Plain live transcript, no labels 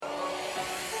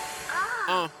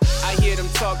I hear them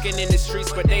talking in the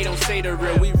streets, but they don't say the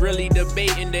real. We really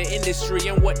debating the industry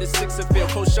and what the Sixers feel.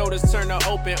 Cold shoulders turn to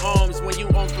open arms when you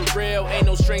on for real. Ain't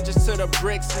no strangers to the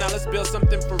bricks. Now let's build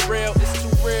something for real. It's too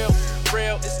real,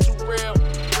 real, it's too real,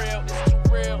 real, it's too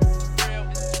real.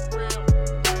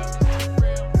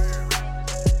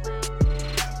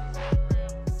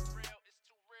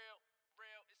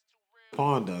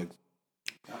 Pawn Dog.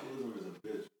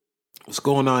 What's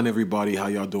going on, everybody? How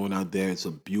y'all doing out there? It's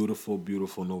a beautiful,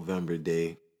 beautiful November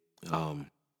day. How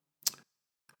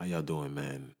y'all doing,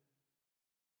 man?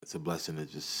 It's a blessing to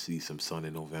just see some sun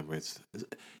in November. It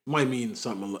might mean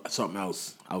something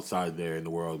else outside there in the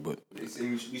world, but they say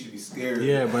we should be scared.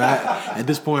 Yeah, but at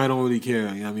this point, I don't really care.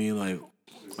 You know what I mean? Like,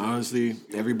 honestly,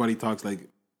 everybody talks like.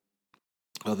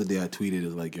 The other day, I tweeted,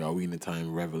 "Is like, yo, are we in the time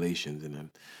of revelations?" And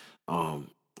then,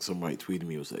 somebody tweeted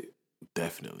me, was like,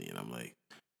 "Definitely," and I'm like.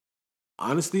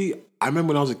 Honestly, I remember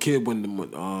when I was a kid when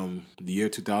the year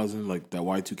 2000, like that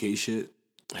Y2K shit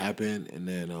happened, and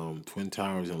then Twin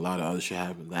Towers and a lot of other shit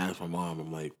happened. I asked my mom,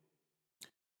 I'm like,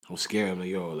 I was scared. I'm like,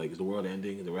 yo, like, is the world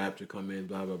ending? Is the rapture coming?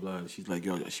 Blah, blah, blah. And she's like,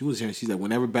 yo, she was here. She's like,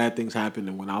 whenever bad things happen,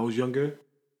 and when I was younger,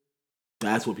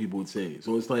 that's what people would say.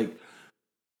 So it's like,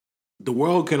 the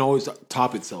world can always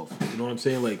top itself. You know what I'm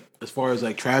saying? Like, as far as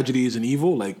like tragedies and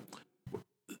evil, like,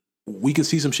 we can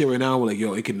see some shit right now. We're like,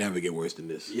 yo, it can never get worse than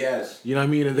this. Yes. You know what I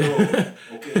mean? And then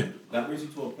okay, that brings you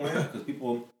to a point because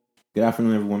people. Good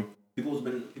afternoon, everyone. People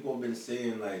have been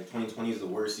saying like 2020 is the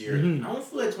worst year. Mm-hmm. I don't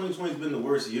feel like 2020 has been the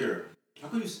worst year. How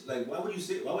could you like? Why would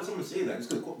someone say that?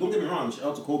 Just 'cause, don't get me wrong. Shout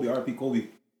out to Kobe. R.P. Kobe.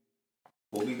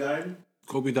 Kobe died.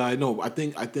 Kobe died. No, I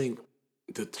think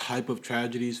the type of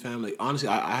tragedies, fam. Like honestly,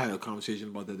 I had a conversation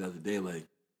about that the other day. Like,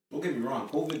 don't get me wrong.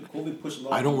 Kobe pushed a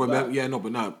lot. I don't remember. Back. Yeah, no,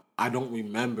 but not. I don't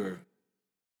remember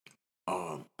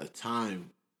a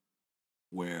time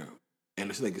where, and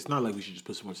it's not like we should just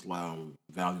put so much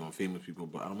value on famous people,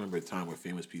 but I don't remember a time where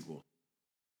famous people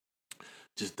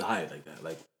just died like that.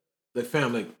 Like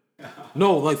fam, like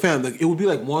no, like fam, like it would be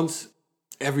like once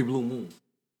every blue moon.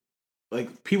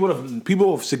 Like people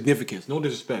of significance, no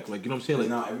disrespect. Like you know what I'm saying. Like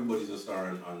now everybody's a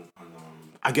star on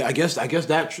I guess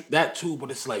that too,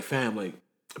 but it's like fam, like.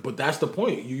 But that's the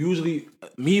point. You usually,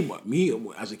 me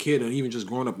as a kid, and even just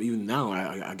growing up, even now,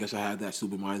 I guess I had that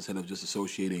stupid mindset of just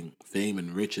associating fame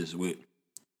and riches with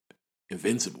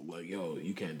invincible. Like, yo,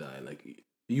 you can't die. Like,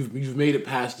 you've made it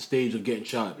past the stage of getting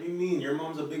shot. What do you mean? Your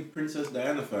mom's a big Princess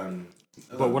Diana fan.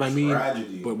 But what I mean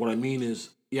is,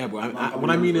 yeah. But what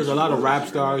I mean is, a lot of rap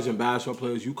stars and basketball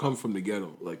players, you come from the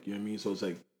ghetto. Like, you know what I mean. So it's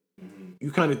like,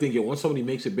 you kind of think, yo, once somebody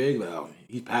makes it big, like, oh,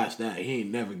 he's past that. He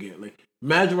ain't never get like.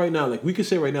 Imagine right now, like we could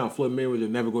say right now, Floyd Mayweather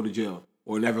never go to jail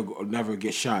or never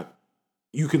get shot.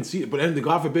 You can see it, but then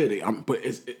God forbid,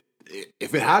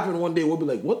 if it happened one day, we'll be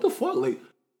like, what the fuck? Like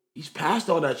he's past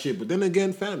all that shit. But then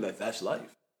again, fam, that's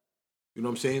life. You know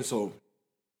what I'm saying? So,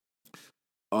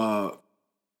 I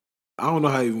don't know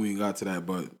how even we got to that,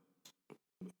 but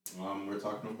we're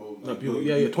talking about like, people,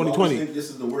 2020.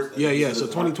 This is the worst. Yeah. So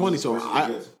 2020. So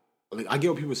I get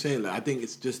what people are saying. Like I think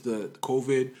it's just the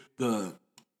COVID, the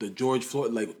George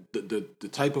Floyd, like the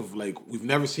type of like we've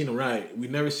never seen a riot. We've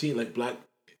never seen like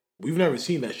we've never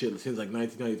seen that shit since like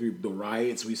 1993. The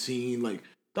riots we've seen, like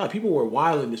dog, people were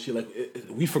wild in this shit. Like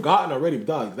we've forgotten already, but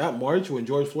dog, that march when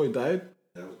George Floyd died,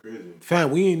 that was crazy.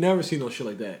 Fam, we ain't never seen no shit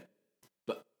like that.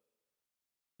 But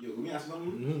yo, let me ask you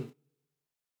something. Mm-hmm.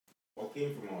 What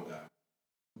came from all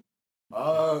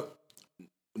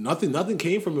that? Nothing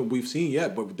came from it we've seen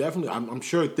yet, but definitely, I'm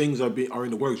sure things are in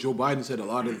the works. Joe Biden said a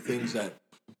lot of the things that.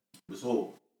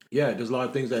 Yeah, there's a lot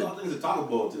of things to talk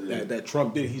about today. That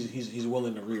Trump did. He's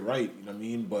willing to rewrite. You know what I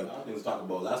mean? But a lot of things to talk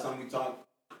about. Last time we talked,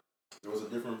 there was a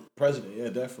different president. Yeah,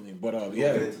 definitely. But we'll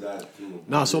get into that too.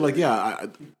 So like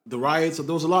the riots.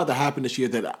 There was a lot that happened this year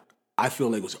that I feel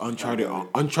like was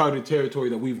uncharted territory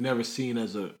that we've never seen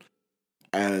as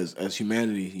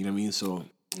humanity. You know what I mean? So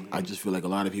I just feel like a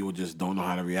lot of people just don't know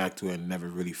how to react to it and never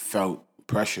really felt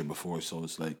pressure before. So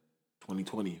it's like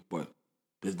 2020, but.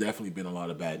 There's definitely been a lot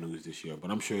of bad news this year,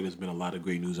 but I'm sure there's been a lot of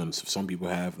great news. And some people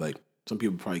have, like, some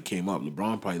people probably came up.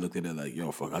 LeBron probably looked at it like, yo,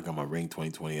 fuck, I got my ring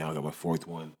 2020, I got my fourth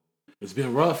one. It's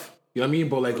been rough, you know what I mean?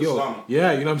 But like, yo,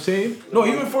 yeah, you know what I'm saying? No,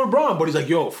 even for LeBron, but he's like,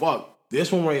 yo, fuck,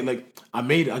 this one right, like, I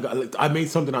made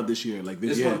something out this year, like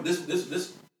this year. This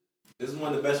is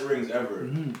one of the best rings ever.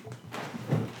 Mm-hmm.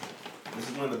 This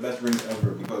is one of the best rings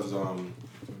ever because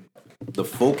the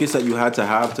focus that you had to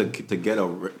have to get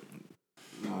a.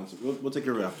 We'll take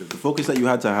it right after. The focus that you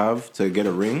had to have to get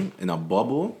a ring in a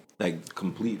bubble, like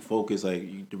complete focus,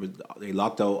 like they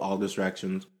locked out all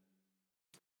distractions,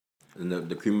 and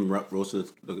the cream rose to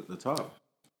the top.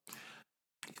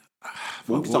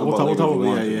 We'll talk We'll about it later if you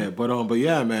want yeah. to. But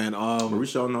yeah, man. Where we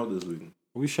shouting out this week?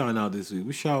 We shouting out this week.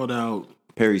 We shouting out.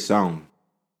 Perry Sound.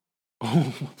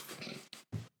 Where's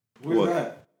What?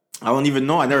 that? I don't even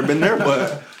know. I never been there,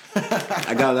 but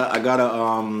I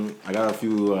got a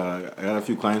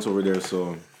few clients over there.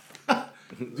 So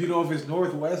Do you know if it's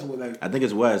northwest or like? I think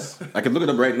it's west. I can look it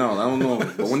up right now. I don't know,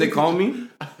 but when they call me,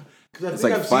 it's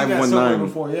like I've seen that 519.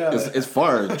 before. Yeah, It's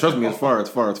far. Trust me, it's far. It's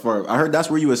far. I heard that's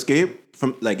where you escape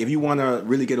from. Like if you want to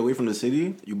really get away from the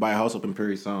city, you buy a house up in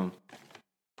Perry Sound.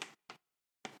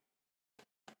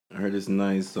 I heard it's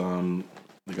nice.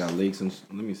 They got lakes and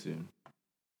let me see.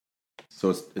 So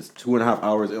it's 2.5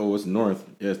 hours. Oh, it's north.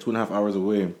 Yeah, it's 2.5 hours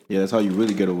away. Yeah, that's how you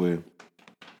really get away.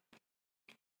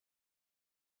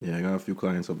 Yeah, I got a few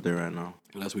clients up there right now.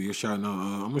 that's what you're shouting out.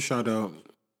 I'm gonna shout out.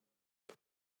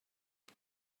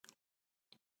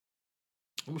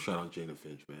 I'm gonna shout out Jada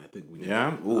Finch, man. I think we.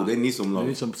 Yeah. Oh, they need some They love.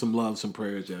 need some love, some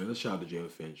prayers. Yeah, let's shout out to Jada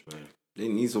Finch, man. They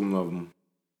need some love.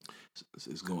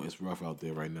 It's rough out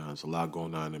there right now. There's a lot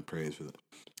going on, and prayers for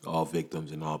all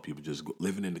victims and all people just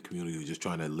living in the community, just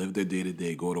trying to live their day to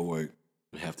day, go to work,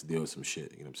 and have to deal with some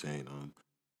shit. You know what I'm saying?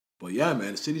 But yeah,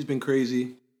 man, the city's been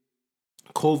crazy.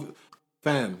 COVID,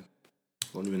 fam.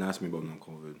 Don't even ask me about no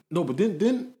COVID. No, but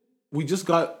then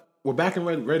we're back in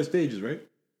red stages, right?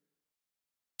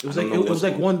 It was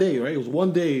like one day, right? It was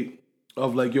one day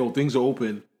of like, yo, things are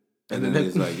open, And then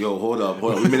it's like, yo, hold up.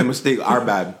 We made a mistake. Our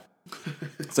bad.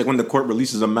 It's like when the court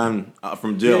releases a man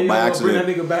from jail by accident.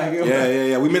 Bring that nigga back.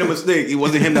 Yeah. We made a mistake. It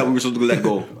wasn't him that we were supposed to let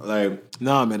go. Like,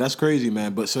 Nah, man, that's crazy,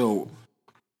 man. But so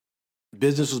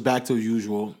business was back to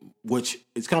usual, which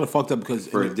it's kind of fucked up because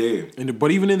for a day.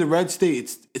 but even in the red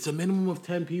state, it's a minimum of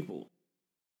 10 people.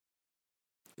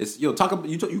 It's talk about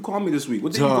you called me this week.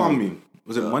 What did you call me?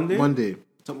 Was it Monday? Monday.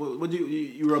 So what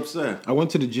you were upset? I went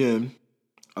to the gym.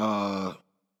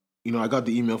 I got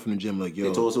the email from the gym like, yo,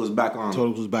 They told us it was back on.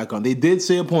 Told us it was back on. They did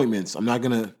say appointments. I'm not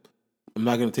gonna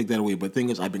take that away. But the thing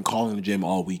is, I've been calling the gym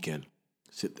all weekend.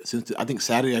 Since I think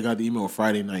Saturday I got the email, or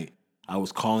Friday night, I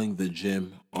was calling the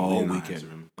gym all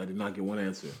weekend. I did not get one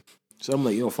answer. So I'm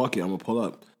like, yo, fuck it, I'm gonna pull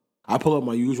up. I pull up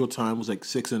my usual time. It was like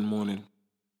 6 in the morning.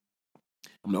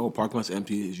 I'm like, oh, parking lot's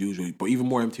empty as usual, but even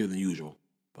more emptier than usual.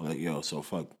 But like, yo, so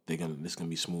fuck, this gonna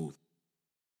be smooth.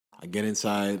 I get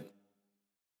inside,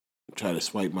 try to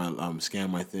swipe my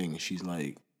scan my thing, and she's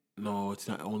like, no, it's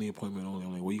not, only appointment only.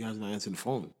 I'm like, well, you guys not answering the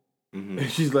phone. Mm-hmm. And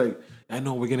she's like, I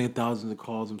know we're getting thousands of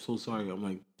calls. I'm so sorry. I'm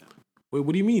like, wait,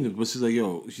 what do you mean? But she's like,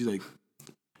 yo,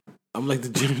 I'm like, the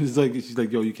gym is like, she's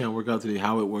like, yo, you can't work out today.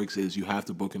 How it works is you have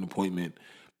to book an appointment,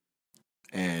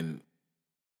 and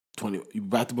you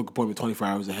have to book an appointment 24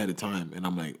 hours ahead of time. And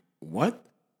I'm like, what?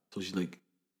 So she's like,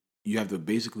 you have to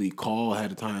basically call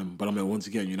ahead of time. But I'm like, once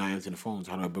again, you're not answering the phones.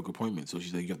 How do I book an appointment? So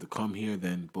she's like, you have to come here,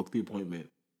 then book the appointment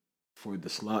for the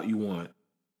slot you want.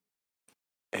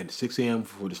 And 6 a.m.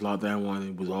 for the slot that I wanted,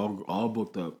 it was all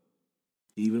booked up,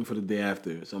 even for the day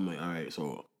after. So I'm like, all right,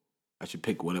 so I should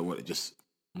pick what just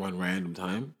one random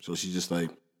time. So she's just like,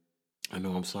 I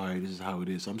know, I'm sorry, this is how it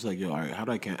is. So I'm just like, yo, all right, how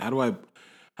do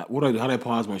I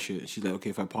pause my shit? And she's like,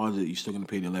 okay, if I pause it, you're still gonna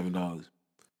pay the $11. And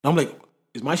I'm like,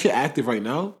 is my shit active right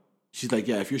now? She's like,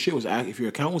 yeah, if your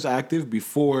account was active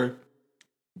before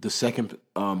the second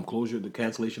closure, the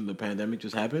cancellation of the pandemic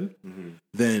just happened,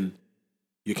 then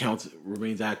your account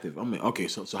remains active. I'm like, okay,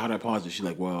 so how do I pause it? She's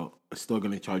like, well, I'm still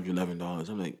gonna charge you $11.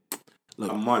 I'm like,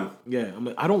 look, a month. Yeah, I'm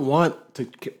like, I don't want to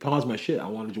pause my shit. I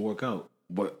wanted to work out,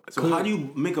 but so how do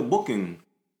you make a booking?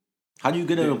 How do you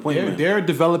get an appointment? They're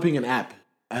developing an app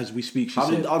as we speak. She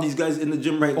said. All these guys in the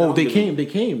gym right now? Oh, they came,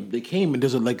 and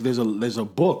there's a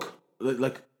book,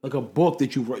 like a book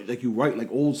that you write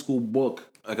like old school book,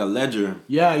 like a ledger.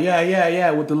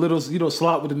 Yeah, with the little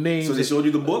slot with the names. So they showed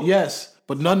you the book? Yes.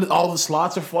 But all the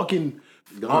slots are fucking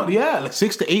gone. Like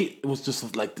 6 to 8, it was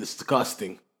just like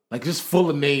disgusting. Like just full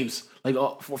of names. Like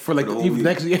for like even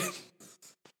next year.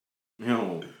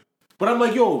 Yo. But I'm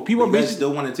like, yo, people are basically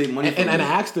still want to take money from and I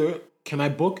asked her, can I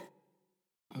book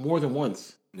more than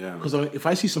once? Yeah. Because if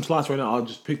I see some slots right now, I'll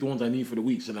just pick the ones I need for the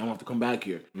week, so I don't have to come back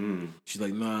here. She's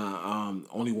like, nah,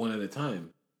 only one at a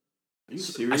time. Are you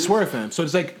serious? I swear, fam. So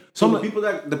it's like the people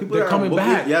that they're coming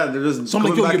back. Yeah, they're just. So I'm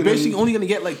like, yo, you're basically only gonna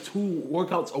get like 2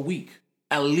 workouts a week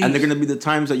at least, and they're gonna be the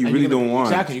times that you really don't want.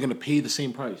 Exactly, you're gonna pay the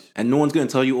same price, and no one's gonna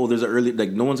tell you, oh, there's an early.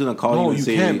 Like no one's gonna call you and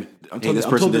say, hey, this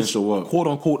person didn't show up. Quote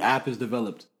unquote app is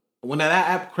developed. When that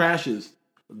app crashes,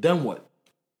 then what?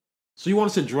 So you want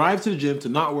us to drive to the gym to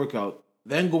not work out,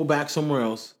 then go back somewhere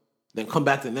else, then come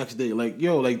back the next day? Like,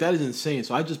 yo, like that is insane.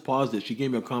 So I just paused it. She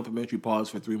gave me a complimentary pause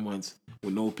for 3 months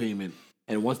with no payment.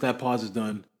 And once that pause is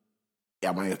done,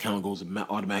 yeah, my account goes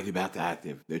automatically back to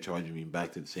active. They're charging me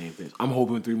back to the same things. I'm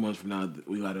hoping 3 months from now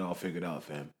we got it all figured out,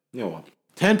 fam. Yo,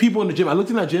 10 people in the gym. I looked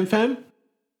in that gym, fam.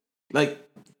 Like,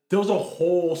 there was a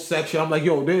whole section. I'm like,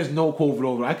 yo, there's no COVID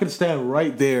over. I could stand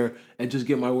right there and just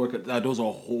get my workout. There was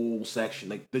a whole section.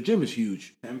 Like, the gym is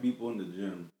huge. 10 people in the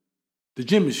gym. The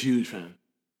gym is huge, fam.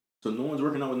 So no one's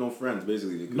working out with no friends,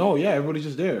 basically. No, yeah, everybody's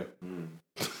just there. Mm.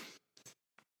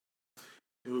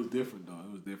 It was different, though.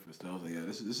 It was different. So I was like, yeah,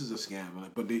 this is a scam.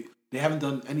 Like, but they haven't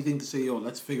done anything to say, yo,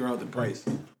 let's figure out the price.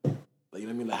 Like, you know what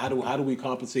I mean? Like, how do we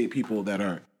compensate people that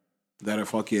are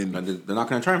fucking? They're not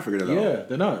gonna try and figure it out. Yeah,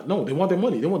 they're not. No, they want their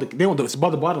money. They want it's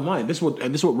about the bottom line. This is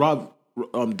what Rob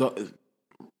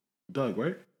Doug,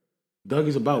 right? Doug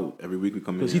is about. Every week we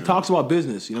come in because he talks about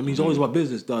business. You know what I mean? He's always about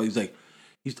business, Doug. He's like,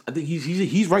 I think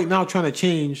he's right now trying to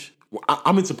change. Well,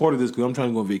 I'm in support of this because I'm trying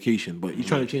to go on vacation, but he's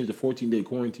trying to change the 14-day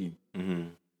quarantine. Mm-hmm.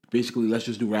 Basically, let's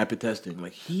just do rapid testing.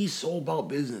 Like, he's so about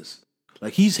business.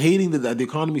 Like, he's hating that the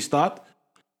economy stopped,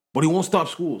 but he won't stop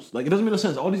schools. Like, it doesn't make no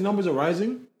sense. All these numbers are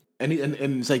rising, and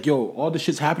it's like, yo, all this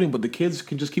shit's happening, but the kids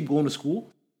can just keep going to school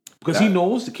because he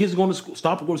knows the kids going to school,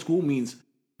 stop and go to school means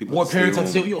more parents have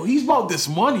to say, yo, he's about this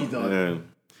money, dog. Yeah.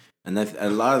 And a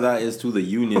lot of that is to the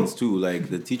unions too. Like,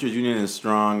 the teachers union is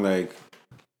strong. Like,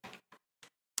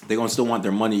 they're gonna still want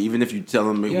their money, even if you tell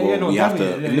them we have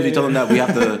to. Even if you tell them that we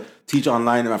have to teach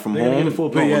online from home. The full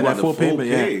pay, that full payment.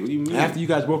 Yeah. What do you mean? After you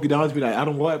guys broke it down to be like, I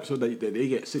don't know what episode that they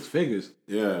get 6 figures.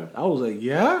 Yeah. I was like,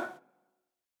 yeah.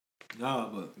 Nah,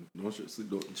 but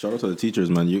shout out to the teachers,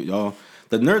 man. Y'all,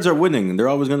 the nerds are winning. They're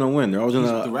always gonna win. They're always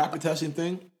gonna. The rapid testing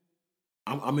thing.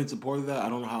 I'm in support of that. I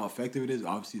don't know how effective it is.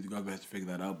 Obviously, the government has to figure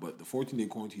that out. But the 14-day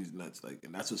quarantine is nuts. Like,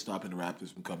 and that's what's stopping the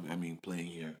Raptors from coming. I mean, playing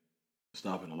here,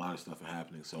 stopping a lot of stuff from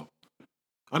happening. So,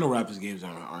 I know Raptors games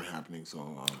aren't happening. So,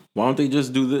 why don't they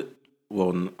just do the?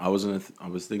 Well, I was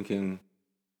thinking.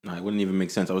 No, it wouldn't even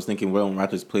make sense. I was thinking, well,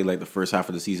 Raptors play like the first half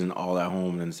of the season all at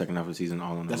home, and then the second half of the season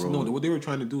all on the road. No, what they were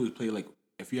trying to do is play like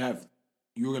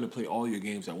you're going to play all your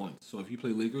games at once. So if you play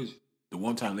Lakers, the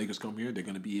one time Lakers come here, they're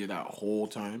going to be here that whole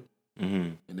time.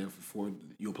 Mm-hmm. And then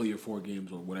you'll play your 4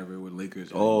 games or whatever with Lakers.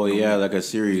 Oh yeah, like a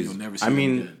series. You'll never see them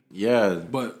again. Yeah.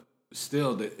 But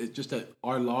still, it's just that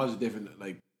our laws are different.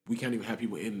 Like, we can't even have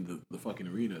people in the fucking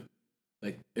arena.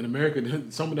 Like, in America,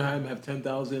 some of them have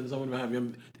 10,000. Some of them have the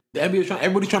NBA.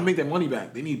 Everybody's trying to make their money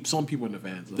back. They need some people in the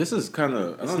fans. Like, this is kind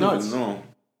of I don't even know.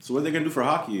 So what are they gonna do for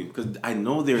hockey? Because I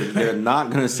know they're not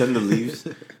gonna send the Leafs.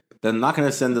 They're not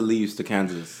gonna send the Leafs to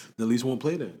Kansas. The Leafs won't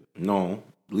play then. No,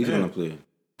 the Leafs are gonna play.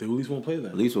 The Leafs won't play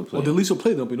then. The Leafs will play. Oh, the Leafs will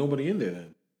play. There'll be nobody in there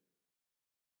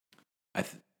then.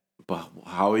 But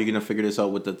how are you gonna figure this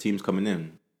out with the teams coming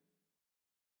in?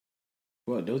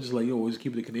 What? They'll just like, yo, we'll just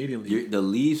keep it the Canadian league. The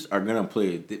Leafs are gonna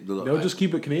play. They'll just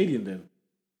keep it Canadian then.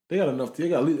 They got enough. They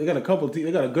got a couple.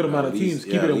 They got a good amount of teams.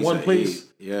 Keep it in one place.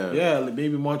 8. Yeah. Yeah. Like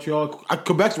maybe Montreal.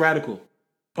 Quebec's radical.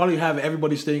 Probably have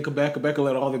everybody stay in Quebec. Quebec will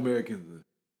let all the Americans.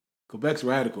 Quebec's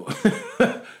radical.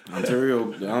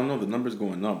 Ontario, I don't know. The numbers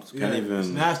going up. It's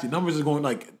nasty. Numbers are going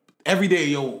like every day.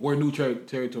 Yo, we're new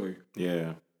territory.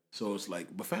 Yeah. So it's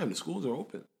like, but fam, the schools are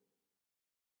open.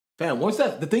 Fam,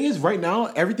 the thing is, right now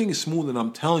everything is smooth, and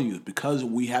I'm telling you, because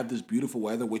we have this beautiful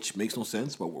weather, which makes no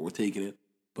sense, but we're taking it.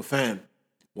 But fam,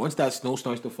 once that snow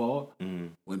starts to fall,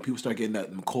 when people start getting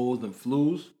them colds and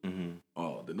flus,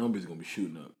 oh, the numbers are gonna be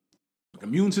shooting up. Like,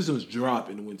 immune systems drop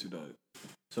in the winter, dog.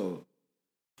 So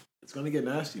it's gonna get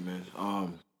nasty,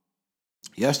 man.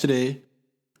 Yesterday,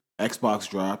 Xbox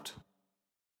dropped.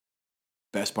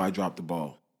 Best Buy dropped the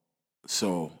ball.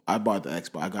 So I bought the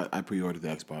Xbox. I pre-ordered the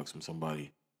Xbox from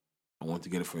somebody. I wanted to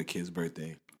get it for a kid's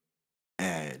birthday,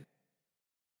 and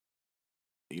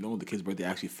the kid's birthday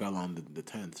actually fell on the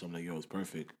 10th. So I'm like, yo, it's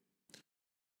perfect.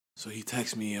 So he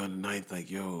texted me on the 9th,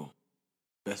 like, yo,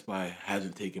 Best Buy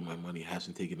hasn't taken my money,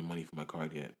 hasn't taken the money from my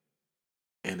card yet.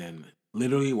 And then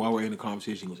literally while we're in the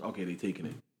conversation, he goes, okay, they taking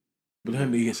it. But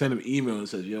then he sent him an email and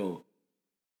says, yo,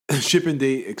 shipping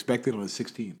date expected on the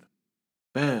 16th.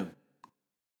 Bam.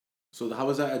 So how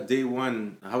was that at day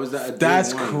one? How is that at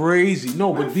That's day one? crazy.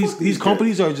 No, but these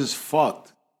companies are just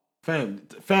fucked. Fam,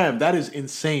 that is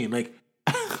insane. Like,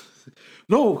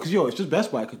 no, because, it's just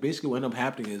Best Buy. Because basically what ended up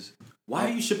happening is... Why are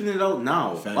you shipping it out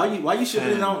now? Fam, why are you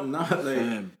shipping it out now? Like,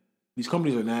 fam, these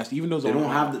companies are nasty. Even those they don't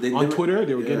have... on Twitter,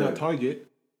 they were getting at Target.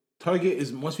 Target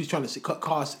is, once we're trying to cut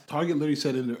costs, Target literally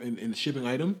said in the shipping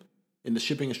item, in the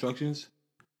shipping instructions,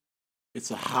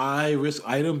 it's a high-risk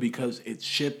item because it's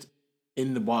shipped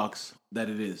in the box that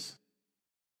it is.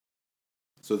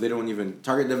 So they don't even...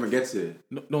 Target never gets it.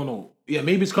 No. Yeah,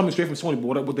 maybe it's coming straight from Sony,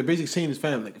 but what they're basically saying is,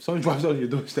 fam, like, if someone drops out on your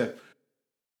doorstep,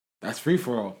 that's free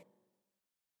for all.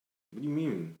 What do you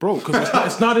mean, bro? Because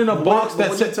it's not in a box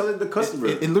that says. Telling the customer.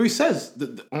 It literally says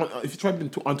if you try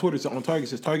on Twitter, it's on Target, it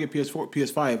says Target PS4,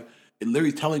 PS5. It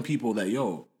literally telling people that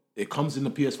it comes in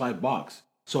the PS5 box.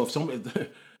 So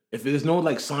if there's no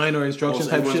like sign or instruction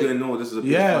type shit, gonna know this is a PS5.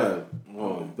 Yeah.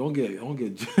 Whoa. Don't get.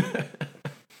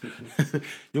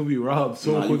 You'll be robbed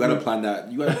so quickly. You gotta plan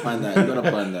that. You gotta plan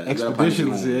that.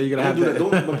 Expeditions, yeah. You gotta have that.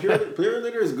 But Pure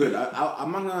Leader is good.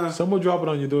 I'm not gonna. Someone drop it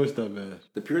on your doorstep, man.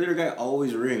 The Pure Leader guy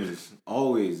always rings,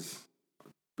 always.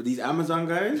 But these Amazon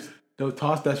guys, they'll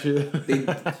toss that shit.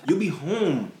 You'll be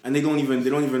home and they don't even.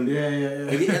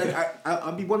 Yeah.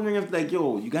 I'll be wondering if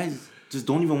you guys just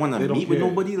don't even want to meet with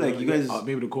nobody. Like you guys,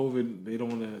 maybe the COVID, they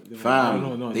don't want to. Fam,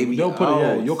 no. They'll put it.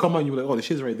 Yeah, you'll come out and you'll be like, oh, the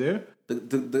shit's right there.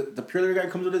 The Pure Leader guy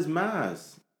comes with his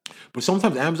mask. But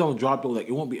sometimes Amazon will drop like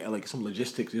it won't be like some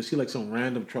logistics. You'll see like some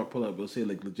random truck pull up. It'll say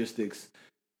like logistics,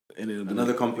 and then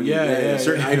another company. Yeah.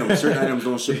 Certain items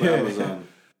don't ship on Amazon.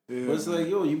 Yeah. But it's like,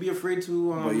 you be afraid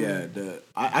to. But yeah,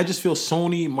 I just feel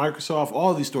Sony, Microsoft,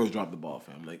 all these stores dropped the ball,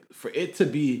 fam. Like for it to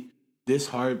be this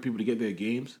hard, people to get their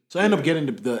games. So I end up getting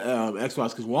the Xbox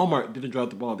because Walmart didn't drop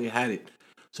the ball; they had it.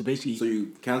 So basically, so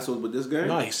you canceled with this guy?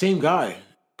 No, same guy.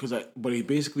 But he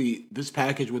basically this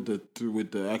package with the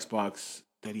Xbox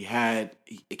that he had,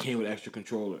 it came with extra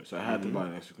controller. So I had to buy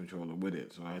an extra controller with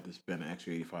it. So I had to spend an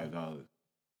extra $85.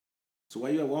 So why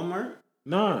you at Walmart?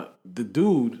 Nah, the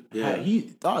dude,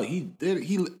 it's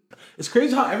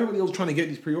crazy how everybody was trying to get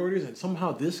these pre-orders, and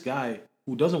somehow this guy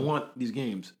who doesn't want these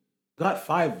games got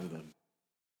 5 of them,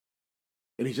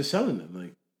 and he's just selling them.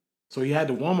 Like, so he had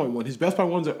the Walmart one. His Best Buy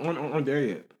ones aren't there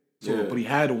yet. So, but he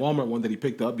had a Walmart one that he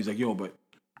picked up. He's like, but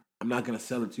I'm not gonna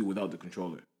sell it to you without the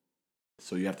controller.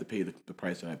 So you have to pay the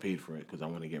price that I paid for it because I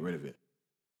want to get rid of it.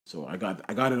 So I got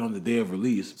it on the day of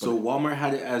release. So Walmart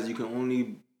had it as you can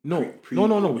only. No.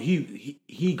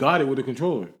 He got it with a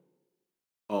controller.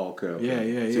 Oh, okay.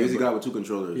 Yeah. So he got it with 2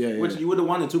 controllers. Yeah. Which you would have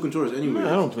wanted 2 controllers anyway.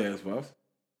 I don't play Xbox.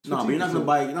 No, but you're not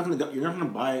gonna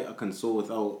buy a console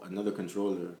without another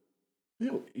controller.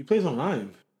 He plays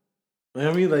online. You know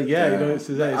what I mean? Like,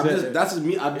 that's just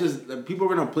me. I'm just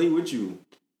people are gonna play with you.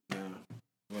 Yeah.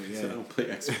 Well, yeah. So I don't play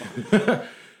Xbox.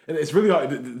 And it's really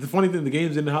hard. The funny thing, the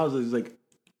games in the house is like,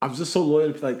 I'm just so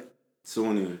loyal to like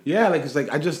Sony. Yeah, like it's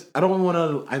like I don't want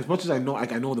to. As much as I know,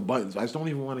 like I know the buttons, I just don't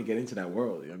even want to get into that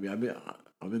world. I mean,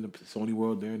 I'm in the Sony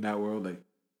world. They're in that world. Like,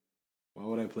 why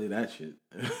would I play that shit?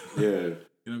 Yeah.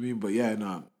 You know what I mean? But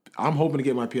yeah, I'm hoping to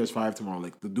get my PS5 tomorrow.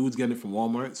 Like the dude's getting it from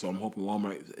Walmart, so I'm hoping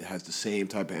Walmart has the same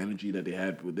type of energy that they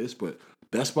had with this. But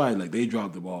Best Buy, like they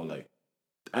dropped the ball. Like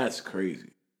that's crazy.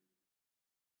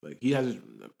 Like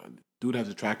dude has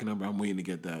a tracking number. I'm waiting to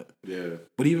get that. Yeah.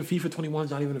 But even FIFA 21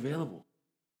 is not even available.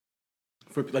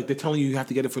 For like they're telling you have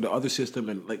to get it for the other system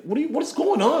and like what's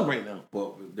going on right now?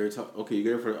 Well, they're okay. You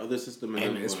get it for the other system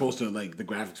and it's supposed to like the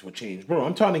graphics will change, bro.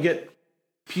 I'm trying to get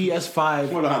PS5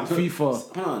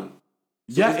 FIFA. Hold on.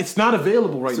 Yeah, it's not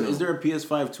available right now. So is there a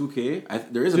PS5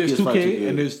 2K? There's PS5 2K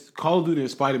and there's Call of Duty and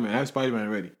Spider-Man. I have Spider-Man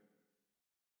already.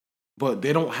 But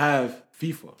they don't have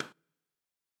FIFA.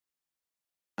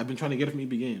 I've been trying to get it from EB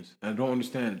Games. I don't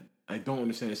understand.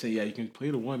 They say, yeah, you can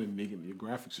play the one and make it your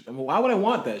graphics. I mean, why would I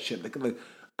want that shit? Like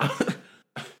I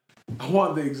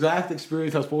want the exact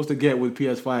experience I'm supposed to get with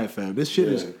PS5, fam. This shit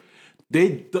is...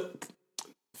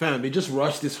 Fam, they just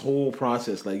rushed this whole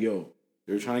process. Like,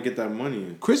 they're trying to get that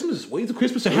money. Wait till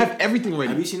Christmas and have everything ready.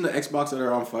 Have you seen the Xbox that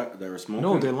are on fire, that are smoking?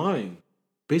 No, they're lying.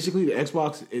 Basically, the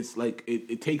Xbox, it's like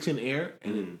it takes in air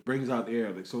and it brings out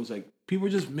air. Like, so it's like people are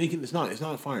just making it's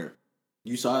not fire.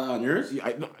 You saw it on yours? Yeah,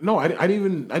 I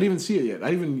didn't even see it yet.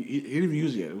 I didn't even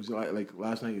use it yet. It was like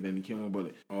last night. Then he came on about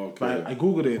it. Okay. But I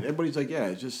googled it. Everybody's like, yeah,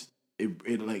 it's just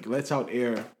it like lets out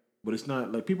air, but it's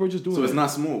not like people are just doing. So it's not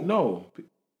smoke. No.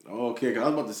 Okay, 'cause I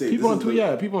was about to say people on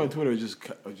Twitter are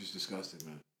just disgusted,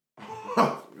 man.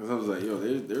 Because I was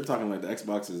like, they're talking like the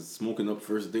Xbox is smoking up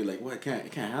first day. Like, what? It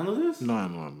can't handle this?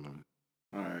 No.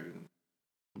 All right.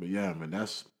 But yeah, man,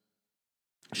 it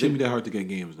shouldn't be that hard to get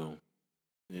games though.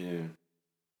 Yeah.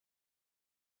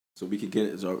 So we could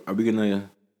get. So are we gonna?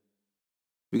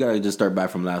 We gotta just start back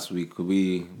from last week.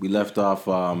 We left off.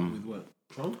 With what?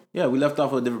 Trump? Yeah, we left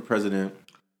off with a different president.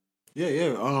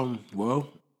 Yeah. Well,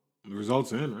 the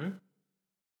results in, right?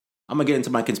 I'm gonna get into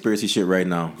my conspiracy shit right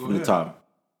now from the top.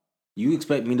 You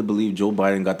expect me to believe Joe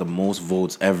Biden got the most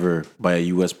votes ever by a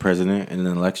U.S. president in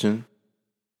an election?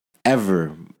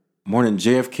 Ever. More than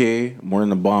JFK, more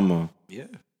than Obama. Yeah.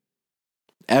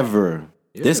 Ever.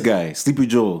 Yeah. This guy, Sleepy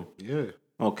Joe. Yeah.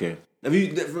 Okay.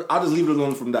 I'll just leave it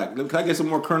alone from that. Can I get some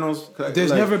more kernels?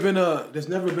 There's never been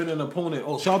an opponent.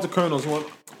 Oh, shout out to Colonels.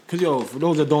 Cause yo, for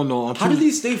those that don't know, how did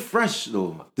these stay fresh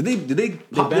though? Did they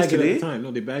pop bag this it today? at the time? No,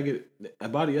 they bag it. I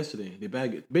bought it yesterday. They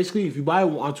bag it. Basically, if you buy it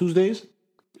on Tuesdays,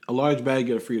 a large bag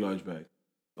get a free large bag.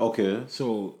 Okay.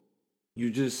 So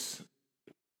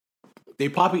they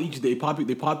pop it each day.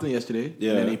 They popped it yesterday.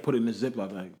 Yeah. And then they put it in a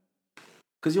Ziploc bag.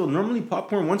 Cause normally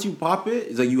popcorn, once you pop it,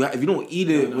 it's like if you don't eat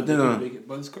it within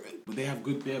but they have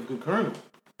good kernel.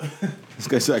 This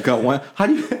guy said I got one. How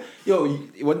do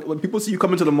you when people see you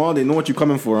coming to the mall, they know what you're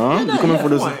coming for, huh? You coming for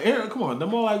this? Come on. The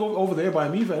mall I go over there by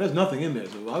me, there's nothing in there.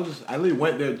 So I literally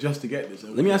went there just to get this.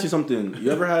 Let me ask you something.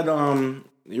 You ever had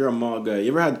you're a mall guy.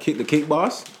 You ever had the Cake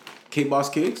Boss? Cake Boss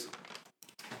cakes?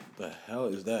 The hell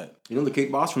is that? You know the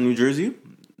Cake Boss from New Jersey?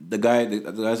 The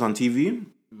guy's on TV?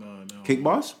 No. Cake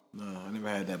Boss? No, I never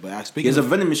had that. But there's a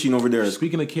vending machine over there.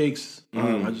 Speaking of cakes,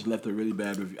 I just left a really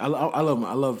bad review. I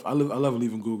love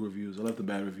leaving Google reviews. I left a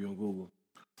bad review on Google.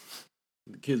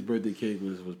 The kid's birthday cake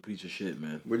was a piece of shit,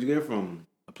 man. Where'd you get it from?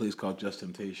 A place called Just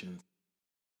Temptations.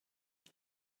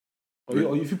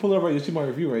 If you pull it up right, you see my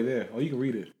review right there. Oh, you can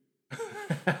read it.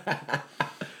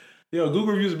 Yo,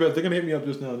 Google reviews are better. They're gonna hit me up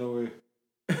just now. No way.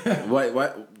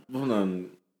 Why? Hold on.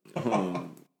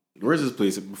 Where's this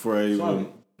place? Before I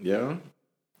even... Yeah?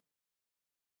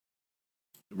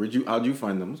 How'd you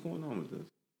find them? What's going on with this?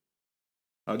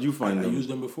 How'd you find them? I used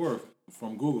them before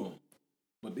from Google.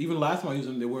 But even last time I used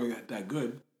them, they weren't that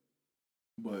good.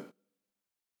 But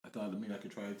I thought, I could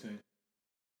try it too.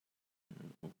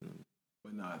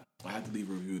 But nah, I had to leave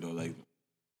a review though. Like,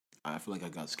 I feel like I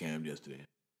got scammed yesterday.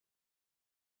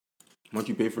 How much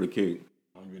you pay for the cake?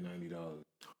 $190.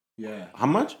 Yeah. How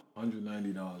much?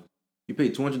 $190. You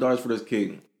paid $200 for this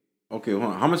cake. Okay, hold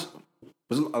on. How much?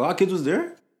 A lot of kids was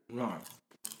there? Nah.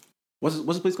 What's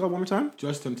the place called one more time?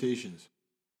 Just Temptations.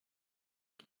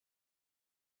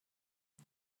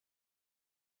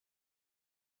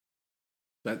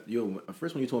 At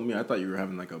first when you told me, I thought you were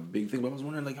having like a big thing, but I was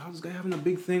wondering like, how's this guy having a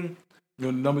big thing?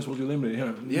 The number's supposed to be limited.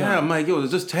 Yeah, I'm like,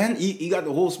 it's just 10. He got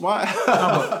the whole spot.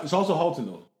 But it's also Halton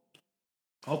though.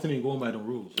 Halton ain't going by the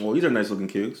rules. Well, these are nice looking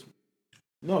cakes.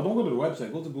 No, don't go to the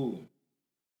website. Go to Google.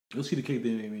 You'll see the cake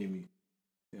they made me.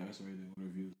 Yeah, that's right there.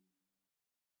 Reviews.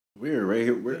 Weird, right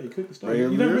here. Yeah, you click the start. Right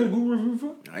You never made a Google review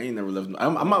before? I ain't never left.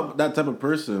 I'm not that type of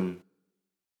person.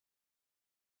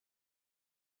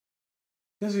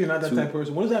 Yes, you're not that type of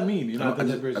person. What does that mean? You're not that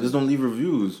type of person. I just don't leave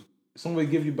reviews. Somebody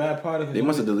give you bad product. They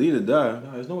must have deleted that.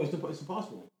 No, it's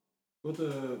impossible. Go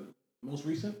to most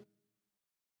recent.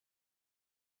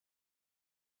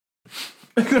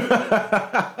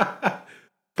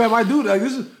 Fam, I do like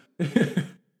this is.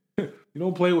 You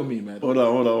don't play with me, man. Hold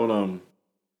on.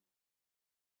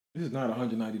 This is not a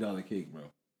 $190 cake, bro.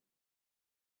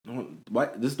 Why?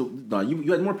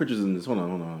 You had more pictures than this. Hold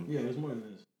on. Yeah, there's more than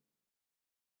this.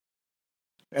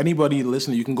 Anybody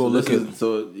listening, you can go look at.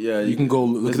 So yeah, you can go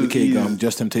look at the cake.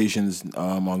 Just Temptations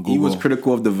on Google. He was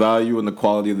critical of the value and the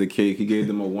quality of the cake. He gave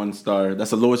them a 1 star.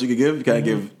 That's the lowest you could give. You can't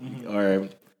give. All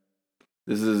right.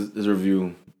 This is his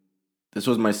review. This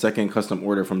was my second custom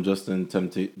order from Just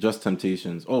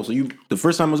Temptations. Oh, so the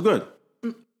first time was good.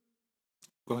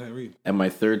 Go ahead, read. And my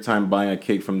third time buying a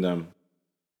cake from them.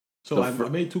 So I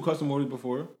made 2 custom orders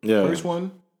before. Yeah. First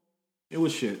one, it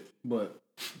was shit, but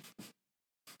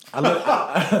I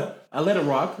let it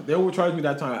rock. They overcharged me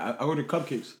that time. I ordered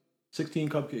cupcakes, 16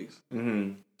 cupcakes.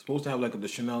 Mm-hmm. Supposed to have like the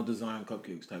Chanel design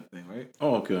cupcakes type thing, right?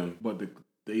 Oh, okay. But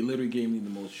they literally gave me the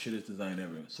most shittest design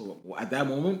ever. So at that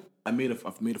moment, I made a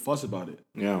fuss about it.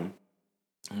 Yeah.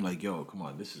 I'm like, yo, come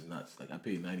on, this is nuts. Like I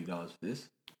paid $90 for this.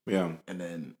 Yeah. And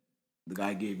then the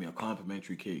guy gave me a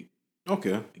complimentary cake.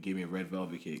 Okay. He gave me a red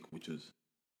velvet cake, which was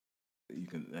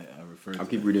I'll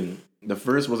keep reading. The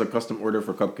first was a custom order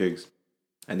for cupcakes,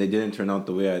 and they didn't turn out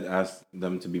the way I'd asked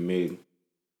them to be made.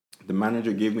 The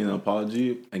manager gave me an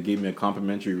apology and gave me a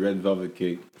complimentary red velvet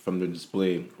cake from the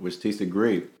display, which tasted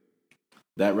great.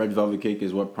 That red velvet cake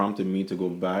is what prompted me to go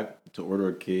back to order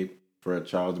a cake for a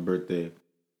child's birthday.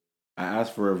 I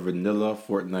asked for a vanilla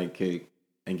Fortnite cake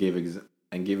and gave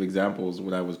examples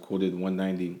when I was quoted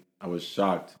 $190. I was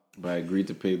shocked, but I agreed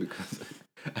to pay because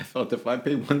I felt if I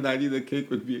paid $190, the cake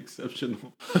would be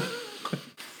exceptional.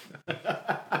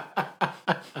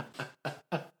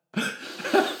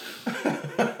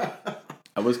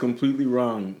 I was completely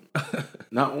wrong.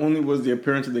 Not only was the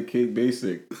appearance of the cake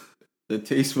basic, the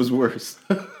taste was worse.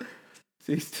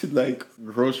 Tasted like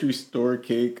grocery store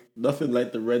cake. Nothing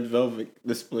like the red velvet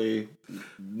display.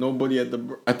 Nobody at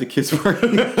the kids'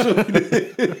 party.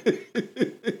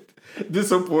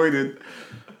 Disappointed.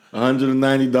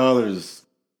 $190.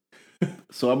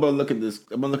 So I'm gonna look at this.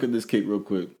 I'm gonna look at this cake real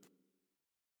quick.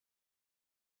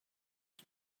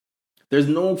 There's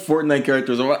no Fortnite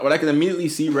characters. What I can immediately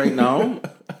see right now.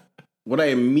 What I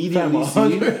immediately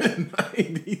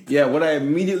see. Yeah, what I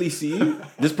immediately see.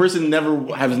 This person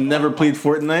has never played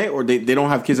Fortnite, or they don't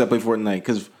have kids that play Fortnite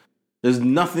because there's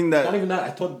nothing that. Not even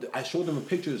that. I showed them the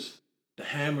pictures, the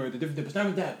hammer, the different. It's not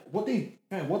even that. What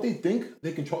they think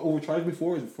they can overcharge me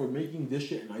for is for making this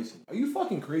shit and icing. Are you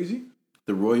fucking crazy?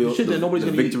 The royal shit that nobody's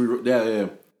gonna victory. Eat. Yeah.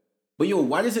 But yo,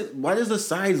 why does the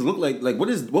size look like what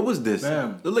was this?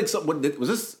 Fam. Look like something.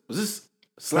 Was this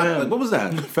slap? Fam. Like, what was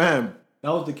that? Fam, that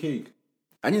was the cake.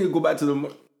 I need to go back to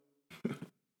the.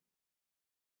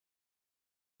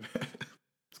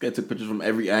 This guy took pictures from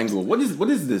every angle. What is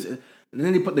this? And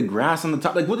then they put the grass on the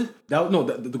top. Like what?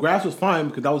 The grass was fine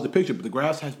because that was the picture. But the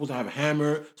grass was supposed to have a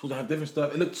hammer, supposed to have different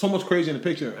stuff. It looked so much crazy in the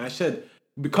picture. And I said,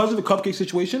 because of the cupcake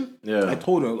situation, I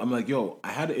told her, I'm like, yo,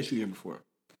 I had an issue here before.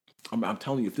 I'm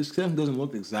telling you, if this thing doesn't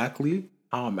look exactly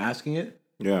how I'm asking it,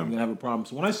 I'm gonna have a problem.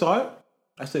 So when I saw it,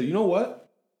 I said, you know what?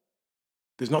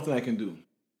 There's nothing I can do.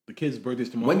 The kid's birthday's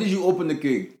tomorrow. When did you open the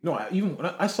cake? No, even when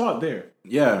I saw it there.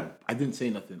 Yeah. I didn't say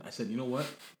nothing. I said, you know what?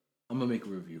 I'm gonna make a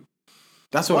review.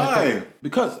 That's what why? I thought.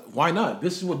 Because why not?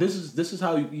 This is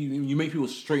how you make people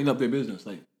straighten up their business.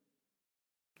 Like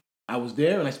I was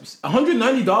there and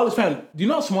 $190, fam. Do you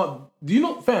know how smart? Do you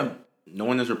know, fam? No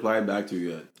one has replied back to you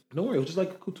yet. Don't worry, it was just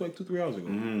like 2-3 hours ago.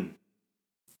 Mm-hmm.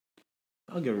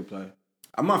 I'll get a reply.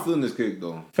 I'm not feeling this cake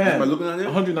though. Fam, am I looking at it?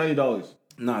 $190.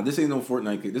 Nah, this ain't no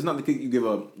Fortnite cake. This is not the cake you give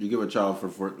a child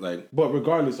for like. But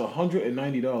regardless,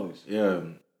 $190. Yeah. Let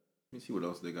me see what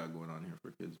else they got going on here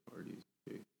for kids parties.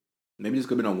 Okay. Maybe this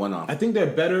could have been a one-off. I think they're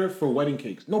better for wedding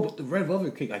cakes. No, but the red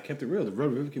velvet cake, I kept it real. The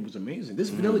red velvet cake was amazing. This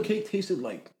vanilla cake tasted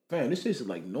like, this tasted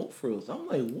like note frills. I'm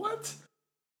like, what?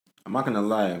 I'm not gonna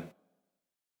lie.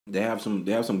 They have some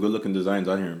good looking designs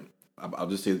on here. I'll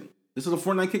just say this is a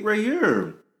Fortnite cake right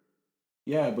here.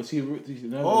 Yeah, but see,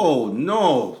 oh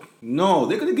no,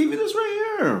 they could have given you this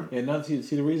right here. Yeah, now see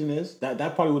the reason is that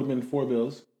probably would have been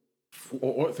 $4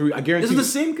 or 3. I guarantee. This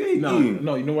is the same cake. No,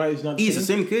 you know why it's not the same? It's the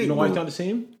same cake. You know why it's not the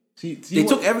same? See they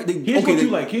took everything. Here's what you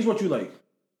like. Here's what you like.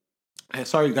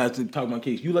 Sorry, guys, to talk about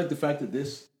cakes. You like the fact that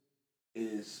this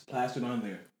is plastered on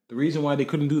there. The reason why they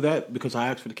couldn't do that because I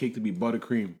asked for the cake to be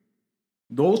buttercream.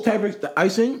 Those type of the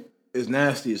icing is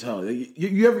nasty as hell.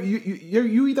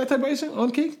 You eat that type of icing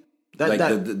on cake?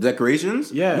 The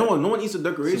decorations? Yeah. No one eats the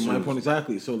decorations. So my point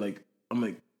exactly. So like I'm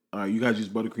like, all right, you guys use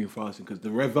buttercream frosting because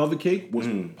the red velvet cake was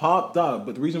popped up.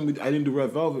 But the reason I didn't do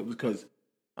red velvet was because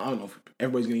I don't know if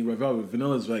everybody's gonna eat red velvet.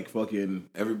 Vanilla's like fucking.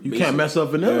 You can't mess up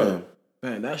vanilla. Yeah.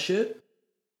 Man, that shit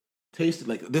tasted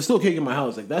like there's still cake in my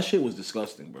house. Like that shit was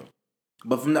disgusting, bro.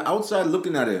 But from the outside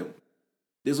looking at it,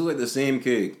 this looks like the same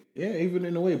cake. Yeah, even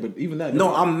in a way, but even that.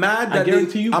 No, I'm mad that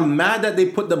I'm mad that they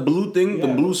put the blue thing, the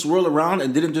blue swirl around,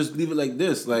 and didn't just leave it like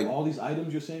this. Like all these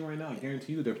items you're saying right now, I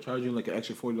guarantee you they're charging like an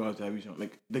extra $40 to have you.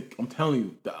 Like I'm telling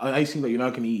you, the icing that you're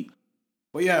not gonna eat.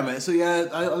 But yeah, man. So yeah,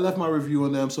 I left my review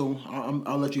on them. So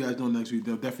I'll let you guys know next week.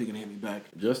 They're definitely gonna hit me back.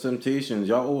 Just Temptations,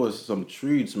 y'all owe us some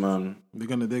treats, man. They're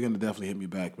gonna definitely hit me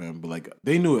back, man. But like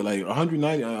they knew it. Like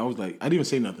 190, I was like, I didn't even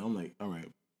say nothing. I'm like, all right,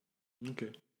 okay.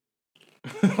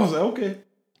 I was like, okay.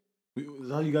 Is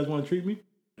that how you guys want to treat me?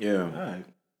 Yeah. All right.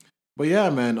 But yeah,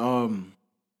 man.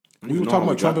 We were talking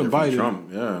about Trump and Biden. Trump,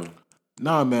 yeah.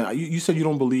 Nah, man. You said you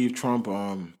don't believe Trump.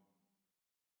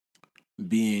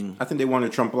 Being. I think they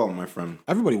wanted Trump out, my friend.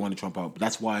 Everybody wanted Trump out, but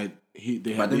that's why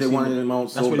they wanted him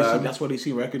out so bad. That's why they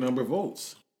see record number of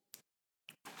votes.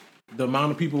 The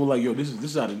amount of people were like, yo, this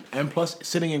is at an M plus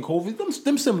sitting in COVID.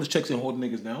 Them stimulus checks ain't holding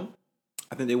niggas down.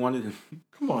 I think they wanted him.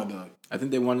 Come on, dog. I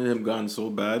think they wanted him gone so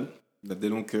bad that they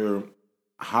don't care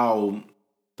how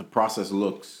the process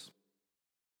looks.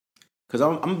 Because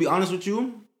I'm gonna be honest with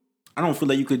you, I don't feel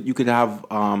that you could have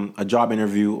a job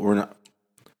interview or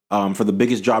for the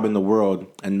biggest job in the world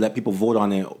and let people vote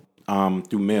on it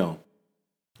through mail.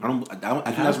 I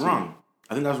think that's wrong.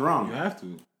 I think that's wrong. You have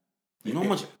to. You know how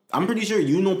much? I'm pretty sure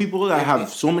you know people that have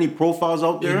so many profiles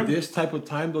out there. In this type of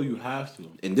time, though, you have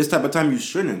to. In this type of time, you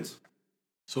shouldn't.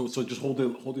 So just hold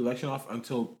the election off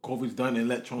until COVID's done and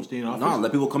let Trump stay in office? No,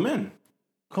 let people come in.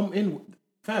 Come in.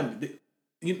 Fam.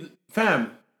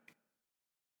 Fam.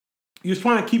 You're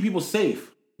trying to keep people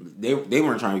safe. They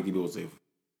weren't trying to keep people safe.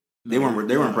 They weren't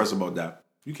impressed about that.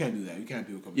 You can't do that. You can't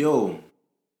do it. Yo.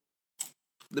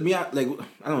 Let me I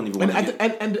don't even want to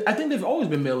and I think they've always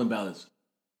been mail-in ballots.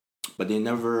 But they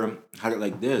never had it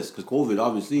like this. Because COVID,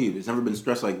 obviously, it's never been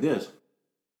stressed like this.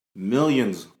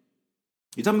 Millions.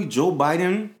 You tell me Joe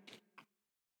Biden?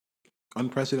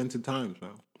 Unprecedented times,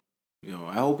 man. Yo,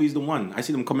 I hope he's the one. I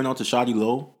see them coming out to Shoddy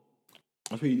Low.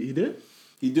 That's what he did?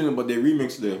 He didn't, but they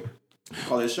remixed it.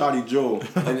 Call it Shawty Joe.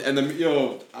 and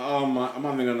I'm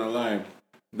not even gonna lie.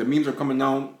 The memes are coming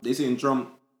out. They saying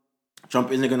Trump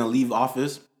isn't gonna leave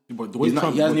office. But the way he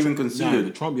hasn't even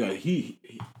conceded. Trump,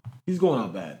 he's going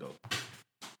out bad though.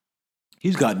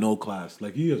 He's got no class.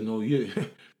 Like he has no.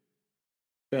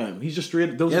 Damn, he's just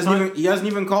straight. He hasn't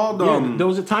even called. There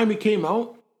was a time he came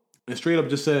out and straight up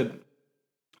just said,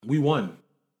 "We won."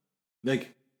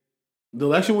 Like the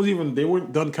election was even. They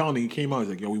weren't done counting. He came out. He's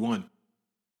like, "Yo, we won."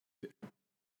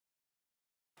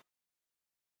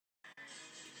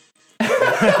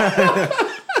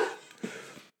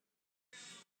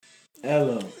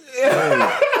 Hello.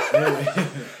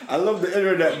 I love the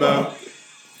internet, man.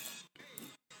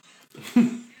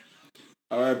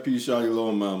 R.I.P. Shawty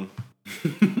Low, man.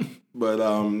 But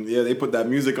they put that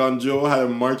music on Joe, had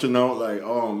him marching out like,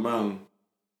 oh man,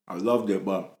 I loved it.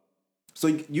 But so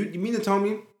you mean to tell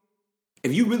me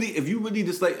if you really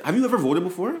dislike? Have you ever voted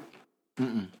before?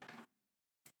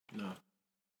 No.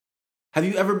 Have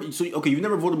you ever? So okay, you've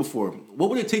never voted before. What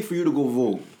would it take for you to go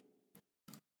vote?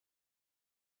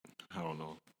 I don't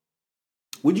know.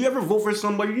 Would you ever vote for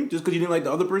somebody just because you didn't like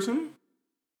the other person?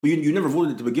 You never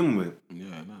voted to begin with.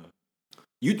 Yeah, no.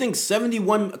 You think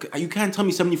 71? You can't tell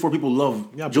me 74 people love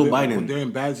Joe Biden. But they're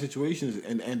in bad situations,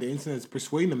 and the internet's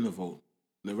persuading them to vote.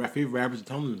 The favorite rappers are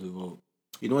telling them to vote.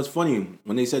 You know what's funny?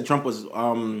 When they said Trump was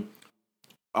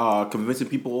convincing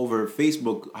people over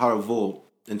Facebook how to vote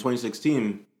in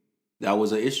 2016, that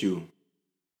was an issue.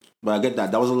 But I get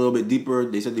that. That was a little bit deeper.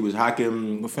 They said he was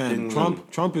hacking. But fam,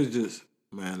 Trump is just,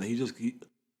 man, he's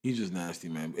just nasty,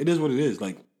 man. It is what it is.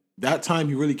 Like, that time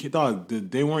he really,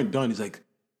 they weren't done. He's like,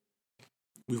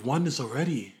 we've won this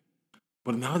already.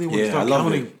 But now they want to start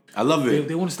counting. I love it.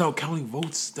 They want to start counting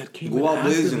votes that came in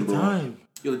after the time.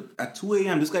 Yo, at 2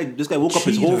 a.m., this guy woke up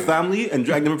his whole family and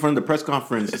dragged them in front of the press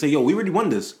conference and say, yo, we already won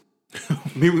this.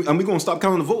 and we're going to stop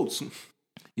counting the votes.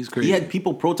 He's crazy. He had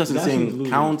people protesting saying,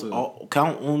 count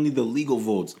only the legal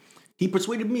votes. He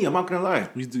persuaded me. I'm not going to lie.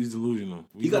 He's delusional.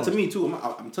 He got to me, too.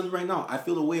 I'm telling you right now, I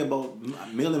feel a way about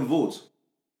mail-in votes.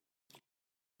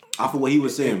 Off of what he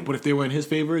was saying. But if they were in his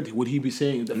favor, would he be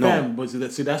saying that? No. Fam, but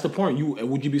see, that's the point.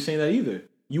 Would you be saying that either?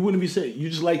 You wouldn't be saying, you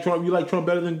just like Trump. You like Trump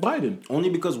better than Biden. Only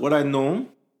because what I know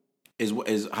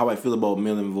is how I feel about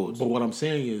mail-in votes. But what I'm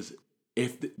saying is,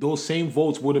 if those same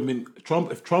votes would have been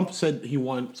Trump, if Trump said he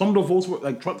won, some of the votes were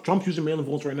like Trump's using mail-in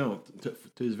votes right now to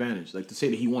his advantage, like to say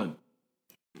that he won.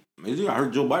 I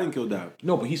heard Joe Biden killed that.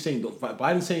 No, but he's saying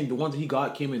Biden's saying the ones that he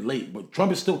got came in late, but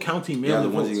Trump is still counting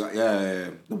mail-in votes. Yeah.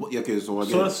 Okay, so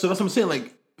that's what I'm saying.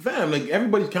 Like, fam, like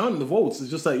everybody's counting the votes. It's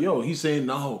just like, yo, he's saying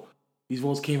no. These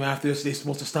votes came after us. They're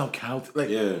supposed to stop counting. Like,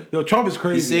 yo, Trump is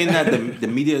crazy. He's saying that the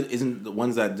media isn't the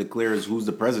ones that declares who's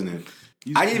the president.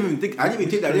 I didn't even take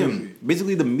that in.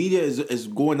 Basically, the media is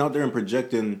going out there and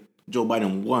projecting Joe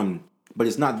Biden won, but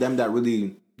it's not them that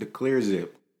really declares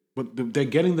it. But they're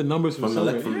getting the numbers from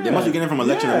they must be getting it from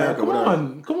Election America.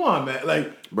 Come on, man.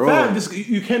 Like, bro, fam,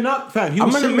 you cannot, fam. I'm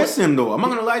gonna miss him though. I'm not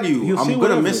gonna lie to you. I'm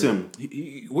gonna miss him.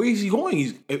 Where is he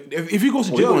going? If he goes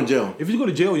to jail, going to jail. If he's going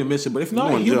to jail, you'll miss him. But if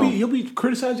not, he'll be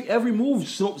criticizing every move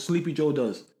Sleepy Joe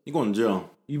does. He's going to jail.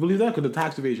 You believe that? Because the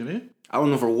tax evasion, eh? I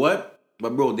don't know for what,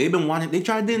 but bro, they've been wanting. They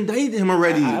tried to indict him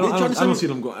already. I don't see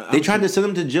them going. They tried to send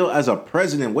him to jail as a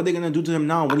president. What are they gonna do to him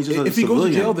now when he's just a civilian? If he goes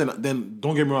to jail, then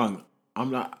don't get me wrong. I'm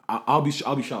not. I'll be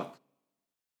shocked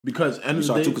because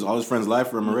too because all his friends lie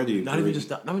for him already. Not even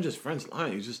just friends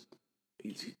lying. It's just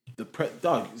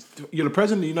dog. You're the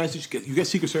president of the United States. You get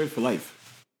Secret Service for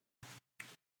life.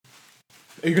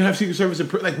 You're gonna have Secret Service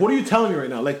like. What are you telling me right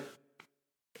now? Like,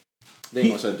 you know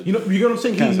what I'm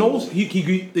saying? He knows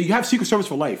you have Secret Service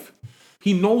for life.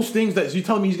 He knows things that you're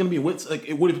telling me he's gonna be with. Like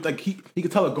it would like he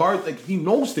could tell a guard. Like he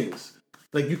knows things.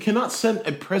 Like you cannot send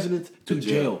a president to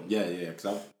jail. Yeah.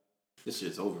 This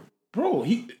shit's over. Bro,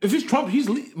 if it's Trump,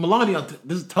 Melania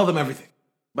doesn't tell them everything.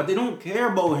 But they don't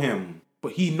care about him.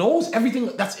 But he knows everything.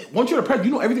 That's it. Once you're a president,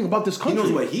 you know everything about this country. He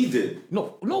knows what he did.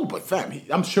 No, but fam,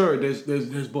 I'm sure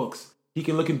there's books. He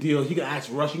can look in deals. He can ask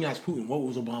Russia, he can ask Putin, what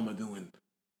was Obama doing?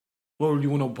 What were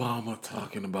you and Obama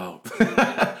talking about?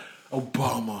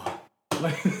 Obama.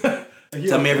 Like,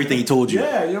 tell me everything he told you.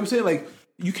 Yeah, you know what I'm saying? Like,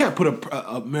 you can't put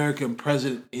a American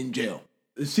president in jail.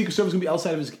 The Secret Service is gonna be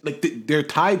outside of his they're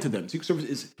tied to them. Secret Service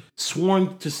is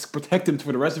sworn to protect him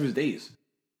for the rest of his days.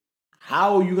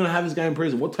 How are you gonna have this guy in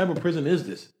prison? What type of prison is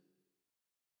this?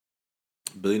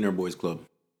 Billionaire Boys Club.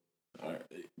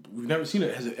 We've never seen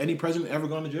it. Has any president ever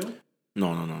gone to jail?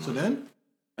 No. So then,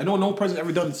 I know no president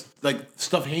ever done like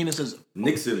stuff heinous as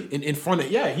Nixon in front of.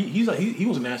 Yeah, he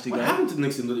was a nasty guy. What happened to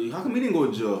Nixon? How come he didn't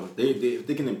go to jail?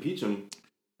 They can impeach him.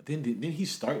 Didn't he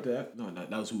start that? No, that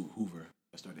was Hoover.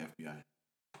 That started the FBI.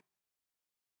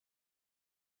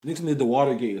 Nixon did the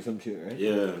Watergate or some shit, right?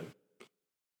 Yeah.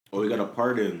 Oh, he got a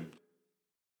pardon.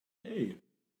 Hey.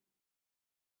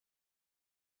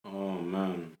 Oh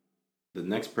man, the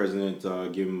next president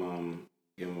gave him a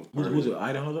pardon. Who's it?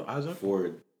 Eisenhower?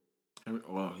 Ford.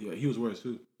 Well, yeah, he was worse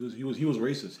too. He was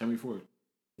racist. Henry Ford.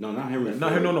 No, not Henry.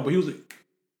 Not him. No, but he was.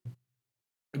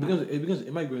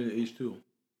 It might go into age too.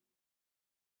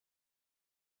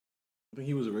 I think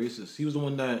he was a racist. He was the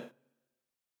one that.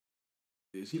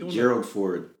 Is he the one? Gerald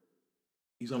Ford.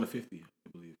 He's on the 50, I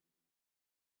believe.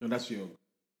 No, that's Gerald.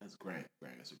 That's Grant.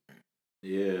 That's a Grant.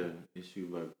 Yeah,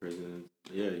 issued by president.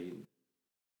 Yeah,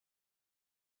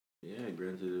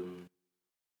 granted him.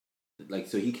 Like,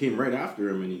 so he came right after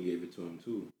him and he gave it to him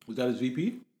too. Was that his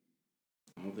VP?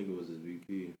 I don't think it was his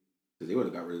VP. Because they would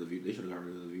have got rid of the VP. They should have got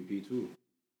rid of the VP too.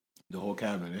 The whole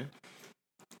cabinet,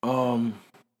 eh?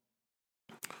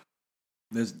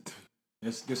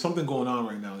 There's something going on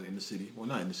right now in the city. Well,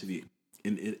 not in the city.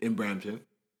 In Brampton.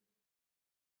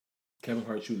 Kevin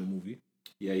Hart shooting a movie.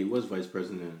 Yeah, he was vice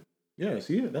president. Yeah,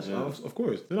 see it. That's of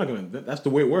course they're not gonna. That's the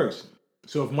way it works.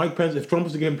 So if Trump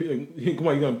was to get him, come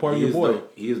on, you're gonna pardon your boy.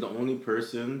 He is the only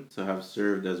person to have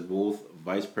served as both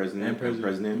vice president and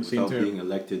president without being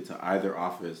elected to either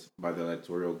office by the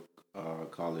electoral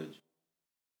college.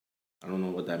 I don't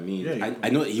know what that means. Yeah, I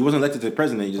know he wasn't elected to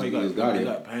president. He just got it. He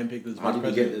got handpicked as How vice did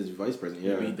he get as vice president?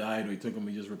 Yeah, he died or he took him.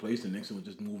 He just replaced him. Nixon was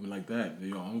just moving like that.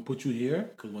 Yo, I'm gonna put you here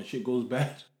because when shit goes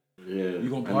bad, you're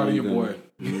gonna pardon your boy.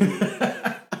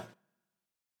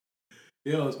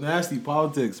 Yo, it's nasty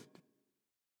politics.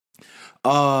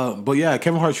 But yeah,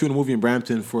 Kevin Hart shooting a movie in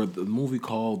Brampton for the movie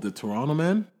called The Toronto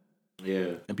Man.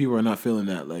 Yeah, and people are not feeling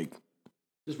that. Like,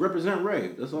 just represent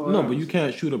right. That's all. No, but you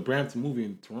can't shoot a Brampton movie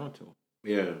in Toronto.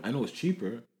 Yeah, I know it's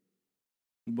cheaper,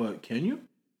 but can you?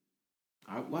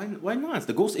 Why not? It's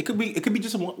the ghost. It could be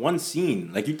just one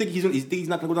scene. Like, you think he's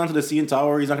not gonna go down to the CN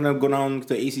Tower. He's not gonna go down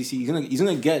to ACC. He's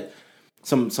gonna get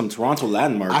some Toronto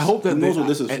landmarks. I hope that Who knows what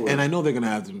this is for. And I know they're gonna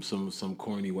have some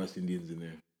corny West Indians in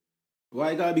there.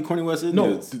 Why it gotta be corny West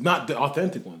Indians? No, not the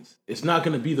authentic ones. It's not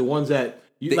gonna be the ones that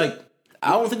you like.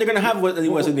 I don't think they're gonna have any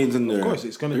West Indians in there. Of course,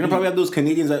 it's gonna. They're gonna probably have those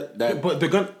Canadians that. But they're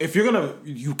gonna. If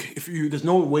you, there's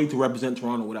no way to represent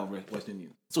Toronto without West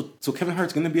Indians. So Kevin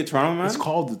Hart's gonna be a Toronto man. It's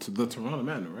called the Toronto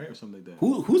Man, right, or something like that.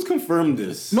 Who's confirmed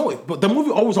this? No, but the movie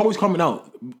always coming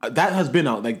out. That has been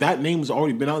out. Like, that name's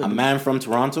already been out. A Man from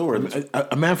Toronto, or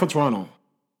a Man from Toronto.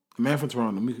 A Man from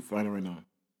Toronto. Let me find it right now.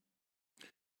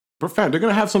 Perfect. They're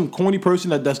gonna have some corny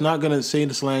person that's not gonna say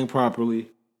the slang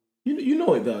properly. You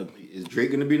know it, dog. Is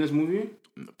Drake gonna be in this movie?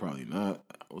 Probably not.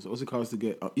 What's it cost to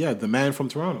get? Yeah, The Man from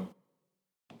Toronto.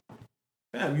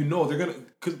 Damn, they're gonna.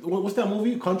 Cause what's that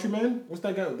movie? Countryman. What's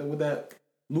that guy with that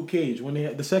Luke Cage? When they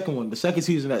had the second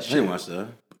season of that shit. I didn't watch that.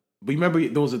 But you remember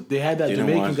they had that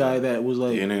Jamaican guy that was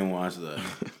like. You didn't watch that.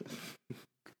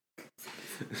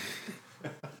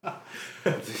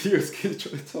 Your kids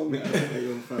trying to tell me I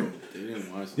didn't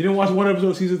watch it. You didn't watch one episode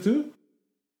of season 2?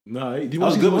 No, I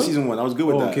was good with season 1. I was good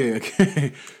with that.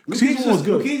 Okay. Season 1 was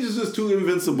good. Luke Cage is just too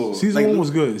invincible. Season 1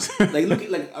 was good.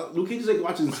 Luke Cage is like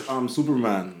watching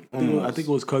Superman. I think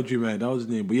it was Countryman. That was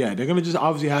his name. But yeah, they're gonna just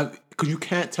obviously have, because you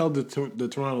can't tell the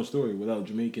Toronto story without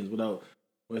Jamaicans, without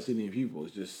West Indian people.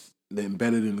 It's just they're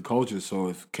embedded in the culture. So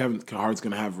if Kevin Hart's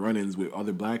gonna have run-ins with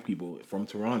other black people from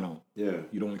Toronto, yeah,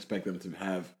 you don't expect them to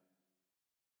have.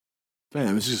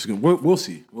 Fam, it's just we'll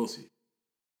see. We'll see.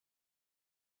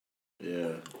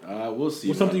 Yeah, we'll see.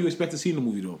 What's something you expect to see in the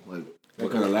movie though? Like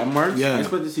what kind of landmarks? Yeah, I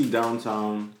expect to see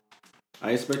downtown.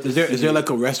 Is there like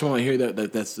a restaurant here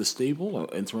that's the staple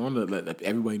in Toronto that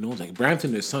everybody knows? Like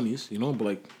Brampton, there's Sonny's, but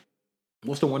like,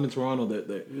 what's the one in Toronto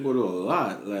that you go to a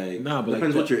lot? Like, nah, but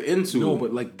depends like, what you're into. No,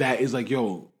 but like that is like,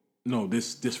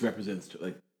 this represents,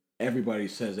 like, everybody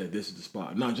says that this is the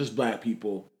spot, not just black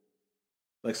people.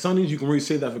 Like Sonny's, you can really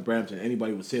say that for Brampton.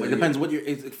 Anybody would say that. It depends what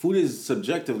food is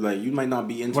subjective. Like, you might not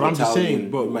be into. But I'm just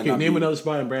saying. But okay, name another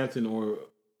spot in Brampton or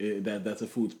that's a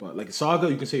food spot. Like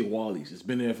Saga, you can say Wally's. It's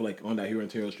been there for like on that Hero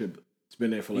Ontario strip. It's been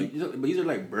there for like. But these are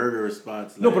like burger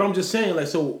spots. Like, no, but I'm just saying. Like,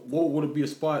 so what would it be a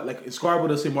spot like in Scarborough?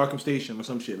 Let's say Markham Station or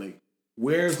some shit. Like,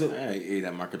 where's the? I ate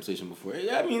at Markham Station before.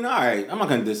 Yeah, I mean, all right. I'm not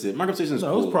gonna diss it. Markham Station is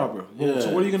cool. It was proper. Yeah. So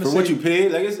what are you gonna say? For what you pay?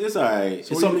 Like, it's all right.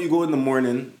 So it's something you go in the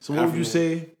morning. So what would you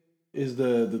say? Is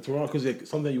the Toronto, because it's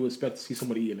something you would expect to see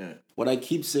somebody eating at. What I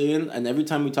keep saying, and every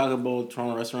time we talk about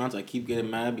Toronto restaurants, I keep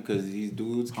getting mad because these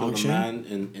dudes killed a man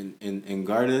in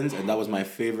Gardens, and that was my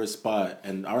favorite spot.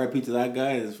 And RIP to that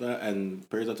guy and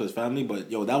prayers out to his family.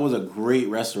 But yo, that was a great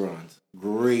restaurant.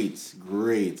 Great.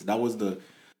 That was the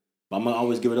But I'm gonna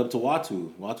always give it up to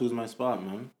Watu. Watu is my spot,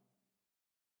 man.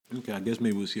 Okay, I guess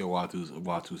maybe we'll see a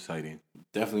Watu sighting.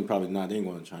 Definitely, probably not. They ain't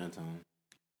going to Chinatown.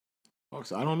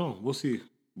 I don't know. We'll see.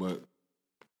 But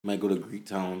might go to Greek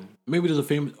Town. Maybe there's a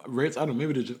famous Ritz. I don't know.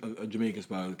 Maybe there's a Jamaican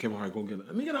spot. Kevin Hart go get it.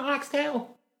 Let me get an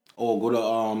oxtail. Oh, go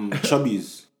to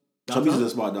Chubby's. Chubby's is a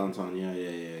spot downtown.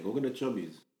 Yeah. Go get the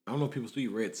Chubby's. I don't know if people still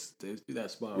eat Ritz. They do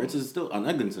that spot. Ritz is still on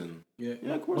Eglinton. Yeah,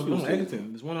 of course. No,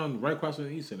 Eglinton. There's one on right across from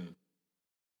the East End.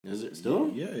 Is it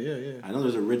still? Yeah. I know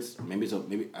there's a Ritz.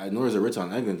 I know there's a Ritz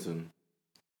on Eglinton.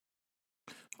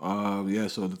 Yeah.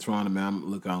 So the Toronto, man, I'm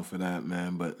looking out for that,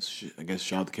 man. But I guess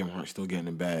shout out to Kevin Hart, still getting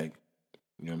the bag.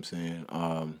 You know what I'm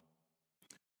saying?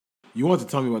 You want to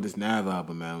tell me about this Nav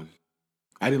album, man?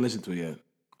 I didn't listen to it yet.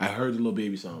 I heard the Lil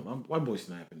Baby song. My boy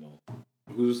snapping though.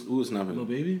 Who's snapping? Lil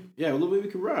Baby? Yeah, Lil Baby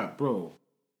can rap, bro.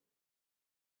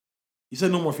 He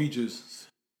said no more features.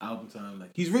 Album time, like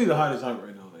he's really the hottest out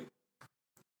right now. Like,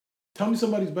 tell me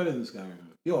somebody's better than this guy right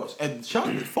now. Yo, and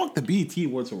fuck the BET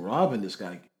awards for robbing this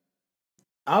guy.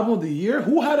 Album of the year?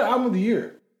 Who had an album of the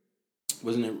year?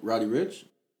 Wasn't it Roddy Ricch?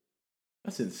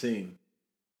 That's insane.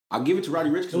 I'll give it to Roddy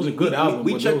Ricch. It was a good album.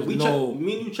 Me and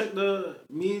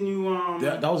you.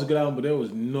 That was a good album, but there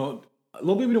was no.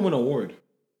 Lil Baby didn't win an award.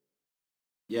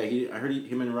 Yeah, I heard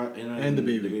him and the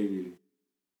baby.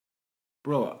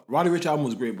 Bro, Roddy Ricch album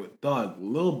was great, but dog,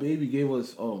 Lil Baby gave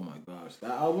us. Oh my gosh,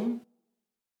 that album.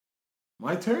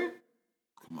 My Turn.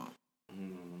 Come on.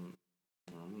 I'm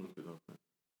gonna look it up.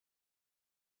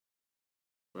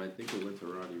 But I think it went to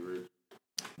Roddy Ricch.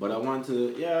 But I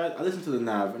wanted to, I listened to the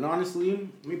Nav, and honestly,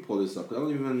 let me pull this up, because I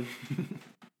don't even,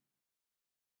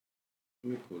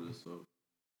 let me pull this up.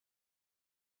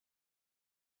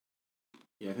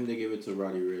 Yeah, I think they gave it to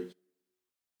Roddy Ricch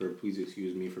for Please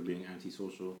Excuse Me for being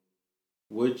antisocial,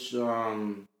 which,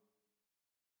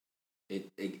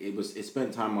 it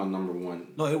spent time on number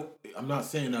one. No, I'm not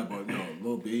saying that, but no,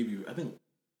 Lil Baby, I think,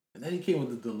 and then he came with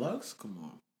the deluxe, come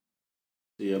on.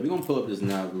 Yeah, we're going to pull up this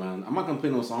Nav, man. I'm not going to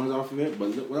play no songs off of it, but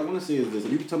what I want to say is this.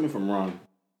 If you can tell me if I'm wrong.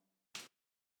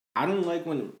 I don't like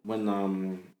when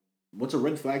what's a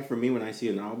red flag for me when I see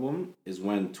an album is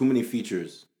when too many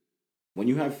features. When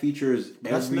you have features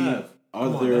that's every Nav.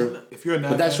 other... If you're a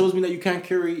Nav but that fan, shows me that you can't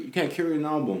carry an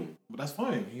album. But that's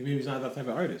fine. Maybe he's not that type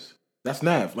of artist. That's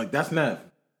Nav. Like, that's Nav.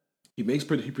 He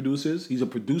produces. He's a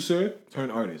producer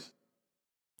turned artist.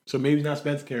 So maybe he's not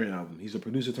Spencer carrying an album. He's a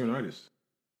producer turned artist.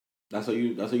 That's how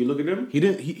you look at him?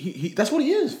 He that's what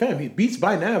he is, fam. He Beats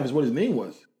by Nav is what his name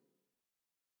was.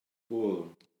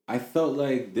 Cool. I felt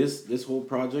like this whole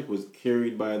project was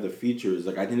carried by the features.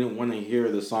 Like I didn't want to hear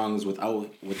the songs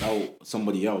without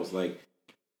somebody else. Like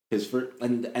his first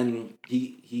and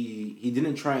he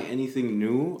didn't try anything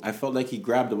new. I felt like he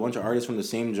grabbed a bunch of artists from the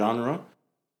same genre.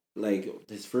 Like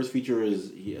his first feature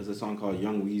he has a song called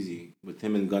Young Weezy with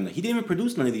him and Gunna. He didn't even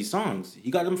produce none of these songs.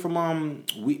 He got them from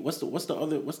what's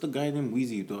the guy named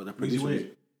Weezy though that produced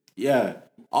it? Yeah.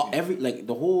 The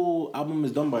whole album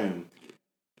is done by him.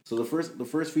 So the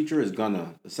first feature is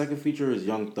Gunna. The second feature is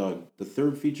Young Thug. The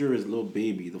third feature is Lil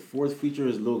Baby. The fourth feature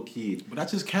is Lil Keed. But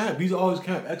that's his camp. These are all his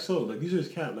camp. EXO. Like these are his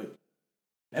camp. Like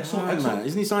EXO. Man.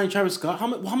 Isn't he signing Travis Scott? How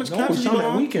much camp is he on?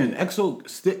 on? Weekend.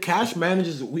 EXO Cash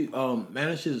manages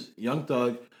Young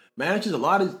Thug, manages a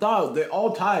lot of dogs. They're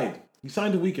all tied. He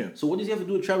signed the Weekend. So what does he have to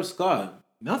do with Travis Scott?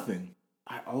 Nothing.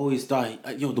 I always thought,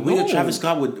 way that Travis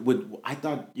Scott would I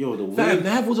thought, the way...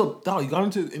 Nav was a dog. He got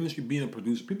into the industry being a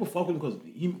producer. People fuck with him because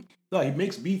he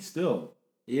makes beats still.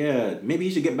 Yeah, maybe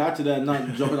he should get back to that,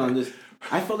 not jumping on this.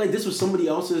 I felt like this was somebody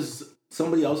else's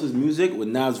music with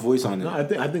Nav's voice on it. No,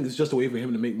 I think it's just a way for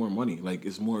him to make more money. Like,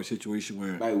 it's more a situation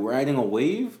where... Like, riding a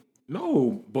wave?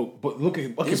 No, but look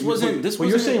at... Okay, this wasn't...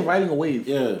 You're saying riding a wave.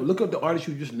 Yeah. But look at the artists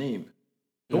you just named.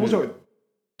 Those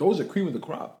are cream of the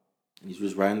crop. He's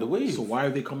just riding the wave. So why are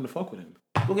they coming to fuck with him?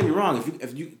 Don't get me wrong.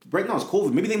 If you right now it's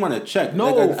COVID, maybe they want to check.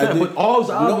 No, but all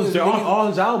his albums, they're on all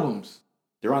his albums.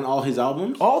 They're on all his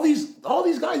albums. All these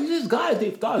guys, these guys, they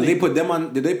thought. Did they put them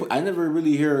on? Did they put? I never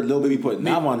really hear Lil Baby put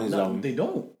Nav on his album. They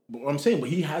don't. But I'm saying, but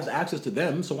he has access to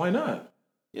them, so why not?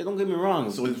 Yeah, don't get me wrong.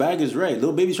 So his bag is right.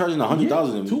 Lil Baby's charging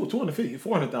 100,000. 250,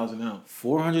 400,000 now.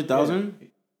 400,000. Yeah.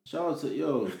 Shout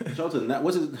out to Nav.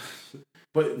 What's his?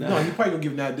 But no, you probably gonna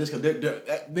give that discount.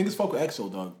 Niggas fuck with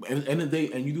EXO, dog. And end of the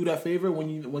day, and you do that favor when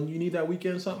you need that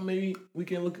weekend something, maybe we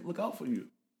can look out for you.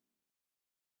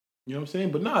 You know what I'm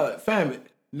saying? But nah, fam,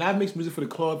 Nav makes music for the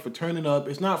club, for turning up.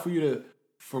 It's not for you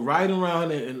for riding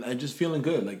around and just feeling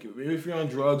good. Like if you're on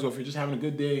drugs or if you're just having a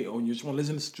good day or you just want to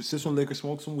listen to some liquor,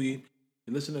 smoke some weed,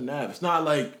 and listen to Nav. It's not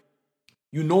like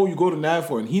you go to Nav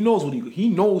for it, and he knows what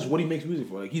he makes music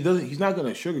for. Like he's not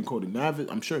gonna sugarcoat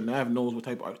it. I'm sure Nav knows what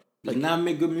type of art. Like Nav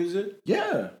make good music?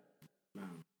 Yeah.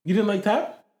 You didn't like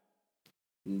Tap?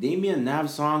 Name me a Nav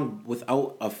song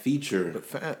without a feature.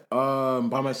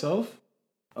 By myself.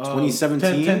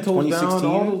 2017, 10 Toes 2016.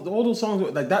 Down, all those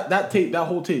songs like that tape, that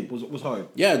whole tape was hard.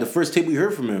 Yeah, the first tape we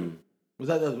heard from him. Was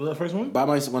that the first one? By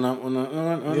myself,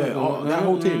 that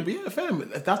whole tape. But yeah,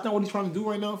 fam, that's not what he's trying to do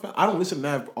right now, fam. I don't listen to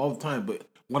Nav all the time, but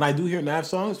when I do hear Nav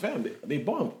songs, fam, they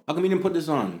bump. How come you didn't put this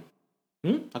on?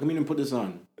 How come you didn't put this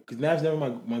on? Because Nav's never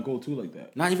my go-to like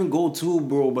that. Not even go-to,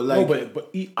 bro, but like... No,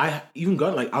 but I even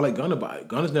Gunna, like, I like Gunna, but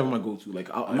Gunna's never my go-to. Like,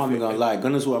 I'm not even gonna lie.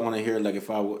 Gunna's who I want to hear, like, if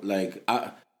I would, like...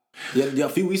 a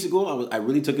few weeks ago, I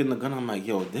really took in the Gunna. I'm like,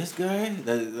 yo, this guy,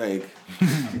 that like...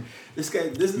 this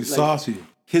he's like, saucy.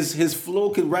 His flow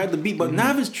could ride the beat, but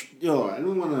Nav is... yo, I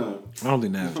don't want to... I don't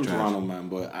think Nav's from trash. Toronto, man,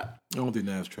 but... I don't think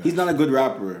Nav's trash. He's not a good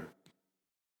rapper.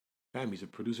 Fam, he's a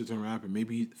producer turned rapper.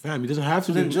 Maybe, he doesn't have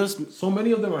to. Then just... So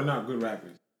many of them are not good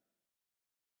rappers.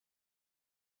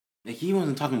 Like, he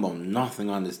wasn't talking about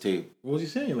nothing on this tape. What was he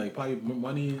saying? Like, probably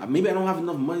money. Maybe I don't have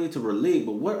enough money to relate,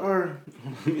 but what are...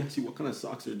 Let me ask you, what kind of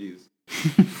socks are these?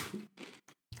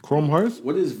 Chrome Hearts?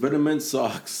 What is Venomant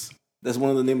Socks? That's one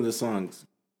of the name of the songs.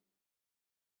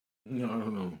 No, I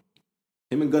don't know.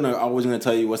 Him and Gunna are always going to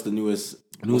tell you what's the newest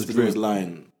drip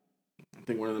line. I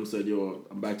think one of them said, yo,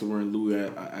 I'm back to wearing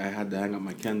Louis. I had to hang up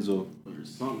my Kenzo or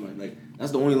something. Like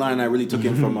that's the only line I really took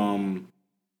in from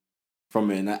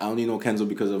it. And I only know Kenzo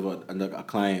because of a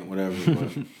client, whatever.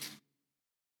 But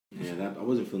yeah, I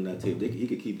wasn't feeling that tape. He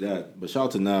could keep that. But shout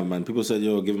out to Nav, man. People said,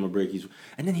 yo, give him a break.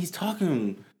 And then he's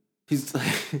talking. He's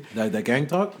like... that gang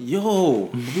talk? Yo.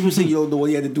 People say, yo, the way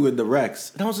he had to do it, the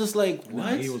Rex. And I was just like, what?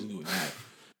 Nah, he wasn't doing that.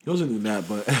 He wasn't doing that,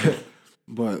 but...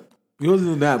 He wasn't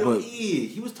doing that, but...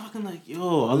 He was talking like,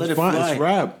 yo, I'll let it fine. fly. It's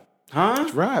rap. Huh?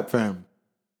 It's rap, fam.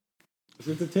 It's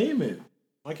entertainment.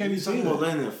 Why can't you say about that?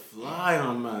 letting it fly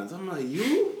on man? I'm like,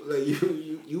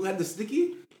 you had the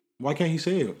sticky? Why can't he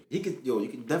say it? You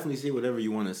can definitely say whatever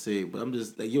you want to say, but I'm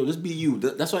just like, yo, just be you.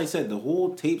 That's why I said the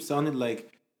whole tape sounded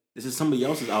like this is somebody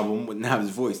else's album with Nav's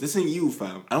voice. This ain't you,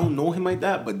 fam. I don't know him like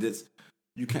that, but this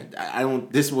you can't. I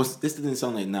don't. This didn't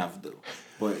sound like Nav though.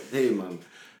 But hey, man.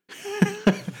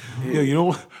 Yo, you know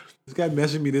what? This guy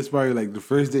messaged me this probably like the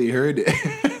first day he heard it.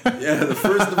 Yeah,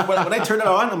 when I turned it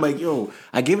on, I'm like, yo,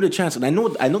 I gave it a chance, and I know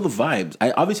the vibes.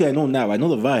 I know Nav. I know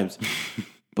the vibes.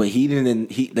 But he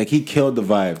killed the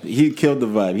vibe. He killed the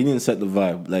vibe. He didn't set the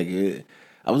vibe. Like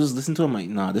I was just listening to him like,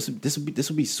 nah, this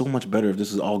would be so much better if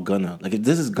this is all Gunna. Like if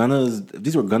these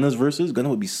were Gunna's verses, Gunna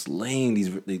would be slaying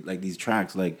these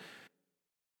tracks. Like,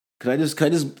 could I just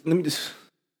let me just.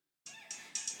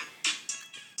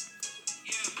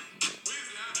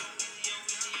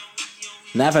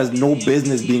 Nav has no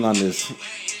business being on this.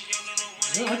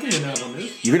 Yeah, I can hear Nav on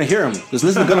this. You're gonna hear him. Just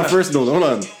listen to Gunna first though. Hold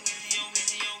on.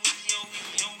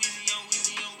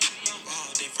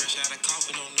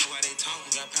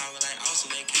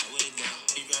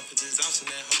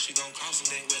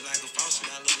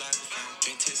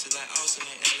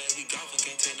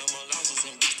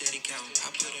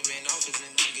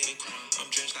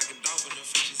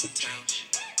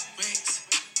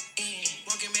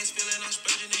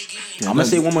 I'm gonna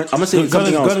say one more. I'm gonna say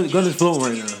something else. Gunna's flowing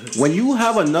right now. When you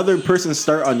have another person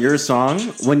start on your song,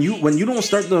 when you don't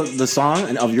start the song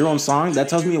and of your own song, that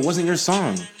tells me it wasn't your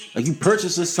song. Like you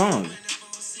purchased this song.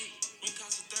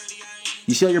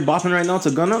 You see how you're bopping right now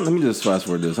to Gunna? Let me just fast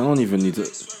forward this. I don't even need to.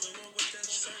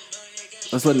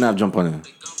 Let's let Nav jump on it.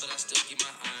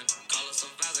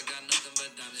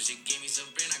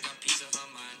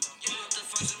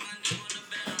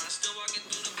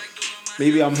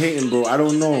 Maybe I'm hating, bro. I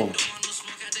don't know.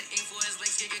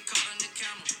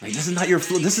 Like this is not your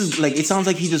flow. This is like it sounds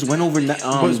like he just went over. But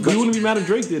you wouldn't be mad if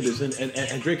Drake did this,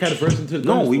 and Drake had a verse into.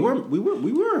 No, we were.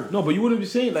 No, but you wouldn't be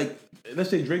saying like,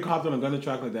 let's say Drake hopped on a Gunna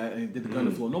track like that and did the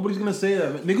Gunna flow. Nobody's gonna say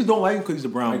that. Niggas don't like him because he's a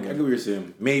brown. I get what you're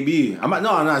saying. Maybe I'm not.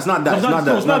 No, it's not that.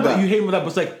 It's not that. You hate him for that, but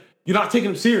it's like you're not taking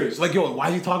him serious. Like yo, why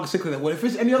is he talking sick like that? What if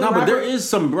it's any other? No, rapper? but there is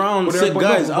some brown sick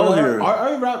guys out here.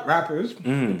 Our rappers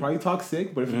they probably talk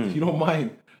sick, but if you don't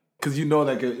mind. Because you know,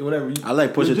 like, whatever. I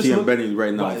like Pusha T and Benny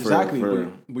right now. Exactly.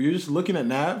 But you're just looking at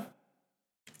Nav,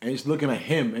 and you're just looking at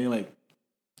him, and you're like...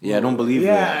 Yeah, I don't believe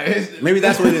it. Maybe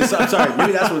that's what it is. I'm sorry.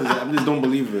 Maybe that's what it is. I just don't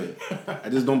believe it. I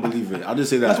just don't believe it. I'll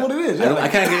just say that. That's what it is. Yeah, I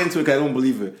can't get into it because I don't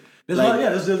believe it.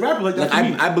 There's rappers like that.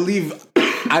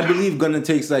 I believe Gunna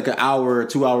takes like an hour,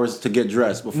 2 hours to get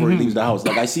dressed before he leaves the house.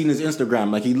 Like, I seen his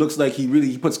Instagram. Like, he looks like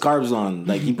he puts scarves on.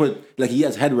 Like, he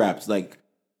has head wraps. Like,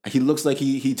 he looks like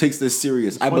he takes this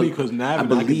serious. It's funny because Nav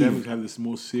and Academics have this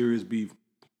most serious beef.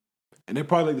 And they're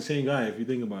probably like the same guy if you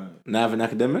think about it. Nav and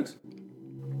Academics?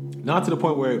 Not to the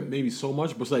point where maybe so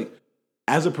much, but it's like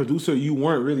as a producer, you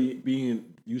weren't really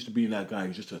used to being that guy.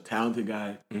 You're just a talented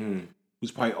guy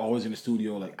who's probably always in the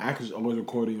studio. Like Ak is always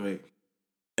recording, like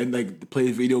and like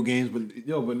plays video games.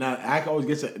 But now Ak always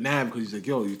gets a Nav because he's like,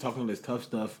 yo, you're talking all this tough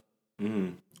stuff,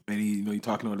 and you're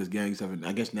talking all this gang stuff. And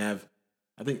I guess Nav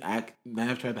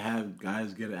tried to have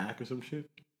guys get an Ak or some shit.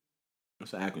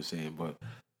 That's what Ak was saying, but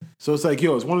so it's like,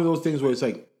 yo, it's one of those things where it's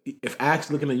like, if Ak's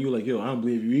looking at you like, yo, I don't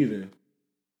believe you either,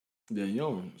 then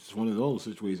yo, it's one of those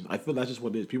situations. I feel that's just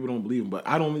what it is. People don't believe him, but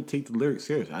I don't take the lyrics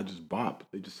serious. I just bop.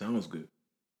 They just sounds good.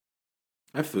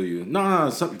 I feel you.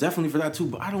 No, definitely for that too.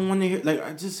 But I don't want to hear like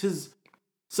it just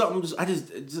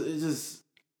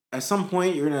at some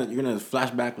point you're gonna flash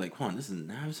back like, hold on, this is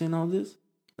Nav saying all this.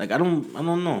 Like I don't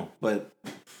know, but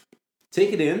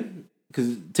take it in.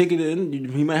 Because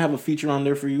he might have a feature on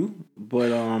there for you.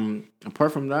 But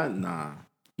apart from that, nah.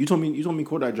 You told me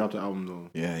Kodak dropped the album though.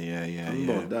 Yeah.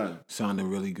 About that. Sounded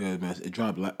really good, man. It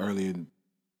dropped earlier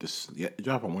it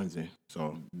dropped on Wednesday.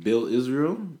 So Bill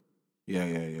Israel?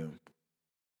 Yeah.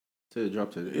 So it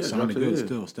dropped today. It sounded good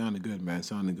still. Sounded good,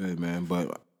 man.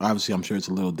 But obviously I'm sure it's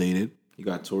a little dated. You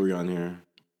got Tory on here.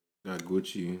 You got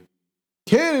Gucci.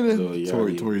 Canada. So, yeah,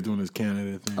 Tory doing his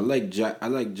Canada thing. I like Jack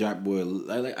Boy.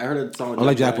 I heard a song. I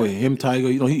like Jack Boy. Him,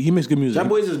 Tiger. You know, he makes good music. Jack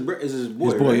Boy is his boy. His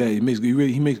boy, right? Yeah. He makes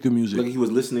good music. Like he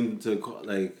was listening to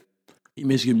like. He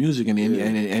makes good music, and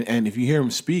if you hear him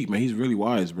speak, man, he's really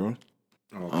wise, bro.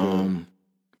 Oh, cool. What am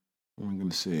I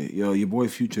gonna say? Yo, your boy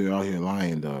Future out here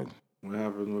lying, dog. What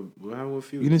happened with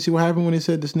Future? You didn't see what happened when they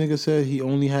said this nigga said he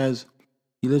lives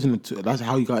in that's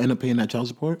how he got end up paying that child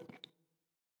support.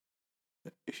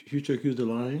 Future accused of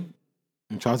lying.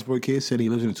 And child support case said he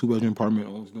lives in a 2-bedroom apartment,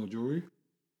 owns no jewelry.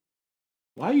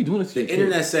 Why are you doing this? The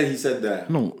internet said he said that.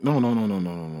 No.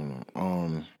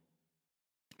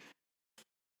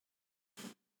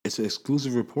 It's an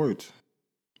exclusive report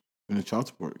in the child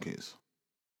support case.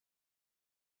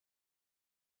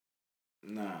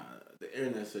 Nah, the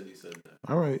internet said he said that.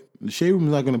 All right, the Shade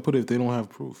Room's not gonna put it if they don't have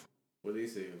proof. What they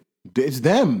say? It's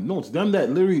them. No, it's them that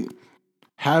literally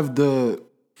have the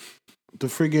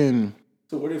friggin'.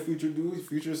 So what did Future do?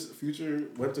 Future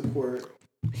went to court.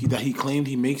 He claimed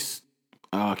he makes.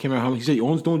 I can't remember how. He said he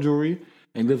owns no jewelry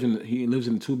and he lives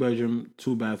in a 2-bedroom,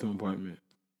 2-bathroom apartment.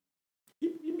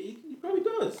 He probably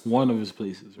does. One of his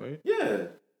places, right? Yeah.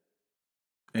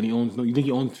 And he owns no. You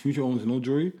think Future owns no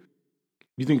jewelry?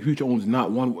 You think Future owns not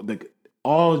one? Like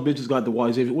all his bitches got the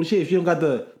watch. What shit? If you don't got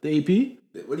the AP?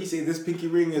 What do you say? This pinky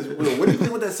ring is. What do you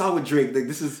think with that song with Drake? Like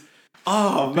this is.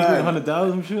 Oh man,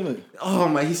 100,000 shit. Like, oh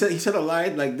man, he said a lie.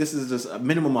 Like this is just a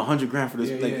minimum $100,000 for this.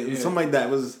 Yeah. Something like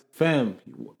that was. Fam,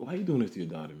 why are you doing this to your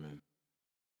daughter, man?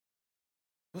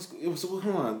 Hold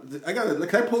on, I gotta.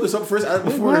 Can I pull this up first?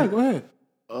 Before, go ahead.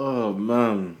 Oh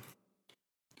man,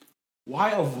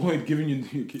 why avoid giving you?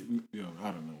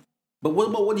 I don't know. But what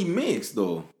about what he makes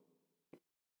though?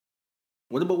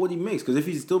 What about what he makes? Because if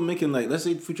he's still making like, let's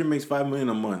say Future makes $5 million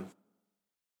a month,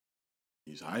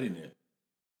 he's hiding it.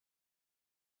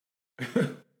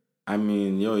 I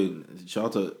mean, yo,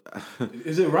 shout out to.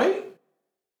 Is it right?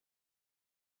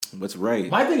 What's right?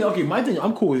 My thing.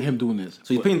 I'm cool with him doing this.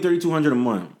 So he's paying $3,200 a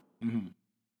month,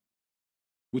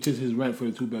 which is his rent for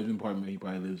the 2-bedroom apartment he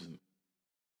probably lives in.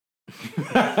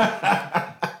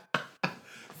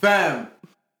 Fam,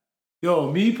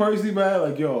 yo, me personally, man,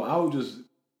 like, yo, I would just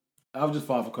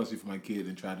file for custody for my kid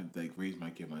and try to like raise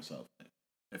my kid myself.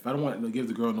 If I don't want to give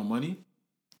the girl no money,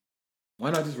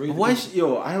 why not just raise? Why?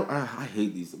 I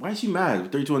hate these. Why is she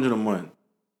mad? $3,200 a month.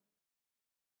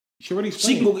 She already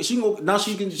explained. She can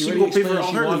go pay for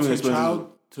all her living expenses.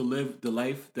 Child to live the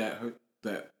life that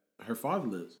her father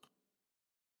lives.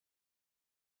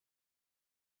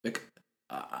 Like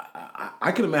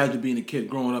I can imagine being a kid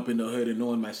growing up in the hood and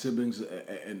knowing my siblings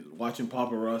and watching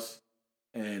Papa Russ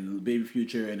and Baby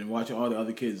Future and then watching all the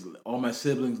other kids, all my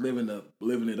siblings living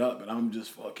it up, and I'm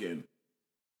just fucking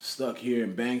stuck here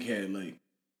in Bankhead. Like,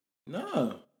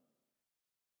 nah.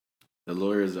 The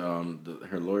lawyers,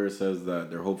 her lawyer says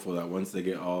that they're hopeful that once they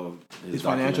get all of his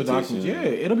financial documents, yeah,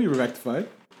 it'll be rectified.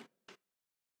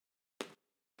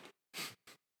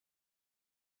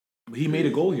 But he made a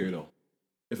goal here, though.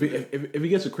 If he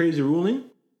gets a crazy ruling,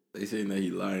 they saying that he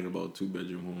lying about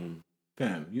 2-bedroom home.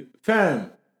 Fam, do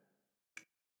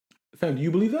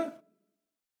you believe that?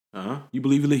 You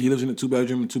believe he lives in a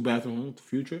 2-bedroom and 2-bathroom home? The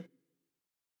Future?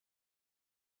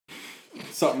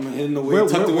 Something in the way,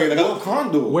 tucked away, like a little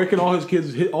condo. Where can all his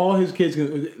kids? They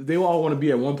all want to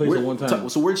be at one place at one time.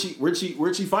 So where'd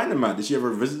she find him at? Did she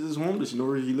ever visit his home? Does she know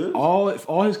where he lives?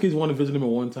 All his kids want to visit him at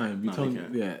one time. You tell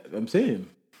him, yeah, I'm saying.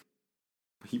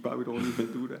 He probably don't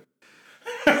even do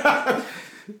that.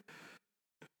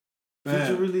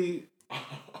 Future really.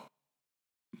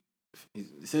 He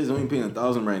says he's only paying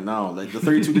 1,000 right now. Like the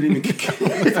 32 didn't even kick in.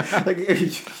 Like,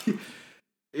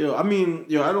 I mean,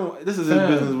 I don't. This is his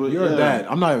business. You're a dad.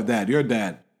 I'm not a dad. You're a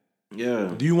dad.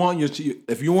 Yeah. Do you want if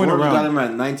you weren't Forbes around? got him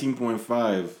at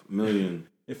 19.5 million.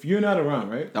 If you're not around,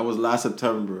 right? That was last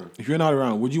September. If you're not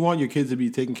around, would you want your kids to be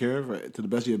taken care of to the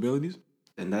best of your abilities?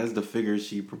 And that's the figure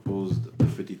she proposed, the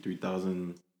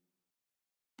 53,000.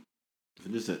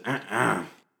 Just said,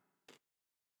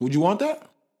 Would you want that?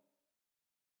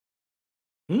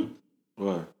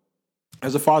 What?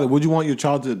 As a father, would you want your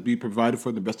child to be provided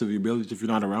for the best of your abilities if you're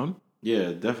not around?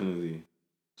 Yeah, definitely.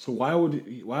 So why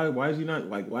is he not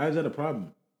why is that a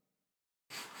problem?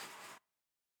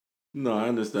 No, I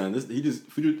understand. This is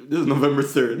November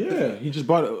 3rd. Yeah, he just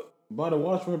bought a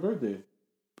watch for her birthday.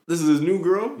 This is his new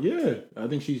girl? Yeah, I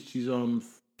think she fucks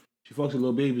a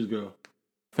little baby's girl.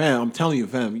 Fam, I'm telling you,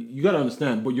 fam, you gotta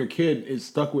understand. But your kid is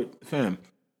stuck with fam,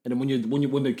 and then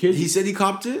when the kid, He said he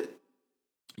copped it.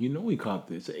 you know he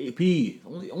copped it. It's an AP,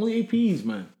 only APs,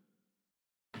 man.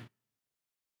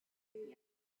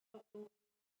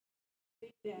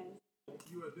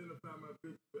 You identify my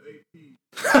bitch for AP.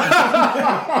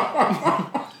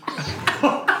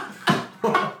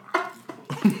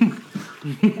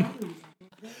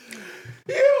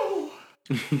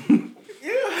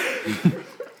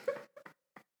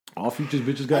 All Future's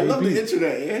bitches got APs. I love the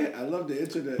internet, yeah. I love the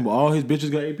internet. But all his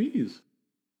bitches got APs.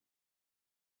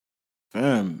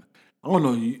 Fam, I don't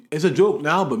know. It's a joke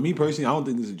now, but me personally, I don't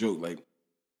think it's a joke. Like,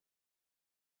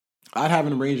 I'd have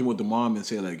an arrangement with the mom and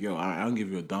say, like, yo, I'll give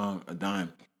you a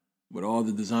dime. But all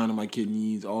the designer my kid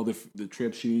needs, all the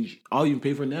trips she needs, I'll even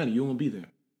pay for nanny. You won't be there.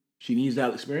 She needs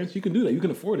that experience. You can do that. You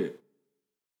can afford it.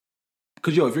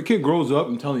 Because, yo, if your kid grows up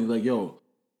and telling you, like, yo,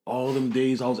 all them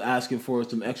days I was asking for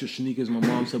some extra sneakers, my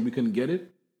mom said we couldn't get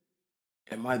it,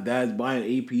 and my dad's buying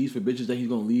APs for bitches that he's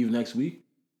going to leave next week,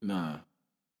 nah.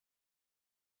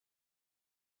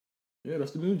 Yeah,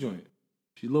 that's the new joint.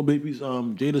 She's Lil Baby's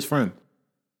Jada's friend.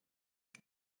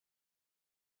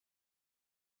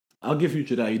 I'll give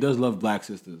Future that. He does love black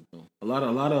sisters though. A lot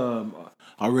of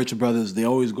our richer brothers, they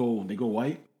go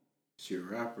white. She a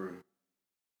rapper.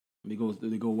 They go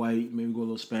white, maybe go a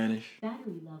little Spanish.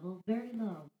 Battery level very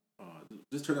low.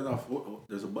 Just turn it off. Oh,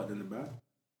 there's a button in the back.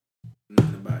 In the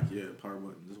back, yeah, power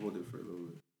button. Just hold it for a little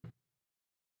bit.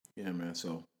 Yeah, man.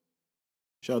 So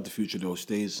shout out to Future though.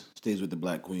 Stays with the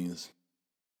Black Queens.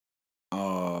 We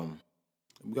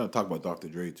gotta talk about Dr.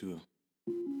 Dre too.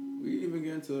 We didn't even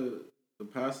get into the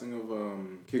passing of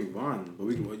King Von, but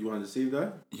you wanted to save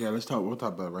that? Yeah, let's talk. We'll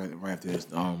talk about it right after this.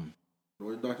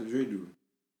 What did Dr. Dre do?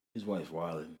 His wife's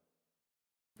wilding.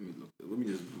 Let me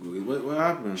just Google it. What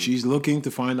happened? She's looking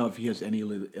to find out if he has any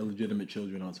illegitimate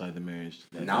children outside the marriage.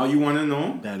 Now you want to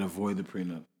know? That avoid the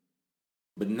prenup.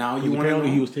 But now you want to know?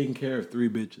 Apparently he was taking care of 3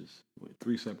 bitches with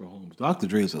 3 separate homes. Dr.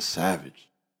 Dre is a savage.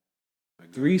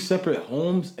 3 separate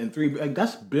homes and 3... Like,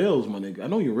 that's bills, my nigga. I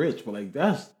know you're rich, but like,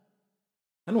 that's...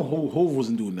 I know Hov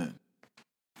wasn't doing that.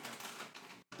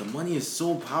 The money is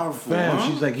so powerful, Fam, huh?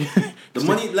 she's like... the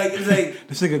money, like, it's like...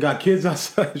 This nigga got kids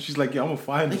outside. She's like, yo, I'm gonna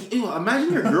find like, ew,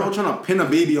 imagine your girl trying to pin a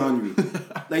baby on you.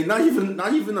 Like, not even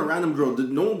a random girl.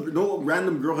 No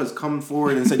random girl has come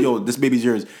forward and said, yo, this baby's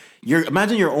yours.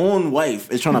 Imagine your own wife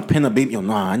is trying to pin a baby. Yo,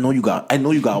 nah, I know you got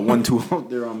 1, 2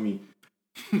 out there on me.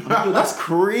 Yo, that's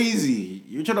crazy.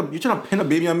 You're trying to pin a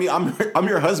baby on me. I'm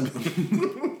your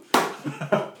husband.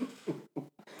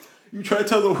 You try to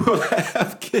tell the world I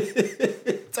have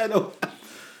kids. I know.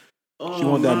 She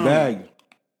want that bag.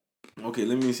 Okay,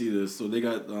 let me see this. So they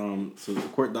got so the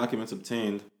court documents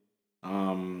obtained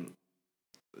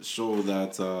show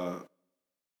that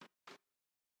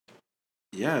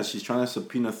she's trying to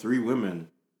subpoena 3 women.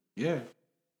 Yeah.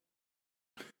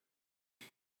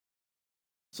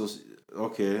 So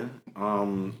okay,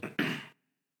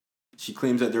 she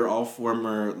claims that they're all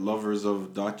former lovers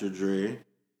of Dr. Dre,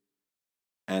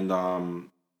 and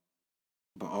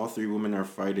but all 3 women are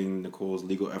fighting Nicole's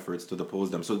legal efforts to depose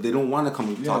them. So they don't want to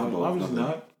come talk about obviously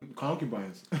nothing. not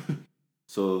concubines.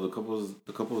 So the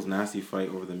couple's nasty fight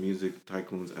over the music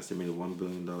tycoon's estimated $1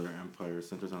 billion empire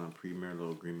centers on a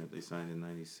premarital agreement they signed in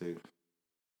 '96.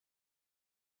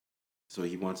 So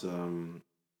he wants so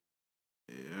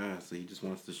he just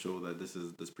wants to show that this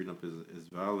prenup is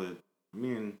valid. I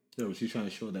mean, yo, she's trying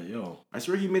to show that, yo. I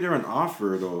swear he made her an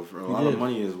offer though for a lot of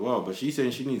money as well, but she's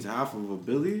saying she needs half of $1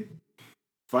 billion.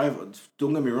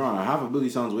 Don't get me wrong, half $1 billion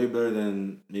sounds way better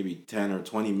than maybe 10 or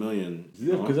 20 million.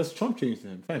 Yeah, because that's Trump changed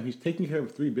him. Fam, he's taking care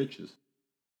of 3 bitches.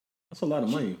 That's a lot of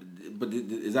money. But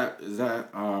is that?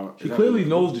 She clearly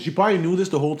knows this. She probably knew this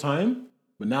the whole time,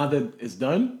 but now that it's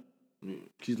done,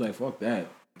 she's like, fuck that.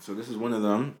 So this is one of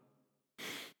them.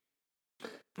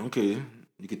 Okay,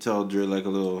 you could tell Dre like a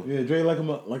little. Yeah, Dre like him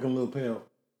a little pale.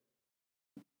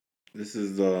 This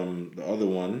is the other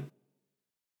one.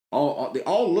 All they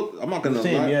all look. I'm not gonna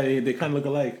Same, lie. yeah, they kind of look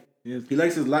alike. Yes. He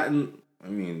likes his Latin. I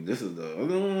mean, this is the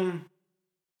other one.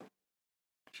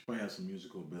 She probably has some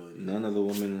musical ability. None of the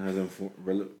women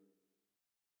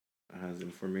has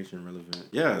information relevant.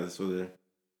 Yeah, so they.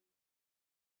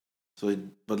 So,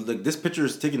 but like this picture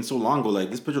is taken so long ago. Like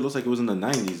this picture looks like it was in the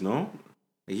 90s. No,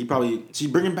 like, she's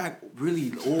bringing back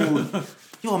really old.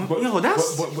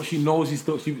 That's. But she knows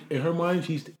she in her mind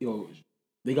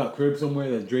they got crib somewhere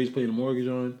that Dre's paying the mortgage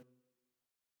on.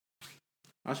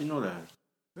 How'd she know that?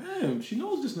 Damn, she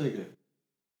knows this nigga.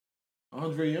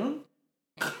 Andre Young?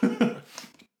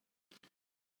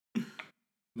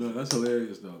 No, that's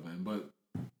hilarious though, man. But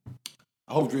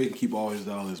I hope Dre can keep all his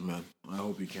dollars, man. I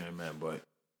hope he can, man. But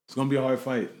it's gonna be a hard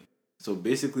fight. So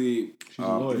basically,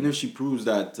 even if she proves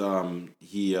that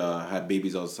he had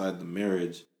babies outside the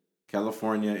marriage,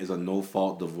 California is a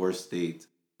no-fault divorce state.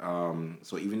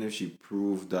 So even if she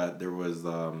proved that there was,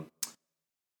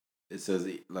 it says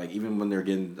like even when they're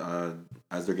getting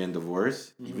as they're getting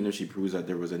divorced, even if she proves that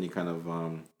there was any kind of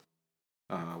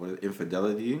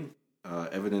infidelity,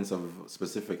 evidence of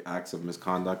specific acts of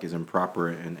misconduct is improper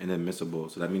and inadmissible.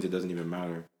 So that means it doesn't even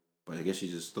matter. But I guess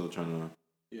she's just still trying to.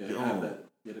 Yeah, have that.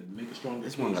 You gotta make a strong.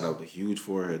 This one got a huge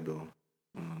forehead though.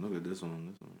 Look at this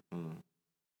one.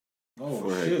 Oh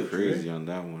forehead shit, crazy Dre. on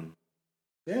that one.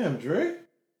 Damn, Dre.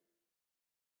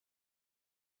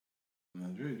 No,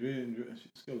 Dre, she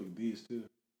still look these too.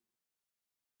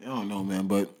 I don't know, man,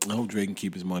 but I hope Dre can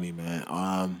keep his money,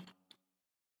 man.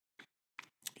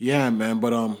 Yeah, man,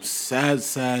 but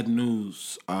sad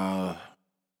news. Over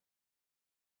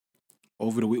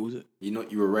the week, was it? You know,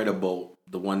 you were right about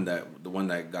the one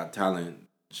that got talent.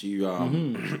 She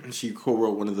she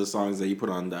co-wrote one of the songs that he put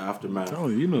on the Aftermath. I'm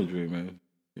telling you, you know Dre, man.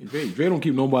 Dre don't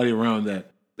keep nobody around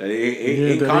that.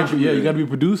 Ain't Yeah, you got to be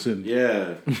producing.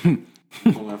 Yeah.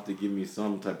 You're gonna have to give me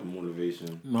some type of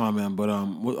motivation. No, man, but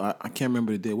I can't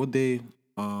remember the day. What day?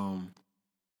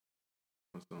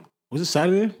 Was it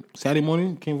Saturday? Saturday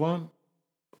morning, King Von?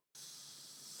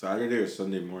 Saturday or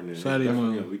Sunday morning? Saturday Definitely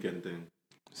morning. a weekend thing.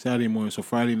 Saturday morning. So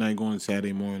Friday night going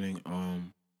Saturday morning.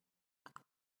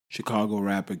 Chicago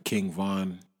rapper King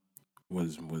Von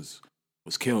was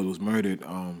killed. Was murdered.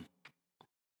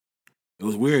 It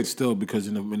was weird still because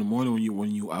in the morning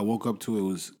when I woke up to it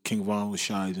was King Von was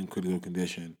shot, he's in critical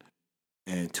condition,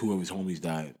 and 2 of his homies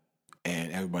died,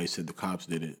 and everybody said the cops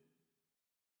did it,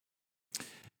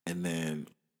 and then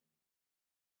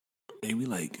maybe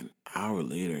like an hour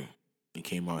later it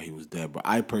came out he was dead. But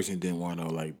I personally didn't want to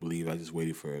like believe. I just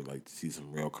waited for like to see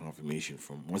some real confirmation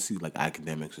from once he like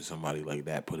academics or somebody like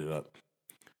that put it up.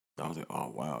 I was like, oh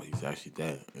wow, he's actually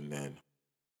dead. And then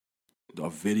a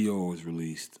video was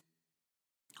released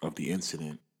of the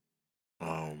incident.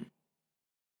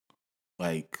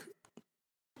 Like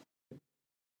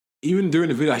even during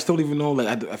the video, I still don't even know. Like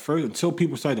at first, until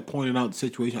people started pointing out the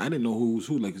situation, I didn't know who was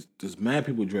who. Like there's mad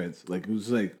people dreads. Like it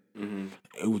was like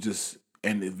it was just,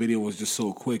 and the video was just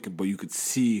so quick. But you could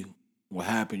see what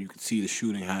happened. You could see the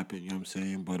shooting happen. You know what I'm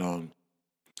saying? But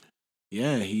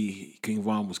yeah, King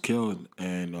Von was killed,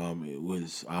 and it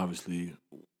was obviously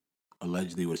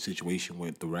allegedly a situation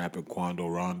with the rapper Quando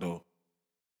Rondo.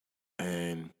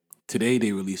 And today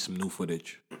they released some new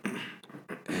footage,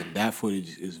 and that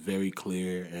footage is very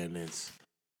clear, and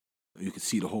you can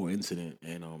see the whole incident.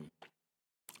 And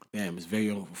damn, it's a very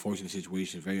unfortunate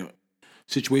situation,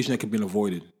 situation that could have been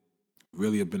avoided,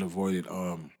 really have been avoided.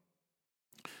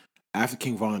 After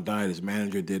King Von died, his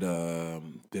manager did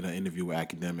an interview with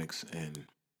academics, and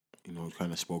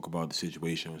kind of spoke about the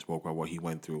situation, and spoke about what he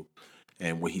went through,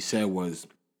 and what he said was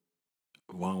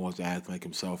Von was acting like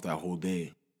himself that whole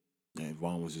day. And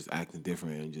Von was just acting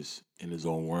different and just in his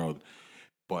own world.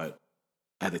 But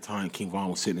at the time, King Von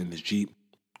was sitting in his Jeep,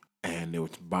 and they were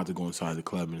about to go inside the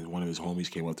club, and one of his homies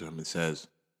came up to him and says,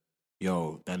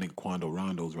 yo, that nigga Quando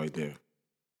Rondo's right there.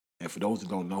 And for those that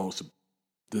don't know, so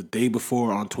the day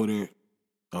before on Twitter,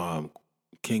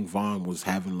 King Von was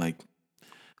having like,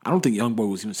 I don't think Youngboy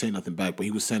was even saying nothing back, but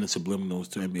he was sending subliminals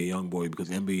to NBA Youngboy because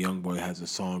NBA Youngboy has a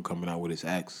song coming out with his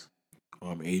ex,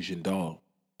 Asian Doll.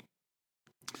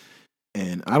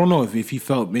 And I don't know if he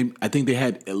felt, maybe I think they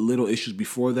had little issues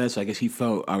before that, so I guess he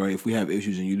felt, all right, if we have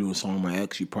issues and you do a song with my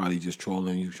ex, you probably just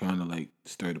trolling, you trying to like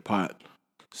stir the pot.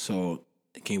 So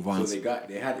King Von. So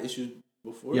they had issues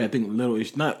before? Yeah, I think little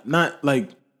issues. Not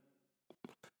like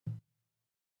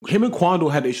him and Quando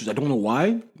had issues. I don't know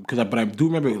why, but I do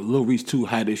remember Lil Reese too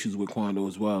had issues with Quando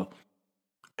as well.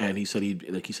 And he said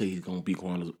he's gonna beat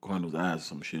Quando's ass or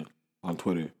some shit on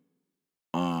Twitter.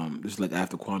 This is like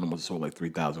after Quantum was sold like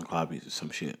 3,000 copies or some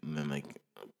shit, and then like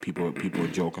people were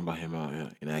joking about him out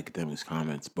in academics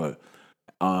comments. But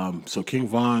so King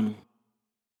Von,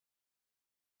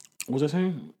 what was I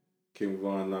saying? King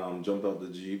Von jumped out the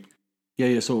Jeep.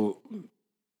 Yeah. So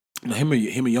him and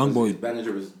YoungBoy. His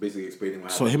manager was basically explaining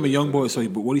what So him and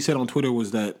YoungBoy. But what he said on Twitter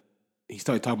was that he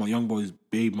started talking about YoungBoy's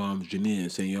baby mom,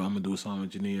 Jania, saying, "Yo, I'm gonna do a song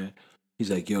with Jania."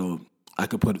 He's like, "Yo, I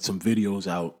could put some videos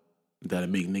out that'll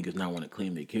make niggas not want to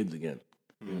claim their kids again."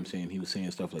 You know what I'm saying? He was saying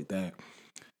stuff like that.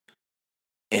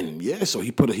 And yeah, so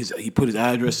he put his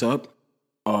address up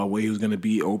where he was gonna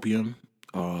be, Opium,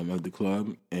 at the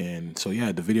club. And so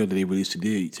yeah, the video that they released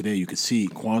today, you could see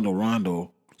Quando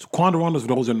Rondo. So Quando Rondo, for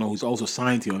those that know, he's also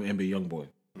signed to NBA YoungBoy.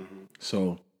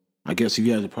 So I guess if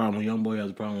he has a problem with YoungBoy, he has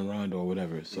a problem with Rondo or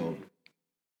whatever. So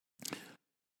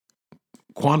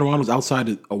Quando Rondo's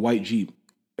outside a white Jeep.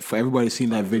 For everybody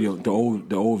seen that video, the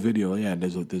old video, yeah,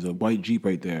 there's a white Jeep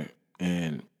right there.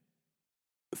 And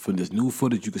from this new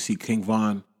footage, you can see King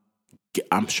Von.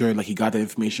 I'm sure like he got that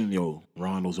information. Yo,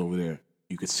 Rondo's over there.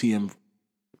 You could see him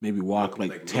maybe walk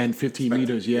like 10, 15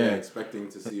 meters. Yeah, expecting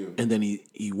to see him. And then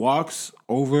he walks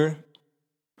over.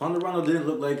 Rondo didn't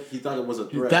look like he thought it was a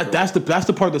threat. That's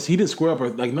the part that he didn't square up or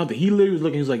like nothing. He literally was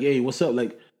looking. He was like, "Hey, what's up?"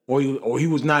 Like. Or he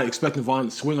was not expecting Von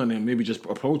to swing on him, maybe just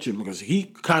approach him because he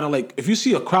kind of like if you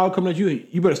see a crowd coming at you,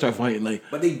 you better start fighting. Like,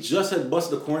 but they just had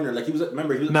busted the corner. Like he was.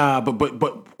 Remember, he was. Nah,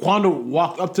 but Quando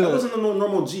walked up to. That wasn't a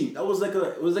normal Jeep. That was like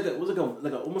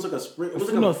almost like a sprint. It was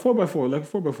like no 4x4, like a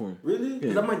 4x4. Really?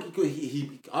 Because I'm like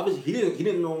he obviously he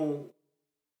didn't know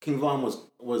King Von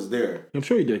was there. I'm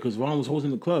sure he did because Von was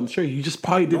hosting the club. I'm sure he just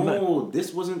probably did not. No,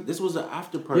 this was an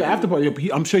after party. Yeah, after party.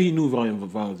 Yeah, I'm sure he knew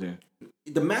Von was there.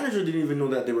 The manager didn't even know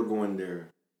that they were going there.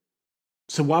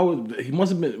 So why would he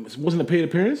must have been? Wasn't a paid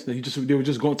appearance? They were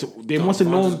just going to. They must have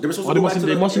known. They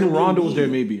must have known Rondo was there.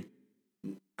 Maybe.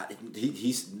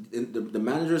 The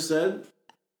manager said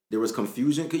there was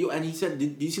confusion. And he said,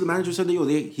 "Did you see the manager said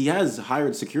that he has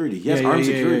hired security. He has armed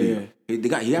security. Yeah.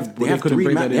 They have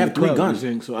three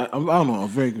guns. So I don't know. I'm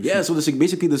very confused. Yeah. So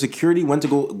basically the security went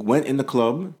in the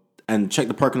club and checked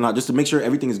the parking lot just to make sure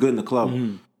everything is good in the club.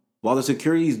 Mm-hmm. While the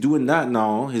security is doing that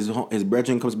now, his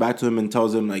brethren comes back to him and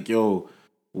tells him like, "Yo,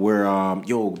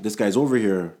 this guy's over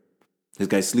here. This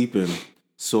guy's sleeping."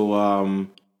 So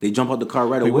they jump out the car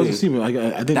right away. I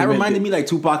think that reminded me like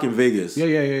Tupac in Vegas. Yeah.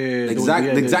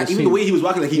 Exactly. Even the way he was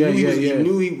walking, like he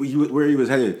knew where he was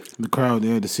headed. The crowd,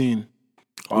 the scene.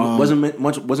 Wasn't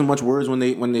much words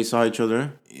when they saw each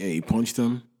other. Yeah, he punched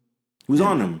him. He was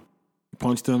on him. He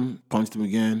punched him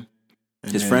again.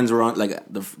 His friends were on, like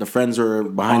the friends were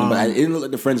behind him, but it didn't look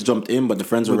like the friends jumped in, but the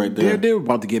friends were right there. They were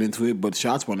about to get into it, but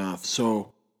shots went off.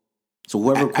 So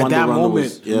whoever at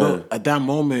that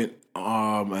moment,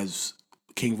 as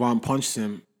King Von punched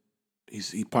him,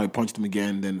 he probably punched him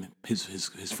again. Then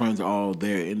his friends are all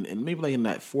there, and maybe like in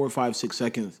that 4, 5, 6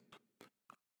 seconds.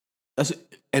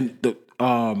 And the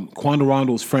Quando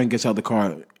Rondo's friend gets out the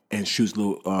car and shoots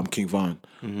little King Von.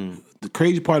 Mm-hmm. The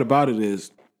crazy part about it is.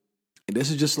 And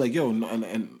this is just like, yo,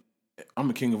 and I'm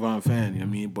a King Von fan, you know what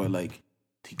I mean? But like,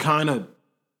 he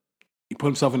put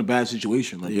himself in a bad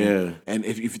situation. Like, yeah. And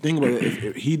if you think about it,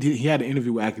 if he had an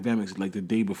interview with Academics like the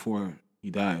day before he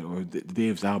died, or the day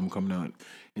of his album coming out,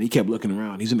 and he kept looking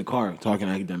around. He's in the car talking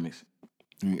to Academics.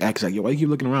 And he acts like, yo, why you keep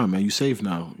looking around, man? You safe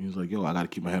now? He was like, yo, I got to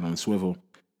keep my head on the swivel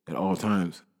at all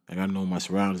times. I got to know my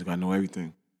surroundings. I got to know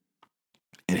everything.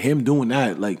 And him doing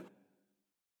that, like,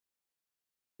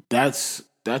 that's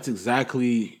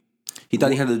exactly. He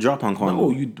thought he had to drop on Quando.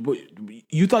 No,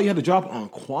 you thought you had to drop on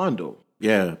Quando.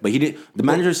 Yeah, but he did. The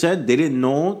manager said they didn't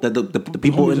know that the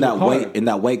people in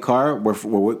that white car were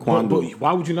with Quando. But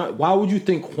why would you not? Why would you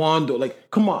think Quando? Like,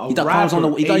 come on,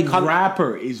 a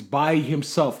rapper is by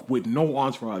himself with no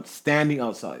entourage, standing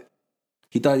outside.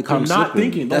 He thought he caught him not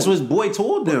slipping. Thinking. That's what his boy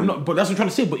told them. But that's what I'm trying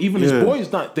to say. But even his boy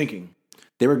is not thinking.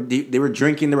 They were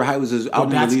drinking. They were high. It was his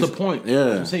album that's release. The point.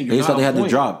 Yeah, I'm saying, they just thought they had to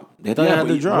drop. They thought they had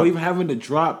to drop. Or even having to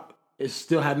drop, it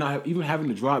still had not. Even having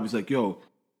to drop, it's like, yo.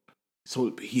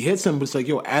 So he hits him, but it's like,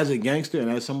 yo, as a gangster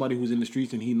and as somebody who's in the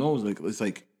streets and he knows, like, it's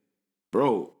like,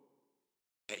 bro,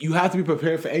 you have to be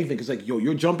prepared for anything. Cause like, yo,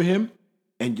 you're jumping him,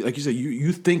 and like you said,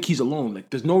 you think he's alone. Like,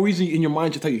 there's no reason in your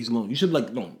mind to tell you he's alone. You should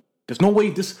like, no, there's no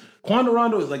way this Quando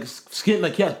Rondo is like skin,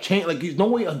 like yeah, chain, like there's no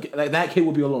way like that kid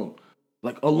would be alone,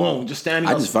 like alone, just standing.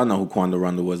 I just found out who Quando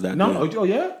Rondo was. That no, oh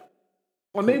yeah,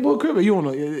 well, neighborhood crib, you don't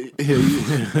know.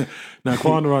 Yeah. Now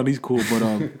Quando Rondo, he's cool, but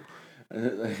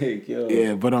like, yo.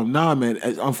 Yeah, but nah, man.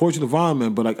 Unfortunate Von,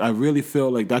 man. But like, I really feel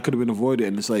like that could have been avoided.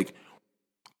 And it's like,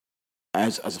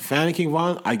 as a fan of King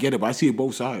Von, I get it, but I see it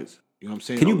both sides. You know what I'm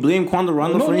saying? Can you blame Quando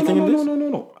Rondo for anything in this?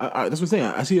 No. That's what I'm saying.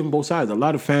 I see it on both sides. A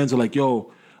lot of fans are like,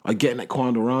 yo, are getting at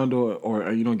Quando Rondo or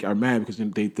are mad because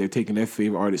they're taking their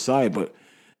favorite artist's side. But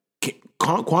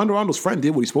Quando Rondo's friend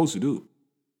did what he's supposed to do.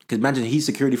 Because imagine he's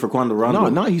security for Quando Rondo.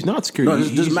 No, he's not security. No,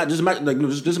 just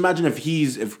imagine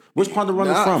if where's Quando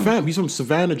Rondo from? Fam, he's from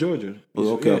Savannah, Georgia.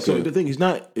 Okay. So the thing, it's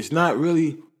not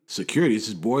really security. It's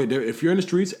his boy. If you're in the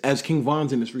streets, as King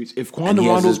Von's in the streets, if Quando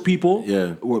Rondo's people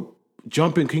were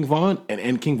jumping King Von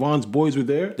and King Von's boys were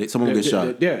there, someone would get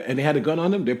shot. Yeah, and they had a gun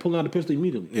on them. They're pulling out a pistol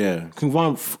immediately. Yeah, King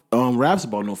Von raps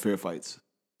about no fair fights.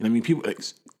 And I mean, people.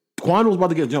 Quando was about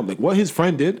to get jumped. Like what his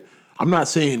friend did. I'm not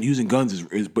saying using guns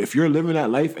is, but if you're living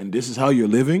that life and this is how you're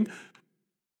living,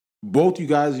 both you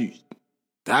guys,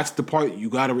 that's the part you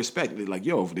gotta respect. They're like,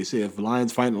 yo, if they say if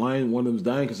lions fighting lion, one of them's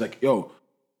dying, because like, yo,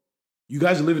 you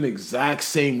guys are living the exact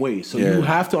same way. So you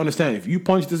have to understand if you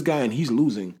punch this guy and he's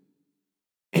losing.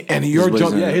 And you're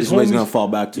jumping. His homie's gonna fall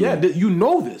back to him. You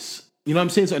know this. You know what I'm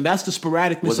saying? So and that's the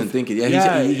sporadicness. Wasn't thinking.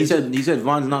 He said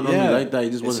Von's not normally like that.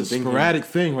 He just wasn't thinking. It's a sporadic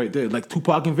thing right there. Like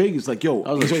Tupac in Vegas. Like yo,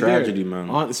 that was a tragedy, man.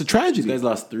 It's a tragedy. These guys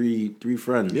lost three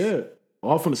friends. Yeah,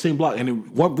 all from the same block. And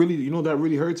what really, that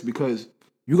really hurts because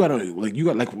you got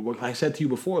what I said to you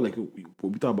before. Like what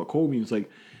we thought about Kobe. It's like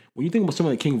when you think about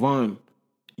someone like King Von,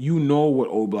 you know what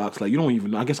old blocks like. You don't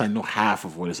even know. I guess I know half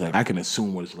of what it's like. I can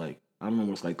assume what it's like. I don't know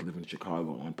what it's like to live in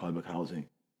Chicago on public housing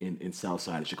in South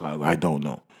Side of Chicago. I don't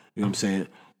know. You know what I'm saying?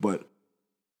 But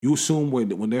you assume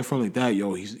when they're from like that,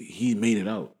 yo, he made it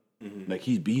out. Mm-hmm. Like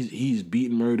he's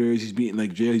beaten murders, he's beaten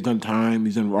like jail, he's done time,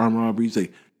 he's done armed robberies.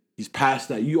 Like he's past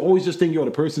that. You always just think, yo,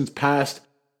 the person's past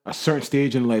a certain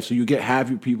stage in life. So you get half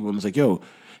your people, and it's like, yo,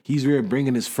 he's really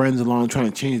bringing his friends along,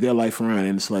 trying to change their life around,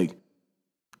 and it's like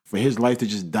for his life to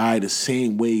just die the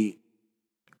same way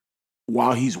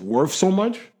while he's worth so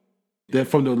much. That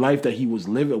from the life that he was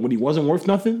living when he wasn't worth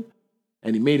nothing,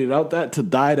 and he made it out that to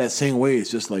die that same way,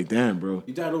 it's just like, damn, bro.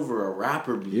 He died over a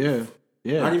rapper beef.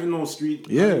 Yeah. Not even no street.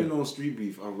 Yeah. Not even no street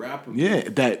beef. A rapper beef. Yeah,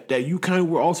 that you kind of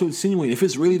were also insinuating. If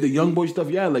it's really the young boy stuff,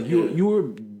 like you were.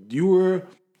 Because you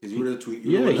were the tweet.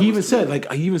 He even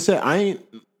said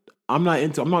I'm not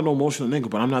no emotional nigga,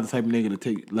 but I'm not the type of nigga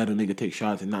to let a nigga take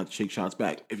shots and not shake shots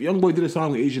back. If Young Boy did a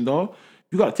song with Asian Doll,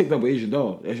 you gotta take that with Asian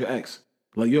Doll. That's your ex.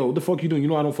 Like, yo, what the fuck you doing? You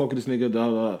know I don't fuck with this nigga. Blah,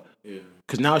 blah. Yeah.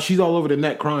 Because now she's all over the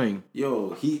net crying.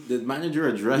 Yo, the manager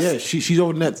addressed. Yeah, she's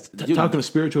over the net talking to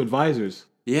spiritual advisors.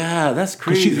 Yeah, that's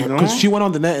crazy. Because she went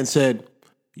on the net and said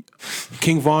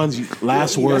King Von's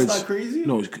last words. That's not crazy?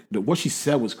 No, what she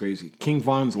said was crazy. King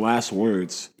Von's last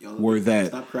words were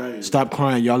that stop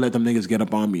crying. Y'all let them niggas get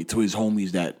up on me. To his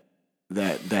homies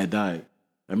that died.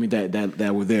 I mean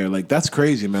that were there. Like that's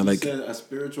crazy, man. Like said a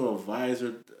spiritual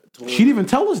advisor. She didn't even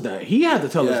tell us that. He had to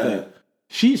tell us that.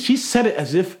 She said it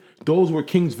as if those were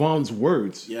King Von's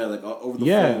words. Yeah, like over the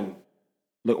phone.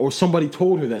 Like, or somebody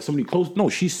told her that. Somebody close. No,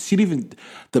 she didn't even.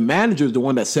 The manager is the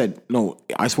one that said, no,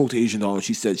 I spoke to Asian Doll and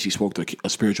she said she spoke to a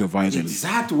spiritual advisor.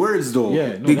 Exact words, though.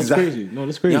 Yeah, no, that's crazy. No,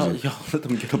 that's crazy. Yo, let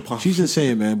them get up on. She's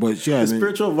insane, man. But yeah, the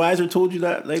spiritual advisor told you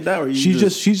that like that, or she's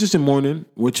just in mourning,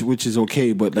 which is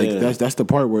okay. But like that's the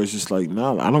part where it's just like,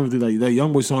 nah, I don't think like that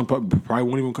Young Boy song probably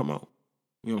won't even come out.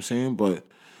 You know what I'm saying? But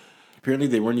apparently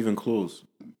they weren't even close.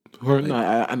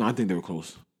 I think they were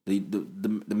close.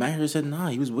 The manager said, nah,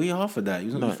 he was way off of that. He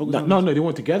was no, they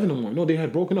weren't together no more. No, they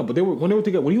had broken up. But when they were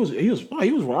together, when he was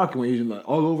rocking with Asian, like,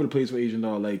 all over the place with Asian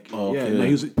Doll. Like, like,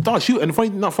 he was thought she. And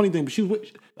funny thing, but she was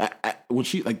with when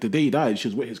she like the day he died, she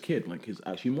was with his kid. Like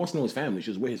she wants to know his family. She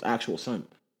was with his actual son,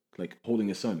 like holding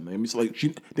his son. I mean, it's like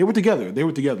they were together.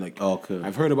 Like,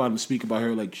 I've heard about him speak about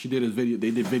her. Like she did his video.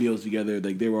 They did videos together.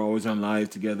 Like they were always on live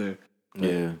together.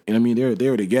 Like, and I mean they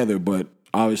were together, but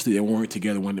obviously they weren't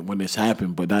together when this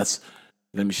happened. But that's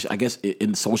I guess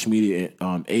in the social media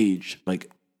age, like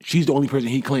she's the only person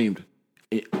he claimed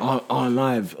on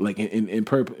live, like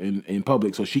in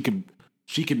public, so she can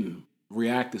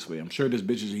react this way. I'm sure there's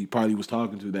bitches he probably was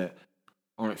talking to that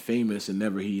aren't famous and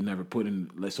never put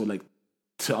in, like, so like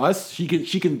to us she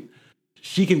can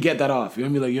get that off. You know what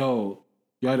I mean? Like, yo,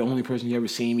 you're the only person you ever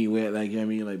seen me with, like, you know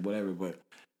what I mean? Like, whatever. But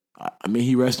I mean,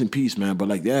 he rest in peace, man. But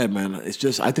like, yeah, man, it's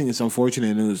just, I think it's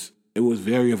unfortunate, and it was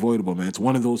very avoidable, man. It's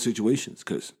one of those situations,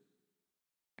 because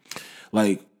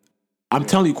like, I'm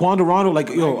telling you, Quando Rondo, like,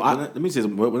 yo, let me say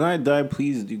something. When I die,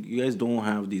 please, you guys don't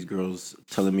have these girls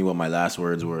telling me what my last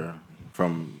words were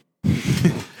from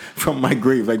my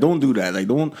grave. Like, don't do that. Like,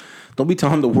 don't be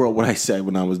telling the world what I said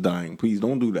when I was dying. Please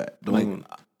don't do that. Like,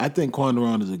 I think Quando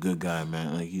Rondo is a good guy,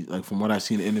 man. Like, he, like, from what I've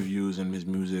seen in interviews and his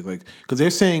music, like, because they're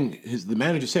saying the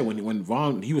manager said when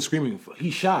Von, he was screaming,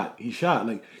 he shot,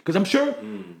 like, because I'm sure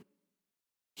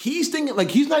he's thinking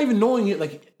like he's not even knowing it.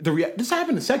 Like this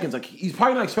happened in seconds. Like he's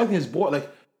probably not expecting his boy like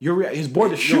his boy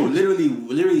to shoot.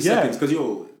 Literally seconds. Because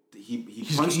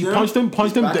he punched him.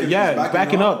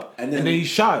 Backing up, and then he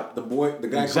shot the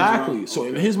guy. Exactly. So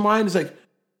in his mind, it's like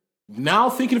now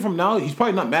thinking from now, he's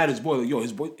probably not mad at his boy.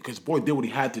 Like his boy did what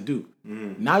he had to do.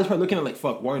 Now he's probably looking at like,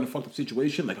 fuck, we're in a fucked up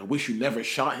situation. Like I wish you never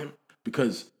shot him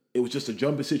because it was just a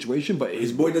jumping situation. But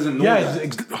his boy doesn't know. Yeah,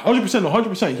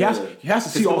 100%. He has to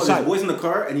see all sides. His boy's in the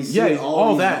car and he's seeing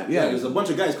all that. Yeah, there's a bunch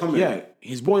of guys coming. Yeah,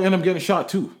 his boy ended up getting shot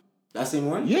too. That same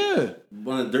one? Yeah.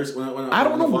 When I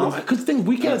don't know because the thing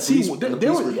we can't see. They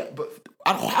were. But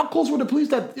how close were the police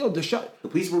that the shot? The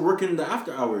police were working the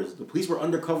after hours. The police were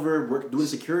undercover, doing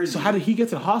security. So how did he get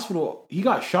to the hospital? He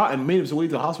got shot and made his way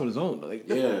to the hospital on his own. Like,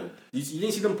 yeah, you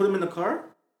didn't see them put him in the car.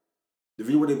 The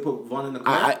video where they put Vaughn in the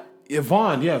car.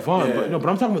 Vaughn. Yeah. But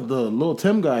I'm talking about the little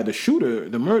Tim guy, the shooter,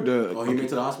 the murder. Oh, he made it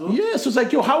to the hospital. Yeah, so it's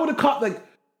like, yo, how would the cop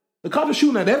the cop is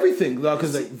shooting at everything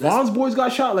because like Vaughn's boys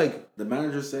got shot. Like the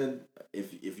manager said.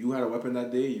 If you had a weapon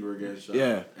that day, you were getting shot.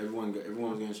 Yeah. Everyone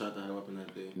was getting shot that had a weapon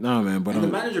that day. Nah, man, but the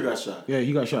manager got shot. Yeah,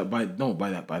 he got shot by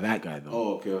that guy though.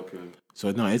 Oh, okay.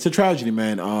 So no, it's a tragedy,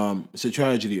 man. It's a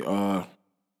tragedy.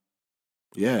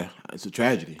 Yeah, it's a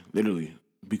tragedy, literally,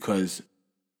 because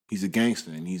he's a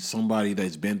gangster and he's somebody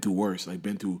that's been through worse, like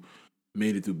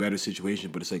made it through better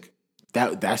situations. But it's like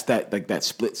that's that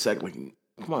split second. Like,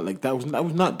 come on, like that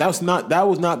was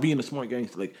not being a smart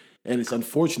gangster. Like. And it's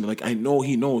unfortunate. Like, I know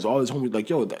he knows all his homies. Like,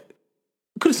 yo, that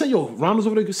could have sent Ronald's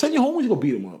over there. Send your homies to go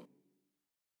beat him up.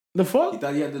 The fuck? He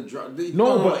thought he had the drop.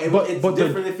 No, but it's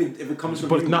different if it comes from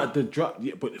but you. It's not the drop.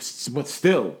 Yeah, but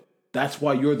still, that's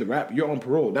why you're the rapper. You're on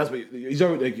parole. That's what he's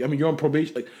already. Like, I mean, you're on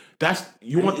probation. Like, that's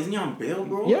Isn't he on bail,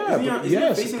 bro? Yeah,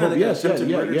 yes,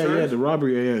 the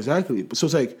robbery. Yeah, exactly. So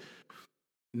it's like,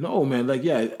 no, man. Like,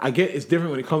 yeah, I get it's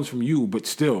different when it comes from you, but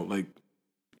still, like.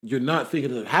 You're not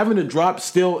thinking of having a drop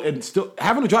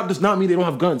having a drop does not mean they don't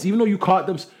have guns. Even though you caught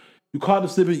them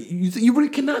slipping, you really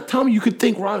cannot tell me you could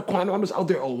think Quan Rondo's out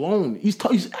there alone. He's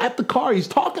at the car. He's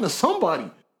talking to somebody.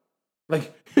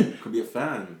 Like could be a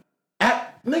fan.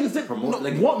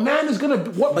 What man is gonna?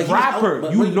 What rapper?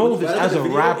 This as a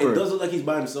rapper. It does look like he's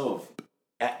by himself.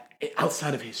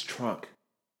 Outside of his truck,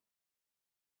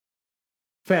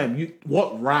 fam.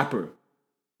 What rapper?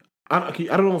 I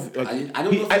don't know if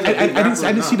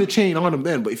I didn't see the chain on him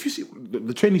then, but if you see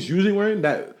the chain he's using wearing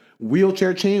that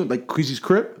wheelchair chain like Queasy's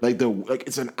Crip, like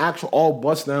it's an actual all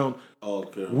bust down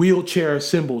wheelchair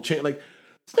symbol chain. Like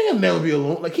this thing will never be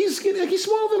alone. Like he's skinny, like he's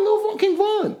smaller than Lil King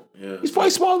Von. Yeah, he's probably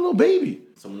smaller than Lil Baby.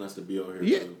 Someone has to be over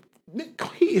here. Yeah, too.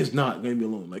 He is not gonna be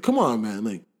alone. Like come on, man.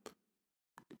 Like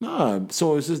nah.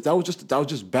 So it's just that was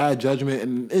just bad judgment,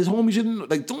 and his homies shouldn't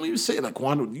like. Don't even say it. Like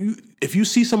Quando, if you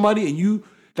see somebody and you.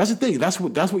 That's the thing. That's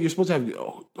what you're supposed to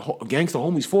have gangster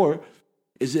homies for.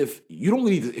 Is if you don't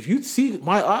need if you see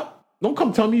my op, don't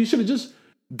come tell me you should have just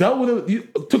dealt with it. You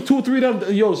took 2 or 3 of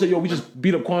them. Say we just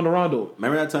beat up Quando Rondo.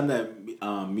 Remember that time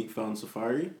that Meek found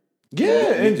Safari?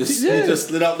 Yeah, he just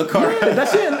slid out the car. Yeah,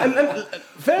 that's it.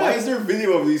 Why is there a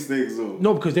video of these things though?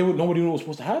 No, because nobody knew what was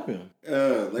supposed to happen.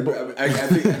 I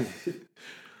think.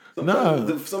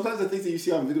 Sometimes the things that you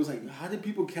see on videos, like, how did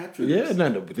people capture this? Yeah,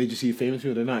 but they just see famous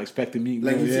people. They're not expecting me.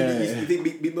 Like, you think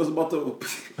Meek Mill's about to...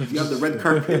 You have the red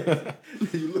carpet.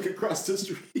 You look across the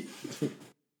street.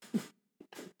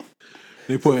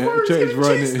 They put Chase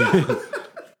running.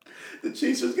 The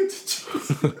chasers get to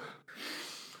chase.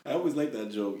 I always like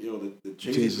that joke. Yo, the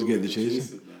chasers get the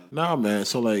chasers. Nah, man.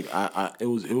 So, like, it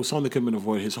was something that could have been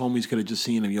avoided. His homies could have just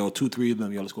seen him. Yo, 2, 3 of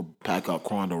them. Yo, let's go pack out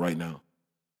Quando right now.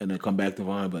 And then come back to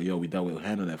Vaughn, but yo, we'll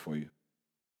handle that for you.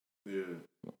 Yeah.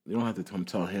 You don't have to come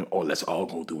tell him, oh, let's all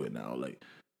go do it now. Like,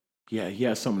 yeah, he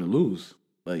has something to lose.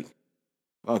 Like,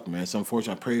 fuck, man. It's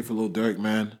unfortunate. I pray for Lil Durk,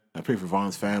 man. I pray for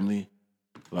Vaughn's family.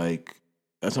 Like,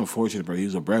 that's unfortunate, bro. He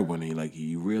was a breadwinner. Like,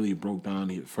 he really broke down.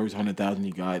 The first 100,000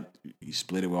 he got, he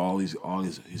split it with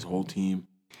his whole team.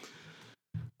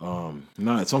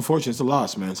 It's unfortunate. It's a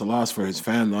loss, man. It's a loss for his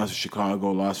family, loss for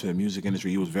Chicago, loss for the music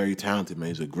industry. He was very talented, man.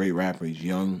 He's a great rapper. He's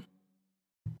young.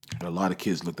 And a lot of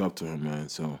kids looked up to him, man.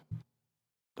 So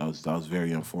that was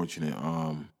very unfortunate.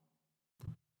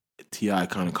 T.I.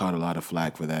 kind of caught a lot of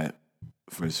flack for that,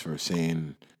 for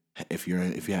saying if you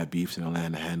have beefs in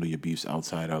Atlanta, handle your beefs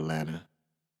outside Atlanta,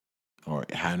 or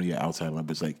handle your outside Atlanta.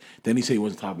 But it's like then he said he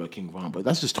wasn't talking about King Von, but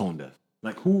that's just tone deaf.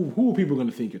 Like who are people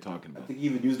gonna think you're talking about? I think he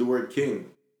even used the word king.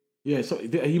 Yeah, so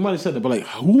he might have said that, but like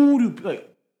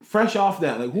fresh off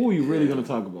that, like who are you really gonna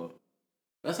talk about?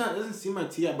 It doesn't seem like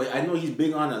T.I., but I know he's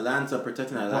big on Atlanta,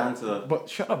 protecting Atlanta. But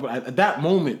shut up. At that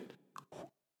moment,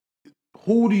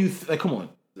 who do you like? Come on.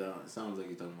 It sounds like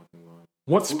you're talking about King Von.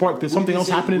 What sparked? Did something else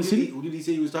happen in the city? Who did he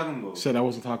say he was talking about? Said I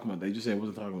wasn't talking about that. He just said I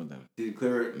wasn't talking about them. Did he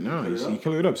clear it? No, he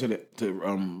cleared it up. Said it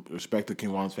to respect to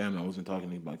King Von's family. I wasn't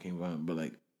talking about King Von, but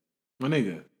like, my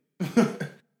nigga.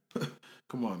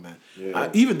 Come on, man. Yeah.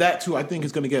 Even that too, I think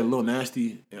it's gonna get a little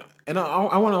nasty. Yeah. And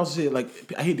I want to also say, like,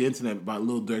 I hate the internet, but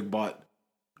Lil Durk bought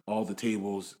all the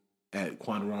tables at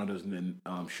Quando Rondo's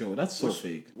show. That's so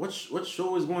fake. What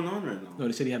show is going on right now? No,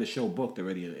 they said he had a show booked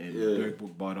already, and Yeah.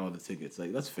 Durk bought all the tickets.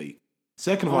 Like, that's fake.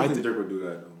 Second of I all, don't think Durk would do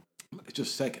that though. it's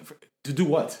just second to do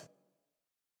what?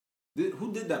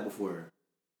 Who did that before?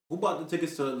 Who bought the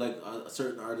tickets to like a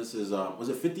certain artist's? Was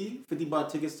it 50? 50 bought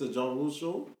tickets to Ja Rule's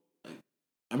show.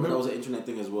 I remember that was an internet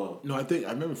thing as well. No, I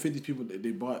remember 50 people.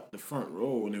 They bought the front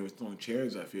row when they were throwing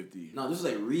chairs at 50. No, this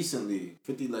was like recently.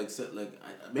 50 like said like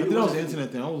Maybe that was the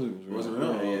internet thing. I wasn't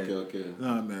real. real. Yeah, Oh, okay.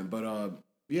 Nah, man, but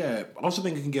yeah. I also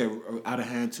think it can get out of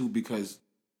hand too because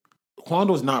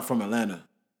Quando's not from Atlanta,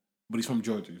 but he's from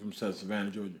Georgia. He's from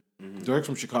Savannah, Georgia. Mm-hmm. Durk's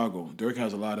from Chicago. Durk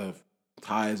has a lot of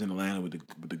ties in Atlanta with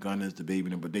the Gunners, the Baby,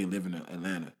 but they live in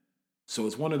Atlanta. So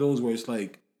it's one of those where it's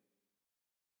like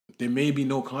there may be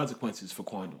no consequences for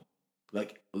Quando.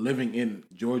 Like living in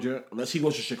Georgia, unless he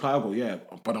goes to Chicago, yeah.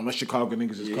 But unless Chicago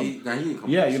niggas is coming,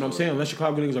 yeah, you know what I'm saying. Unless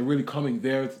Chicago niggas are really coming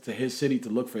there to his city to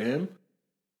look for him,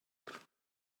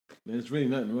 then it's really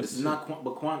nothing. This is not,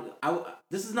 but Quando.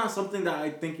 This is not something that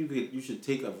I think you should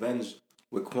take avenge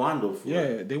with Quando for.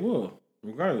 Yeah, they will.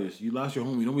 Regardless, you lost your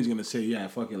homie. Nobody's gonna say, yeah,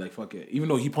 fuck it. Even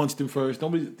though he punched him first,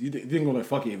 you didn't go like,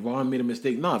 fuck it. Vaughn made a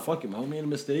mistake. Nah, fuck him. My homie made a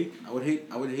mistake. I would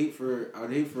hate for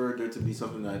there to be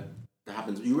something that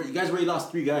happens. You guys already lost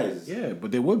 3 guys. Yeah,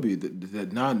 but there would be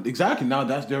now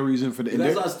that's their reason for the. You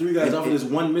guys lost 3 guys off of this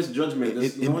one misjudgment.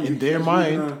 In their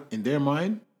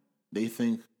mind, they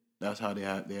think that's how they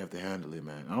have to handle it,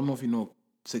 man. I don't know if you know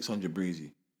 600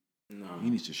 Breezy. No, he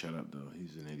needs to shut up though.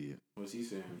 He's an idiot. What's he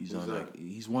saying?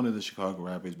 He's one of the Chicago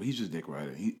rappers, but he's just dick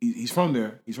rider. He's from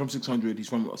there. He's from 600. He's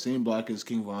from the same block as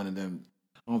King Von, and then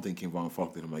I don't think King Von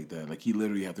fucked with him like that. Like he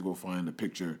literally had to go find a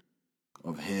picture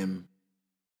of him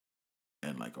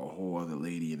and like a whole other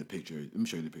lady in the picture. Let me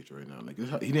show you the picture right now. Like he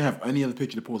didn't have any other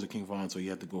picture to pose of King Von, so he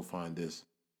had to go find this.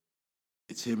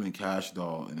 It's him and Cash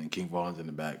Doll, and then King Von's in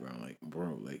the background. Like,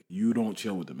 bro, like you don't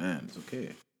chill with the man. It's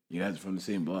okay. You guys are from the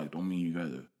same block. Don't mean you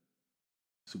guys are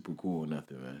super cool or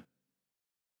nothing, man.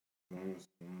 I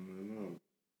don't know.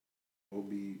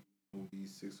 OB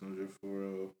 600 for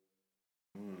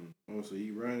oh, so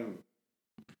he ran.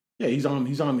 Yeah, he's on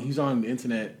the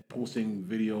internet posting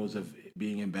videos of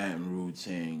being in Baton Rouge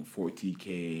saying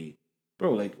 40K.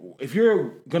 Bro, like if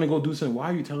you're gonna go do something,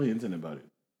 why are you telling the internet about it?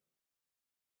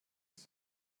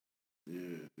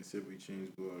 Yeah, they said we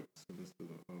changed blocks.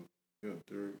 Yeah,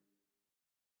 third.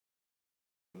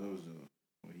 That was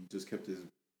he just kept his.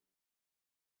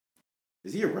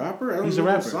 Is he a rapper? I don't know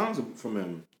any songs from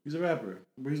him. He's a rapper,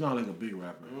 but he's not like a big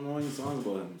rapper. I don't know any songs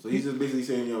about him. So he's just basically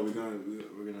saying, "Yo, we're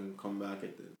gonna come back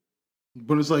at this."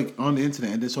 But it's like on the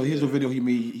internet, and then, so here's a video he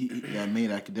made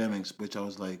Academics, which I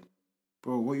was like,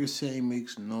 bro, what you're saying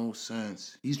makes no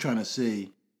sense. He's trying to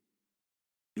say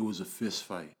it was a fist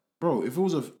fight, bro. If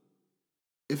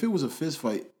it was a fist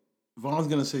fight, Von's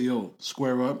gonna say, yo,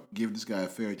 square up, give this guy a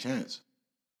fair chance.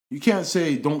 You can't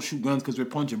say don't shoot guns because we're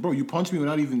punching. Bro, you punch me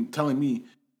without even telling me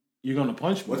you're going to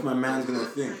punch me. What's my man's going to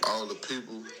think? All the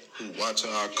people who watch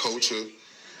our culture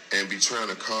and be trying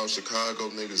to call Chicago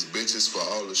niggas bitches for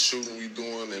all the shooting we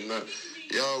doing and not.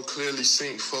 Y'all clearly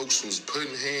seen folks was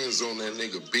putting hands on that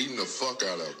nigga, beating the fuck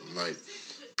out of him. Like,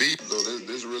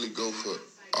 this really go for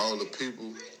all the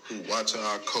people who watch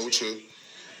our culture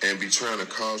and be trying to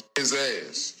call his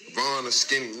ass. Von a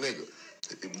skinny nigga.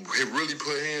 He really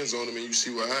put hands on him and you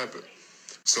see what happened.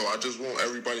 So I just want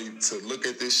everybody to look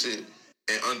at this shit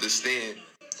and understand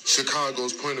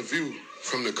Chicago's point of view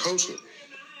from the culture.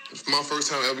 My first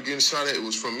time ever getting shot at, it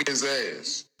was from his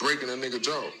ass, breaking a nigga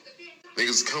jaw.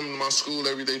 Niggas coming to my school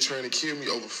every day trying to kill me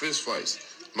over fist fights.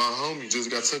 My homie just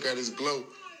got took out his glow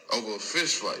over a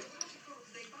fist fight.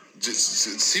 Just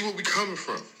see where we coming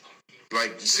from.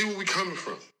 Like, see where we coming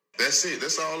from. That's it.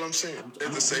 That's all I'm saying.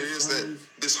 And to say is that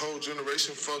this whole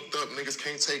generation fucked up. Niggas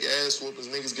can't take ass whoopings.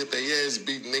 Niggas get their ass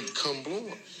beat. Niggas come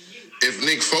blowing. If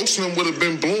Nick Folksman would have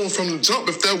been blowing from the jump,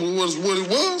 if that was what it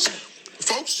was,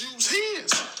 folks use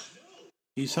hands.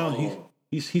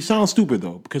 He sounds stupid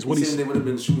though because what he's saying they would have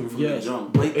been shooting from the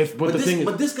jump. Like,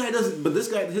 but this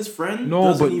guy, his friend. No,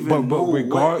 doesn't even know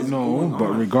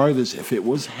regardless, if it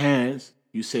was hands,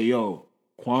 you say, yo,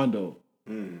 Quando.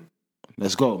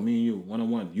 Let's go, me and you,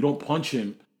 1-on-1. You don't punch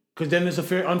him, because then there's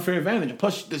a unfair advantage.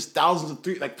 Plus, there's thousands of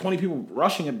 20 people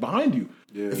rushing it behind you.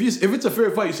 Yeah. If it's a fair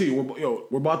fight, you see,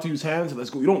 we're about to use hands, let's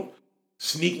go. You don't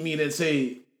sneak me and then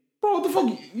say, bro, what the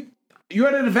fuck? You're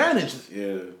at an advantage.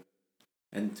 Yeah.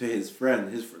 And to his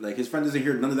friend doesn't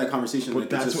hear none of that conversation. But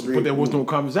but there was no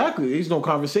conversation. Exactly, there's no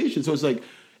conversation. So it's like,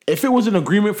 if it was an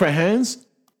agreement for hands,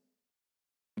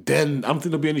 then I don't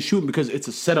think there'll be any shooting because it's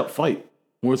a setup fight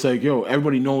where it's like, yo,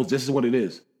 everybody knows this is what it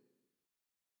is.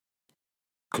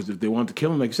 Because if they wanted to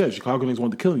kill him, like you said, Chicago niggas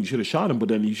wanted to kill him, you should have shot him. But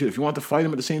then if you want to fight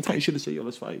him at the same time, you should have said, yo,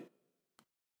 let's fight.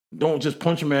 Don't just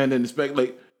punch a man and expect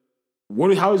like,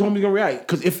 how is homie gonna react?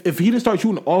 Because if he didn't start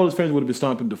shooting, all his friends would have been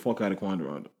stomping the fuck out of Quando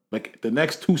Rondo. Like the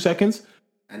next 2 seconds,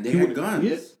 and they had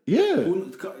guns. Yeah.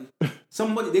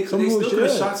 Somebody they still could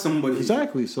have shot somebody.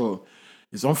 Exactly. So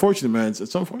it's unfortunate, man.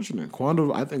 It's unfortunate.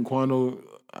 Quando, I think Quando,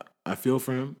 I feel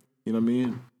for him. You know what I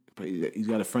mean? But he's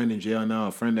got a friend in jail now,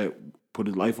 a friend that put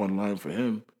his life on the line for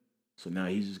him. So now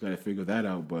he's just got to figure that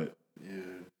out. But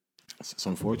yeah, it's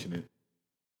unfortunate.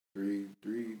 Three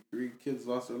kids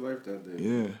lost their life that day.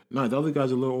 Yeah. No, the other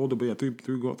guy's a little older, but yeah,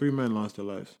 three men lost their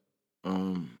lives.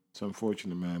 It's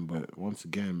unfortunate, man. But once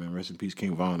again, man, rest in peace,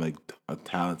 King Von, like a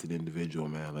talented individual,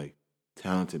 man. Like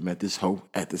talented. Met this hoe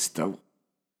at the stove.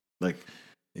 Like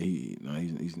he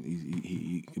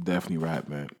could definitely rap,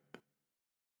 man.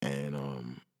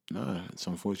 And it's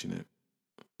unfortunate.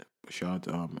 Shout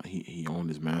out to he owned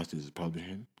his masters, his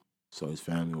publishing, so his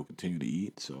family will continue to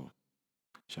eat. So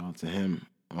shout out to him.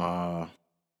 I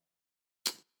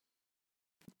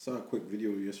saw a quick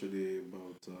video yesterday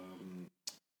about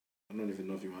I don't even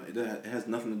know if you want it has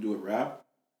nothing to do with rap.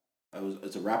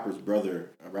 It's a rapper's brother,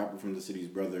 a rapper from the city's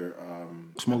brother.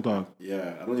 Smoke Dog.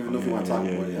 Yeah, I don't even know if you want to talk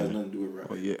about it. It has nothing to do with rap.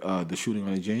 Oh, yeah, the shooting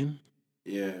on the Jane.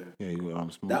 Yeah. Yeah,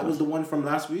 Smoke that Dog. was the one from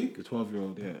last week. The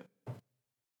 12-year-old. Yeah.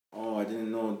 Oh, I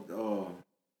didn't know. Oh.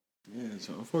 Yeah, it's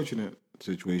an unfortunate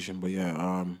situation, but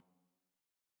yeah,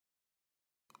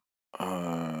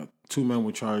 2 men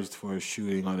were charged for a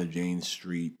shooting on a Jane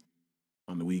Street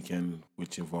on the weekend,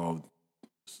 which involved,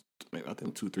 I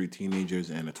think, 2-3 teenagers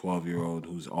and a 12-year-old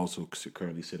who's also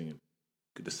currently sitting in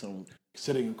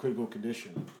critical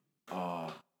condition.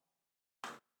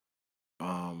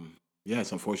 Yeah,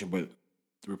 it's unfortunate, but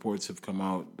the reports have come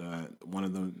out that one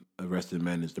of the arrested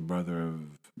men is the brother of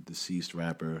deceased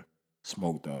rapper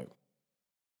Smoke Dog.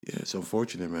 Yeah, it's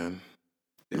unfortunate, man.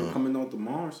 They were coming out the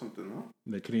mall or something, huh?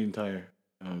 The Canadian Tire,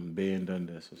 Bay and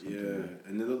Dundas or something. Yeah,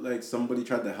 and it looked like somebody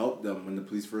tried to help them when the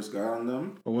police first got on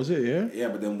them. Oh, was it? Yeah. Yeah,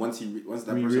 but then once that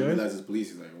person realized it's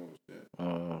police, he's like, oh shit.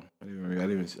 I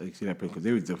didn't even see that because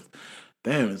they was just.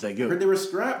 Damn, it's like, yo. I heard they were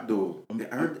strapped though. I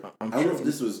don't know if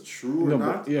this was true or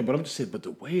not. But I'm just saying, but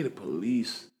the way the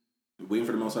police. Waiting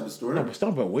for them outside the store? No, but it's not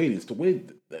about waiting. It's the way.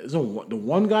 The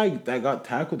one guy that got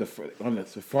tackled on the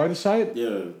farther side.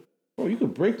 Yeah. Bro, you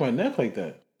could break my neck like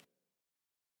that.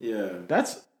 Yeah.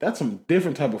 That's some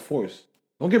different type of force.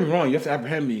 Don't get me wrong. You have to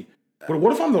apprehend me. But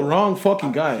what if I'm the wrong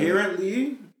fucking guy?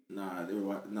 Apparently. They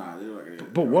were.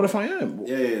 But what if I am?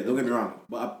 Yeah, don't get me wrong.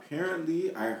 But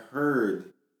apparently, I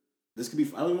heard. This could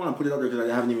be. I don't want to put it out there because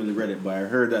I haven't even read it. But I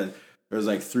heard that there was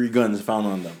like 3 guns found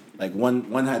on them. Like one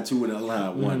had 2 and the other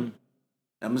had 1.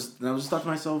 I was just thought to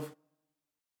myself,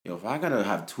 yo, if I gotta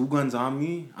have 2 guns on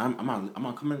me, I'm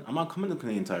not coming to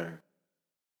Canadian Tire.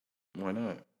 Why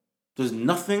not? There's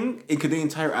nothing in Canadian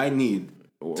Tire I need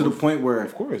to the point where,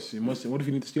 of course, you must. What if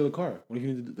you need to steal a car? What if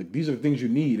you need to, like, these are things you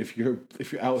need if you're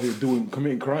out here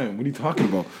committing crime? What are you talking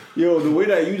about? Yo, the way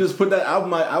that you just put that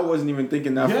out, I wasn't even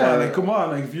thinking that far. Yeah, like, come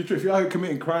on, like if you're out here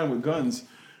committing crime with guns,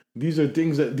 these are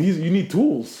things that you need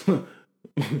tools.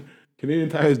 Canadian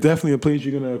Tire is definitely a place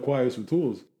you're gonna acquire some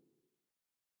tools.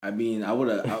 I mean, I would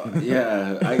have,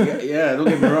 yeah, don't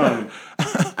get me wrong.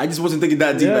 I just wasn't thinking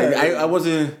that deep. Yeah. Like, I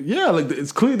wasn't. Yeah, like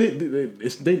it's clear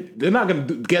they're not gonna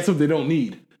get something they don't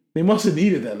need. They must have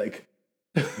needed that. Like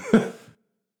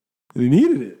they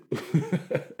needed it.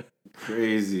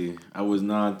 Crazy. I was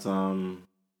not.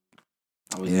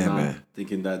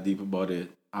 Thinking that deep about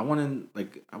it.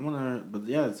 But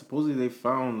yeah, supposedly they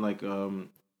found like a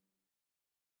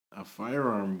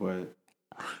firearm, but.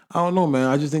 I don't know, man.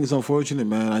 I just think it's unfortunate,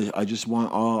 man. I just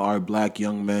want all our black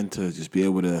young men to just be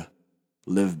able to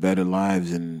live better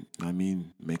lives and, I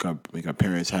mean, make our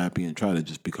parents happy and try to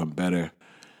just become better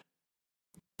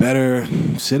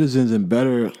citizens and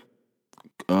better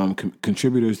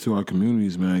contributors to our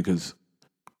communities, man. Because,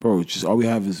 bro, it's just all we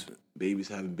have is babies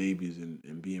having babies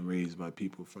and being raised by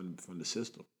people from the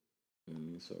system. You know what I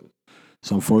mean? So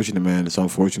it's unfortunate, man. It's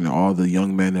unfortunate. All the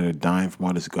young men that are dying from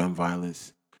all this gun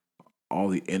violence. All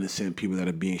the innocent people that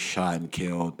are being shot and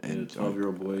killed, and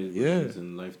 12-year-old boys,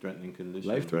 in life-threatening conditions.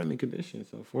 Life-threatening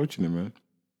conditions. Unfortunate, man.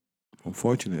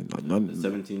 Unfortunate. The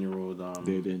 17-year-old.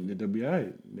 They'll be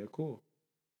alright. They're cool.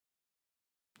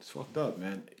 It's fucked up,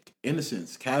 man.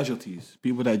 innocents, casualties,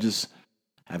 people that just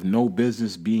have no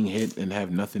business being hit and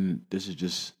have nothing. This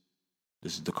is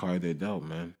the card they dealt,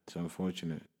 man. It's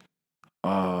unfortunate.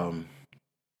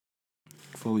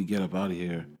 Before we get up out of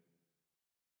here,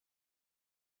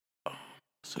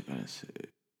 what's I gonna say?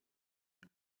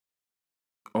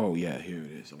 Oh yeah, here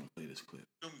it is. I'm gonna play this clip.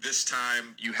 This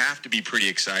time, you have to be pretty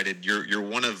excited. You're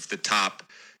one of the top,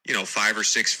 5 or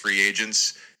 6 free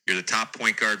agents. You're the top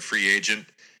point guard free agent.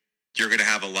 You're going to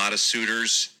have a lot of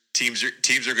suitors. Teams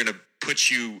are going to put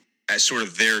you as sort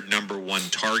of their number one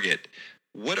target.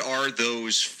 What are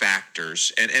those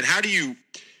factors, and how do you,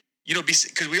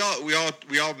 because we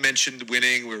all mentioned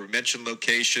winning, we mentioned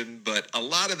location, but a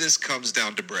lot of this comes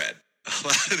down to bread. A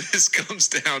lot of this comes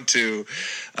down to,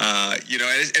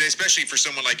 and especially for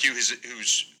someone like you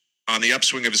who's on the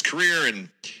upswing of his career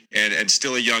and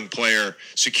still a young player,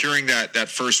 securing that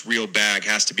first real bag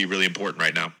has to be really important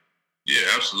right now. Yeah,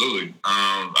 absolutely.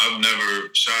 I've never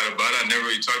shied about it. I never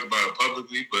really talked about it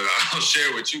publicly, but I'll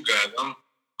share with you guys.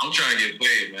 I'm trying to get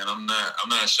paid, man. I'm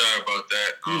not shy about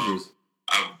that. I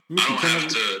don't have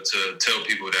to tell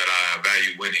people that I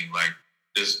value winning. Like,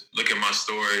 just look at my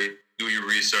story, do your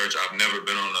research. I've never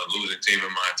been on a losing team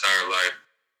in my entire life.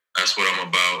 That's what I'm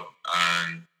about,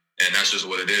 and that's just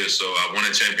what it is. So I won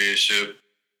a championship,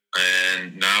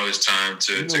 and now it's time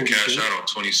to cash out on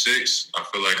 26. I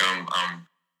feel like I'm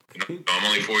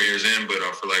only 4 years in, but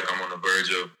I feel like I'm on the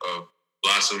verge of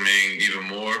blossoming even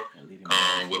more,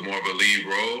 with more of a lead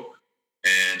role,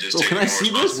 and just taking more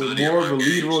responsibility. More of a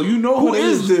lead role. You know who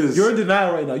is this? You're in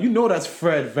denial right now. You know that's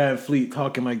Fred VanVleet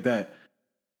talking like that.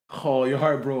 Oh, your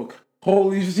heart broke.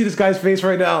 Holy, you should see this guy's face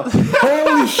right now.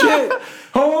 Holy shit.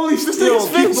 Holy shit. This nigga's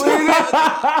face.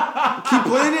 Keep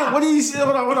playing it? What do you see?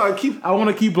 Hold on. I want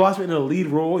to keep blossoming in a lead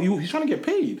role. He's trying to get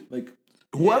paid. Like,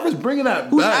 whoever's bringing that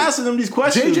Who's back. asking him these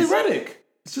questions? JJ Redick.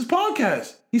 It's his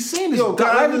podcast. He's saying this. Yo,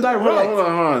 live and direct. Hold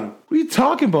on. What are you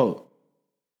talking about?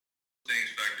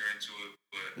 Things factor into it,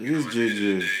 but Here's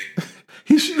JJ.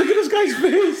 Look at this guy's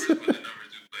face. but the numbers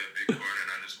do play a big part,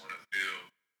 and I just want to feel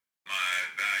my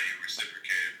value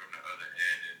reciprocated from the other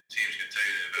end. And teams can tell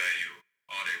you their value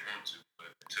all they want to, but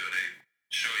until they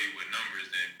show you with numbers,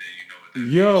 then you know what that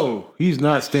means. Yo, he's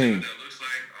not staying. What that looks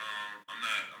like. I'm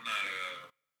not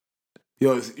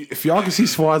Yo, if y'all can see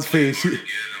Swan's face. I'm not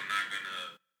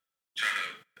gonna try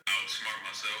to outsmart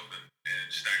myself and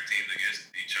stack teams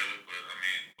against each other. But I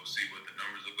mean, we'll see what the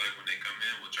numbers look like when they come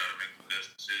in. We'll try to make the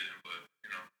best decision. But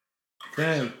I'm a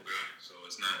pretty simple guy, so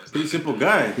it's not Pretty simple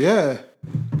guy. Yeah.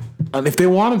 And if they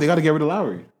want him, they got to get rid of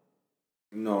Lowry.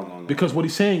 No. Because what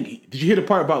he's saying, did you hear the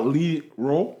part about lead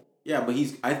role? Yeah, but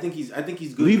I think he's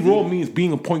good. Lead role means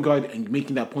being a point guard and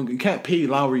making that point guard. You can't pay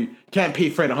Lowry, can't pay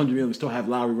Fred $100 million and still have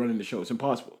Lowry running the show. It's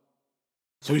impossible.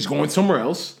 So he's going somewhere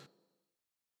else.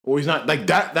 Or he's not like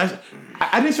that.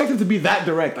 I didn't expect him to be that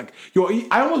direct. Like, yo,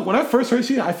 when I first heard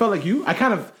it, I felt like you. I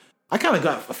kind of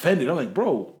got offended. I'm like,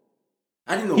 bro.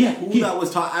 I didn't know who that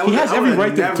was talking. He has every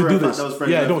right to do this.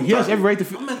 Yeah, no, he has every right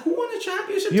to. I'm like, who won the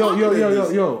championship?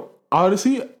 Yo.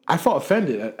 Honestly, I felt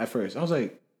offended at first. I was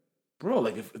like, bro,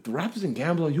 like if the Raptors and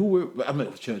gambling, you were. I'm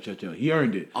like, chill. He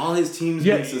earned it. All his teams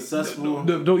been successful.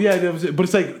 That was it. But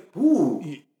it's like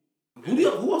who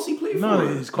else he played for? No,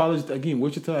 his college again,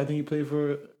 Wichita. I think he played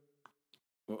for.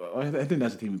 I think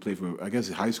that's the team he played for. I guess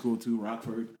high school too,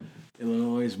 Rockford,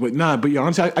 Illinois. But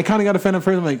honestly, I kind of got offended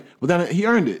first. I'm like, well, then he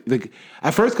earned it. Like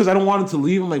at first, because I don't want him to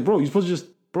leave. I'm like, bro, you're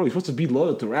supposed to be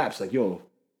loyal to Raps. Like, yo,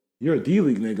 you're a D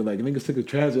League nigga. Like niggas took a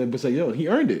transfer, but it's like, yo, he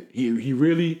earned it. He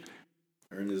really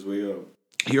earned his way up.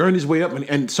 He earned his way up,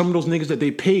 and some of those niggas that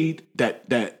they paid that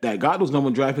got those number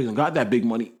one draft picks and got that big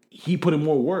money, he put in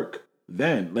more work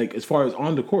then. Like as far as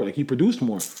on the court, like he produced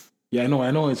more. Yeah, I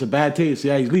know. It's a bad taste.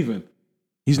 Yeah, he's leaving.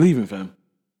 He's leaving, fam.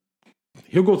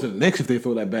 He'll go to the Knicks if they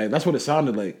throw that bag. That's what it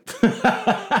sounded like.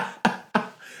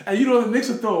 And the Knicks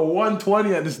will throw a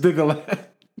 120 at this nigga. Like,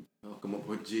 oh, come up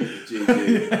with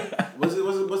JJ. Yeah. What's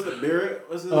it Barrett?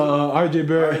 What's it? RJ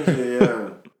Barrett. RJ, yeah.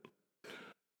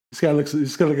 This guy looks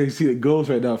like you see the goals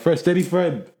right now. Fred, steady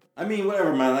Fred. I mean,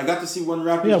 whatever, man. I got to see one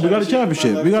Raptors. Yeah, we got a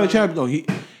championship. No,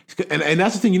 and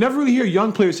that's the thing. You never really hear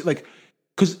young players like.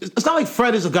 Because it's not like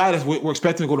Fred is a guy that we're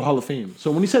expecting to go to Hall of Fame.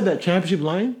 So when he said that championship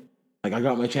line, like, I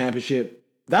got my championship,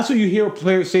 that's what you hear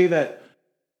players say that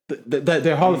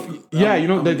they're Hall of Fame. Yeah,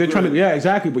 they're trying to, yeah,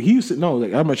 exactly. But he used to, no,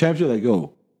 like, I have my championship, like,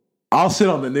 yo, I'll sit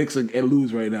on the Knicks and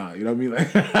lose right now. You know what I mean?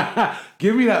 Like,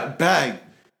 give me that bag.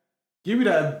 Give me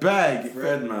that bag.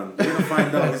 Fred, man. You're going to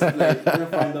find out. You're going to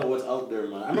find out what's out there,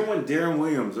 man. I remember when Deron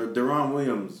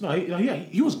Williams. No,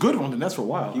 he was good on the Nets for a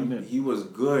while. He was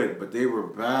good, but they were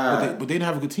bad. But they didn't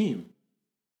have a good team.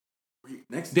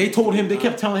 They told him, they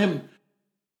kept telling him,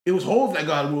 It was Hove that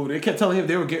got moved. They kept telling him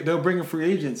they were bringing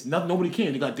free agents. Nobody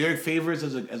came. They got Derek Favors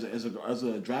as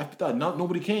a draft pick.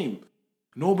 Nobody came.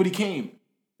 Nobody came.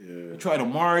 Yeah. They tried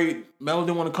Amari. Melo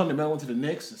didn't want to come. Melo went to the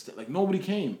Knicks. Instead. Like nobody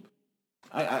came.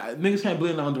 I niggas can't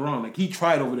blame it on Duran. Like he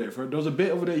tried over there. There was a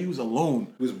bit over there. He was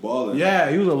alone. He was balling. Yeah,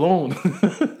 he was alone.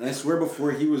 And I swear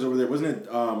before he was over there, wasn't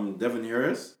it Devin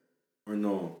Harris? Or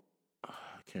no? I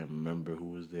can't remember who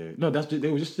was there. No, they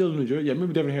were just still in New Jersey. Yeah,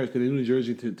 maybe Devin Harris because they moved New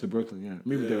Jersey to Brooklyn. Yeah,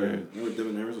 maybe Devin Harris. I know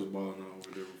Devin Harris was balling out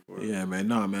over there before. Yeah, man.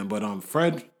 Nah, man. But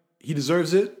Fred, he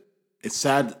deserves it. It's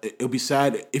sad. It'll be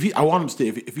sad if I want him to stay.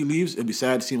 If he leaves, it'll be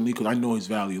sad to see him leave because I know his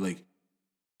value. Like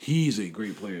he's a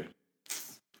great player.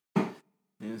 It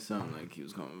didn't sound like he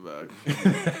was coming back.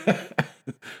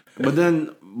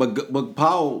 but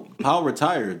Powell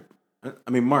retired. I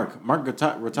mean, Mark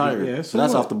retired. Yeah, so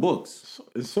that's what? off the books.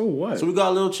 So what? So we got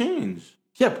a little change.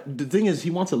 Yeah, but the thing is, he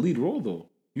wants a lead role though.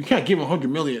 You can't give him $100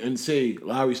 million and say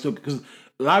Lowry still because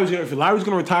if Lowry's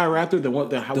gonna retire after, then what?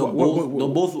 They'll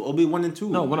both will be 1 and 2.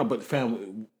 No, not. But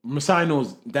fam, Masai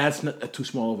knows that's not too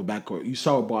small of a backcourt. You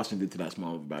saw what Boston did to that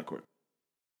small of a backcourt.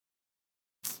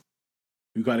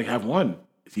 You got to have one.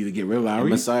 It's either get rid of Lowry.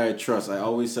 Masai trust. I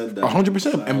always said that.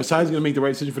 100%. And Masai's going to make the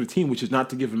right decision for the team, which is not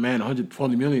to give a man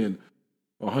 $120 million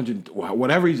or 100,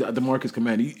 whatever he's at the Marcus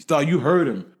command. You heard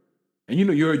him. And you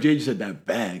know, your JJ said that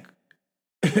bag.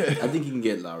 I think he can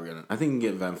get Lowry on. I think he can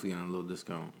get Van Fleet on a little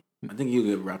discount. I think he'll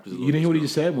get Raptors. You didn't hear what he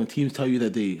just said? When teams tell you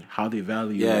that how they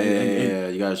value. Yeah.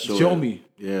 You gotta show me.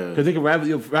 Yeah. Because they can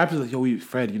Raptors like, yo,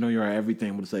 Fred, you know you're at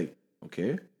everything, but it's like,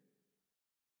 okay.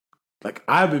 Like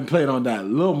I've been playing on that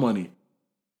little money.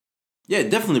 Yeah,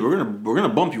 definitely. We're gonna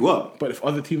bump you up. But if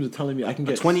other teams are telling me I can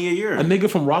get 20 a year, a nigga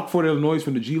from Rockford, Illinois,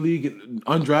 from the G League,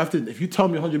 undrafted. If you tell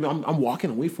me 100 million, I'm walking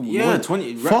away from him. Yeah,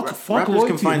 20. Fuck Raptors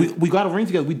can find. We got a ring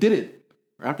together. We did it.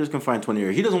 Raptors can find 20 a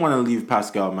year. He doesn't want to leave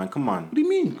Pascal, man. Come on. What do you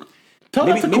mean? Tell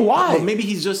that to Kawhi. Maybe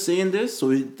he's just saying this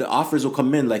so the offers will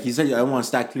come in. Like he said, I want to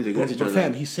stack teams against each other.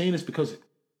 Fam, he's saying this because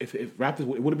if Raptors,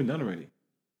 it would have been done already.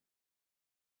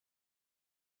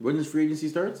 When does free agency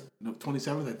starts? No,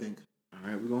 27th, I think. All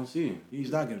right, we're gonna see.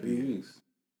 He's not gonna be 2 weeks.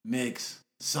 Knicks,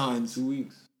 Suns. 2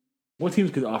 weeks. What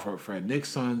teams could offer Fred? Knicks,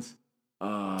 Suns. Do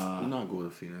not go to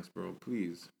Phoenix, bro.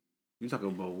 Please. You talking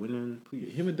about winning?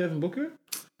 Please. Him and Devin Booker.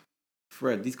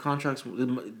 Fred, these contracts.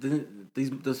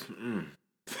 These.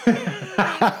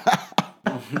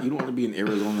 You don't want to be in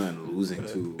Arizona and losing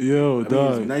too. Yo,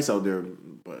 dog. It's nice out there,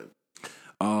 but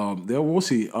we'll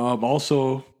see.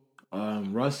 Also,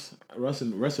 Russ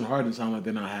and Harden sound like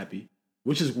they're not happy,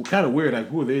 which is kind of weird. Like,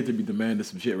 who are they to be demanding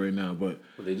some shit right now? But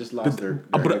they just lost their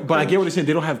but I get what they're saying.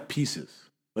 They don't have pieces.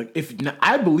 Like,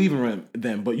 I believe in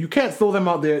them, but you can't throw them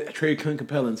out there, trade Clint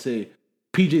Capella, and say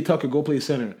PJ Tucker go play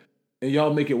center, and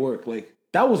y'all make it work. Like,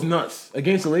 that was nuts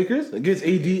against the Lakers, against AD.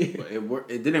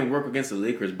 It didn't work against the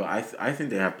Lakers, but I think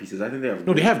they have pieces. I think they have.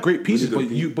 No, they have great pieces, but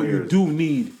you do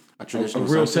need a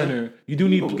real center. You do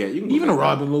need even a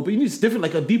Robin Lopez. You need different,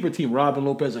 like a deeper team. Robin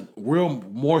Lopez, like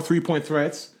more 3-point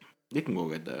threats. They can go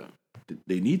get that.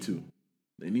 They need to.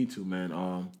 They need to,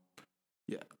 man.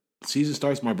 Yeah, season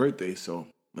starts my birthday, so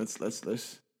let's.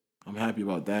 I'm happy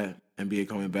about that. NBA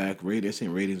coming back. They're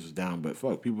saying ratings was down, but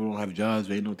fuck, people don't have jobs.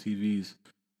 There ain't no TVs.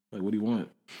 Like, what do you want?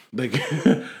 Like,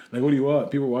 what do you want?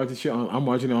 People watching shit. I'm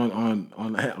watching it on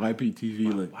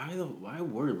IPTV. Like, why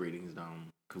were ratings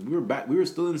down? Because we were back. We were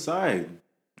still inside.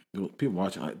 People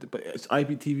watching, but it's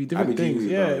IPTV, different things.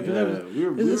 Yeah,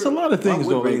 it's a lot of why things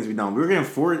would though. Ratings be down. We were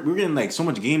getting like so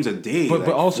much games a day. But like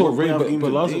also,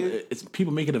 but also, it's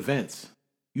people making events.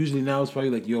 Usually now it's probably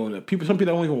like, yo, some people that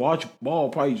don't even watch ball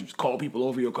probably just call people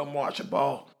over, yo, come watch a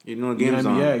ball. You know, the game's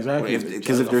on. Yeah, exactly.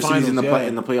 Because if they're season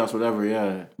in the playoffs, whatever,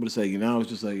 yeah. But it's like, now it's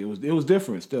just like, it was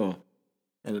different still.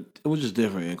 And it was just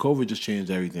different. And COVID just changed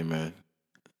everything, man.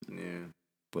 Yeah.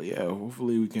 But yeah,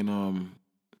 hopefully we can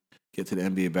get to the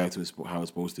NBA back to how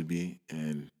it's supposed to be.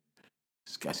 And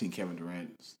I seen Kevin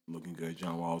Durant looking good.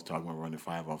 John Wall was talking about running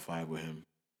 5-on-5 with him.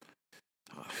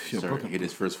 Sorry, hit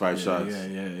his first 5 shots.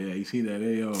 Yeah. You see that?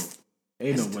 Hey, yo.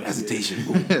 Ain't no much hesitation.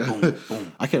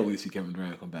 Boom. I can't wait to see Kevin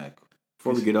Durant come back.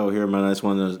 Before we get out here, man, I just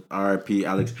want to RIP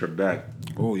Alex Trebek.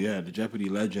 Oh, yeah, the Jeopardy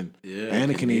legend. Yeah. And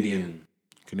a Canadian.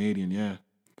 Yeah.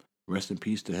 Rest in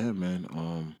peace to him,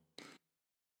 man.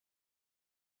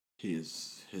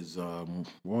 His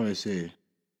what did I say?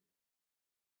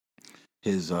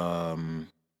 His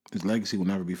legacy will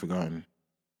never be forgotten.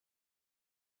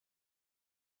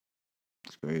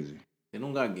 It's crazy. They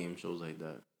don't got game shows like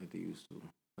that like they used to.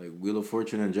 Like Wheel of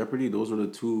Fortune and Jeopardy, those are the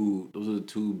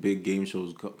two big game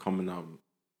shows coming up.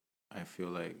 I feel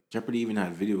like Jeopardy even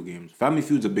had video games. Family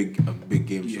Feud's a big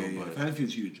game show. But Family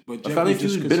Feud's huge, but Family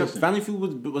Family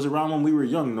Feud was around when we were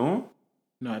young, no?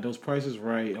 Nah, those Prices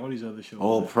Right, all these other shows.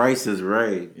 Oh, Price is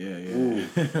Right. Yeah.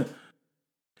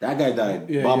 That guy died.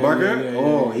 Yeah, Bob Barker?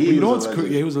 Yeah. He was a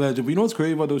legend. He was a legend. But you know what's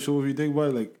crazy about those shows? If you think about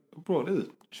it, like, bro, this is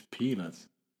just peanuts.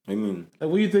 I mean, like,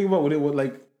 what do you think about what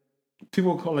like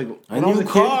people call like a new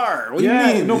car? What do you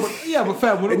mean? No, but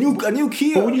fam, a new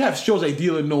Kia. But when you have shows like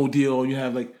Deal or No Deal, and you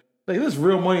have like there's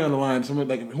real money on the line. Someone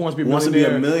like who wants to be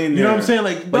a millionaire? You know what I'm saying?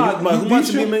 Like, but who wants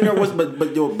to be a millionaire?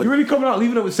 But you really coming out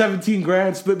leaving it with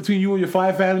 $17,000 split between you and your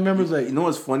 5 family members. Like, you know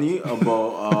what's funny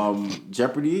about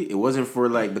Jeopardy? It wasn't for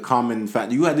like the common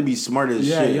fact. You had to be smart as shit.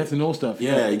 Yeah, you have to know stuff.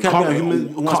 Yeah, you can't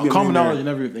common knowledge and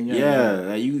everything.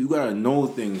 Yeah, you gotta know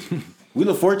things. Wheel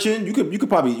of Fortune, you could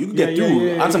get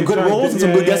through on some good rolls and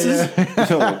some good guesses.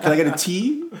 Yo, can I get a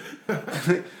T?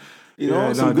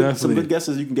 Some good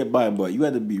guesses you can get by, but you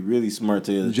had to be really smart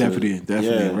to Jeopardy.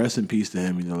 Definitely. Yeah. Rest in peace to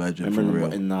him. He's a legend. I remember for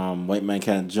real. in White Man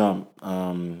Can't Jump,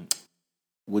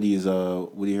 Woody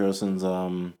Harrelson's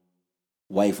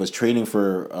wife was training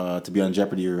for to be on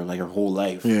Jeopardy like her whole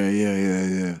life.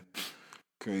 Yeah.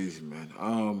 Crazy,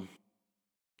 man.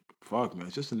 Fuck, man.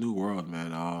 It's just a new world,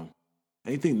 man.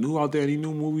 Anything new out there? Any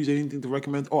new movies? Anything to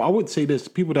recommend? Oh, I would say this: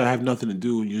 people that have nothing to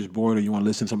do, you're just bored, or you want to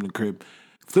listen to something in the crib,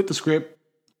 Flip the Script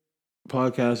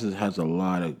podcast has a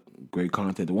lot of great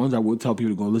content. The ones I would tell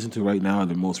people to go listen to right now,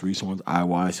 the most recent ones I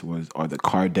watched are the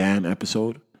Cardan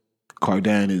episode.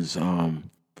 Cardan is a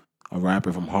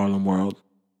rapper from Harlem World.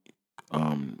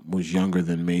 Was younger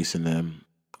than Mace and them,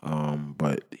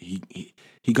 but he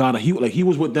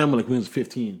was with them like when he was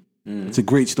 15. Mm-hmm. It's a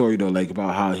great story though, like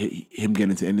about how him getting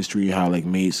into industry, how like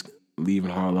Mace leaving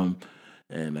Harlem,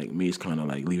 and like Mace kind of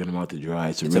like leaving him out to dry.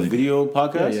 It's really, a video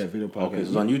podcast. Yeah, video podcast. Okay,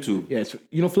 it's on YouTube. Yeah,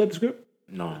 you know Flip the Script?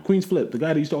 No. Queen's Flip, the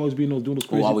guy that used to always be in those doing those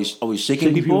crazy. Always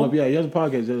shaking people up. Yeah, he has a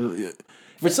podcast.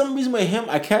 For some reason with him,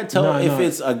 I can't tell if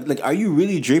it's like, are you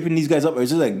really draping these guys up, or is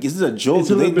this a joke?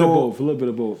 It's a little bit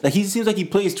of both. Like he seems like he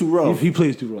plays too rough. He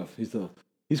plays too rough. He's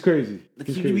crazy. Like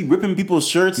he be ripping people's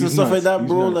shirts and stuff like that,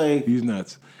 bro. Like he's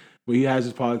nuts. But he has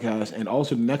his podcast, and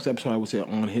also the next episode I would say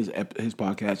on his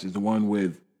podcast is the one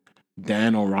with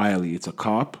Dan O'Reilly. It's a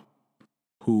cop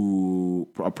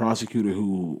a prosecutor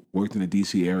who worked in the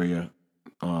DC area,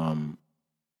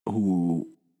 who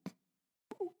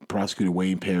prosecuted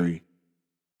Wayne Perry,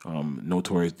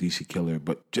 notorious DC killer.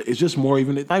 But it's just more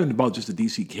it's not even about just the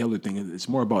DC killer thing. It's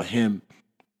more about him,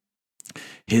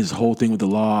 his whole thing with the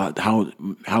law,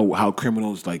 how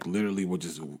criminals like literally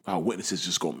how witnesses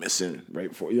just go missing right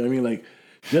before, you know what I mean? Like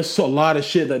just a lot of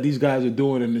shit that these guys are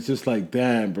doing, and it's just like,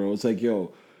 damn, bro. It's like,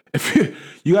 yo,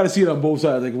 you got to see it on both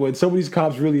sides. Like when some of these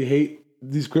cops really hate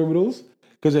these criminals,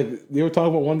 because like they were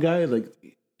talking about one guy, like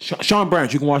Sean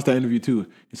Branch. You can watch that interview too.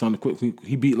 It's on the quick.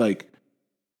 He beat like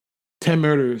 10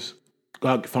 murders,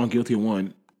 got found guilty of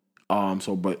one.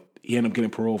 But he ended up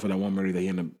getting parole for that one murder that he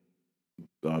ended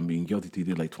up being guilty to. He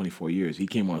did like 24 years. He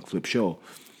came on Flip Show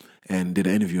and did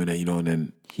an interview, and then and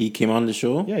then he came on the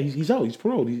show. Yeah, he's out. He's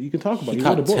paroled. He can talk about it. He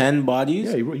caught 10 bodies.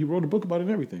 Yeah, he wrote a book about it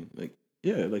and everything. Like,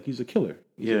 yeah, like he's a killer.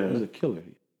 He's a killer.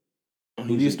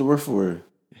 Who he used to work for?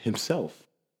 Himself.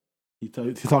 He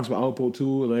talks about Alpo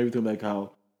too and everything, like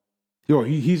how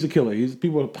he's a killer.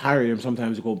 People hire him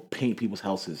sometimes to go paint people's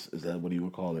houses. Is that what he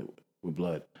would call it, with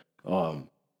blood?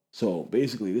 So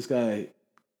basically, this guy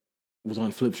was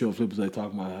on Flip Show. Flip was like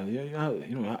talking about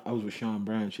how, I was with Sean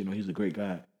Branch. He's a great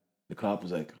guy. The cop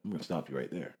was like, I'm gonna stop you right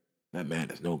there. That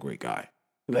man is no great guy.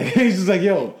 Like he's just like,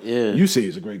 yo, you say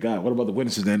he's a great guy. What about the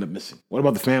witnesses that end up missing? What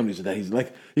about the families that he's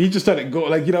like? He just started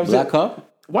going like, Black cop.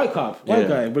 White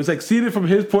guy, but it's like seeing it from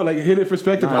his point, like his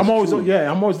perspective. I'm always looking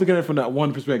at it from that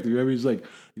one perspective. He's like,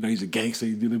 he's a gangster.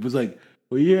 It was like,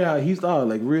 he's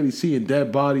like really seeing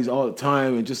dead bodies all the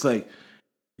time, and just like,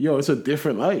 it's a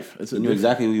different life. You knew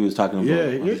exactly what he was talking about.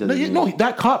 Yeah.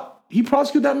 That cop, he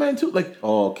prosecuted that man too. Like,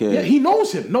 oh, okay. Yeah, he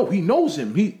knows him. No, he knows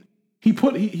him. He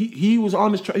was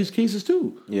on his cases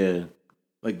too. Yeah.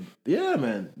 Like, yeah,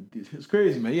 man, it's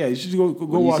crazy, man. Yeah, you should go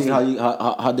watch.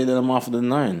 How they let him off of the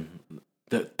 9?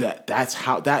 That's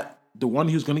how the one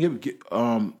he was gonna get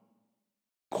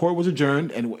court was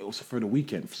adjourned, and it was for the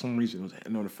weekend for some reason. It was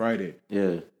on a Friday.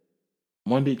 Yeah.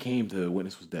 Monday came, the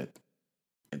witness was dead,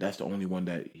 and that's the only one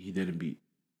that he didn't beat.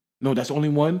 No, that's the only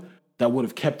one that would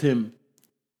have kept him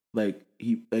really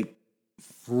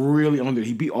under.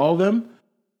 He beat all of them,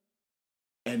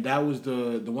 and that was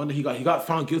the one that he got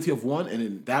found guilty of one, and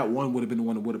then that one would have been the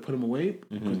one that would have put him away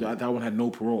because that one had no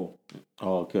parole.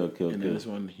 Oh, okay. And then this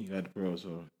one he got the parole,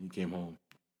 so he came home.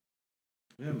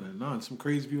 Yeah, man. No, there's some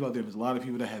crazy people out there. There's a lot of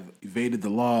people that have evaded the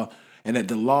law, and that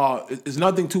the law is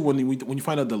nothing too. When you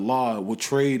find out the law will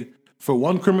trade for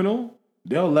one criminal,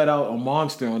 they'll let out a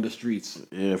monster on the streets.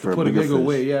 Yeah, for to a put bigger a bigger fish.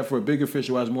 weight. Yeah, for a bigger fish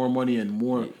who has more money and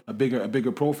a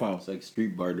bigger profile. It's like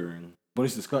street bartering. But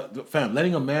it's disgusting. Fam,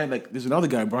 letting a man, like, there's another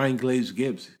guy, Brian Glaze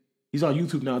Gibbs. He's on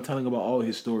YouTube now telling about all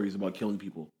his stories about killing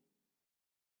people.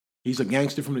 He's a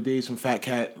gangster from the days from Fat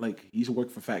Cat. Like, he used to work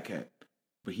for Fat Cat.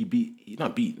 But he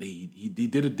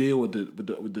did a deal with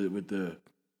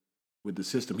the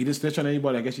system. He didn't snitch on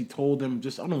anybody. I guess he told them I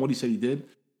don't know what he said he did.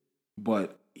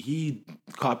 But he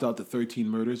copped out the 13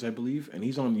 murders, I believe. And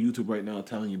he's on YouTube right now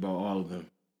telling you about all of them.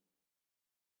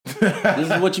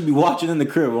 This is what you be watching in the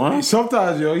crib, huh?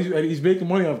 Sometimes, yo, he's making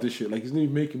money off this shit. Like, he's not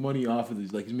making money off of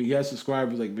this. Like, he has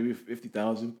subscribers, like, maybe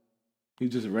 50,000. He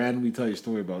just randomly tell you a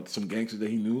story about some gangsters that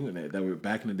he knew and that were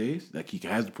back in the days. Like, he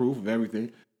has the proof of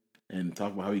everything and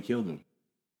talk about how he killed them.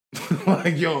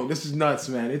 Like, yo, this is nuts,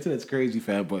 man. Internet's crazy,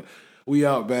 fam. But we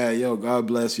out, man. Yo, God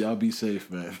bless y'all. Be safe,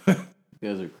 man. You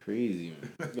guys are crazy,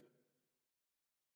 man.